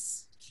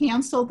Defense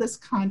canceled this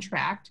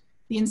contract.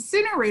 The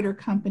incinerator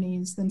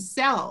companies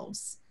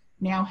themselves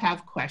now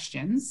have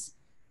questions.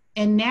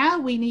 And now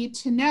we need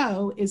to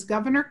know, is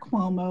Governor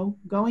Cuomo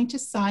going to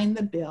sign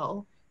the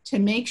bill to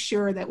make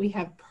sure that we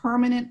have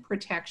permanent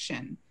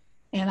protection?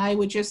 And I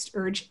would just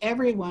urge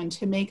everyone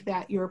to make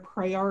that your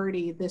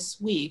priority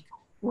this week.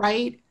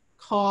 Write,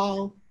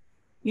 call,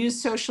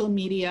 use social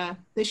media.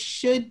 This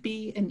should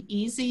be an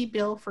easy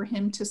bill for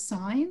him to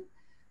sign,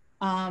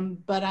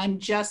 but I'm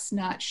just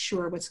not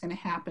sure what's going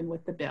to happen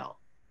with the bill.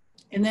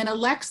 And then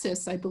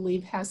Alexis, I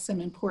believe, has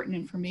some important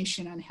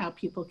information on how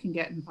people can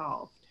get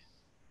involved.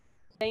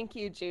 Thank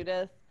you,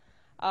 Judith.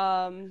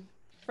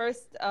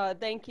 First,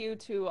 thank you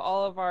to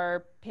all of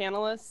our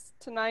panelists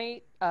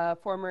tonight,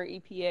 former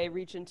EPA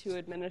Region 2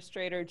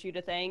 Administrator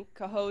Judith Enck,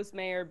 Cohoes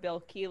Mayor Bill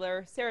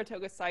Keeler,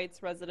 Saratoga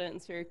Sites resident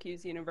and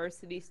Syracuse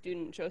University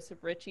student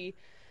Joseph Ritchie,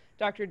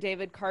 Dr.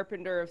 David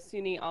Carpenter of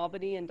SUNY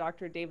Albany, and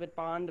Dr. David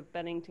Bond of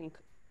Bennington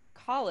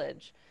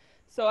College.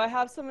 So I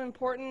have some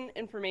important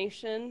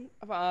information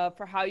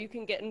for how you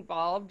can get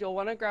involved. You'll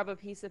want to grab a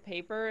piece of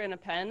paper and a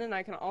pen, and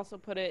I can also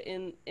put it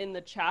in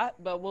the chat,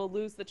 but we'll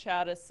lose the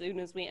chat as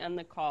soon as we end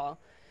the call.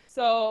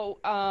 So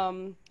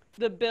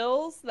the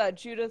bills that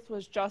Judith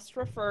was just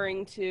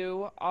referring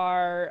to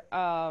are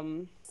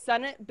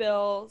Senate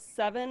Bill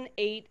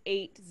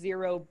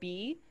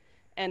 7880B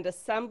and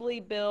Assembly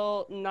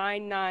Bill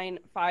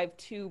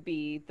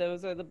 9952B.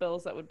 Those are the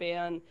bills that would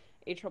ban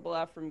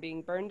AFFF from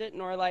being burned at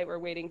Norlite. We're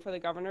waiting for the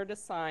governor to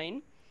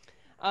sign.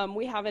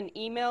 We have an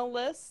email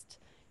list.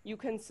 You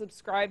can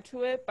subscribe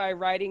to it by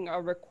writing a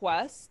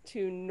request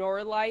to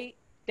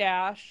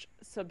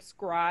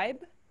Norlite-subscribe,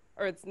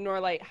 or it's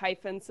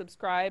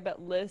Norlite-subscribe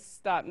at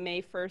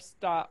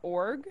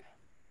list.may1st.org.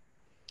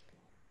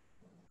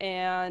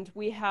 And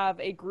we have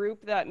a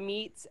group that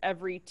meets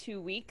every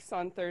 2 weeks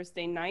on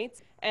Thursday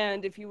nights.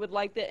 And if you would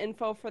like the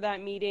info for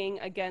that meeting,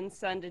 again,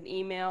 send an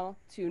email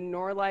to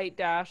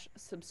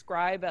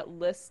norlite-subscribe at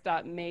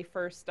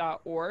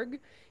list.may1st.org.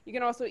 You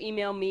can also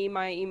email me.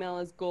 My email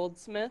is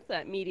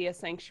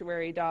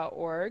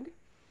goldsmith@mediasanctuary.org.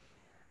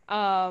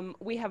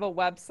 We have a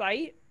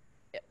website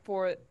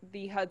for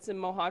the Hudson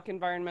Mohawk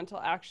Environmental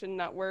Action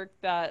Network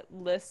that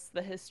lists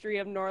the history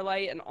of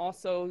Norlite, and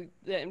also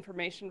the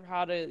information for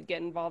how to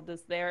get involved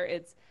is there.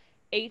 It's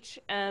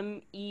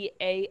hmean.org.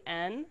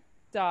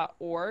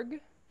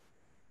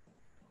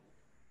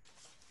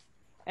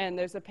 And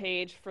there's a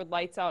page for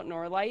Lights Out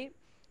Norlite.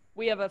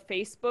 We have a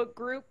Facebook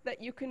group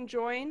that you can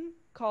join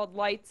called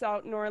Lights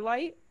Out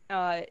Norlite.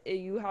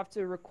 You have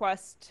to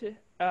request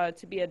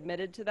to be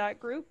admitted to that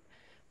group,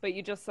 but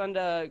you just send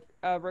a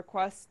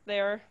request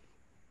there.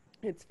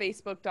 It's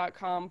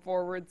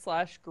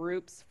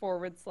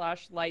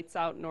facebook.com/groups/Lights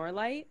Out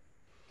Norlite.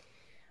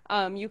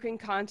 You can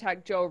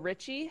contact Joe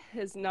Ritchie.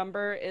 His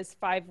number is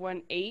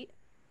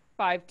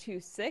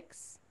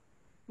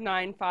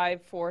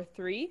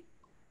 518-526-9543,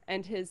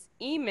 and his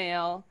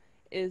email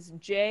is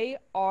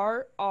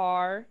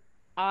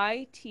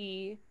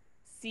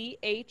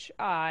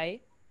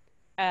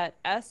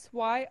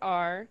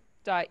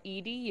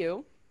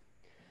jrritchi@syr.edu.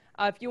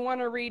 If you want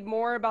to read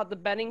more about the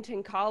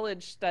Bennington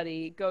College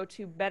study, go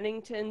to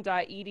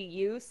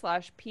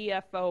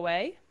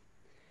bennington.edu/PFOA.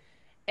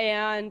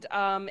 And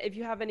if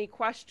you have any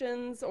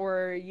questions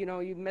or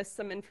you missed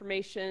some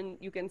information,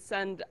 you can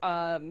send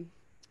the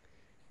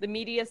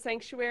Media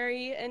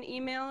Sanctuary an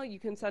email. You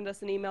can send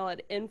us an email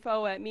at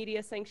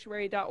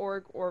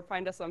info@mediasanctuary.org or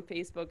find us on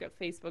Facebook at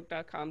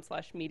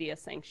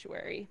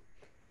facebook.com/mediasanctuary.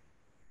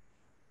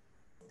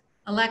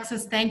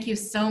 Alexis, thank you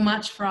so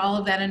much for all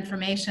of that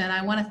information.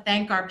 I want to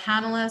thank our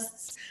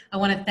panelists. I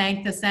want to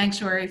thank the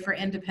Sanctuary for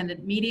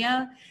Independent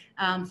Media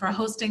for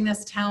hosting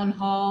this town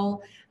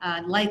hall,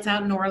 Lights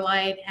Out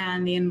Norlite,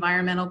 and the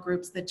environmental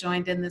groups that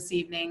joined in this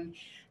evening.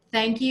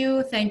 Thank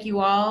you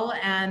all,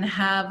 and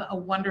have a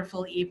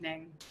wonderful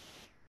evening.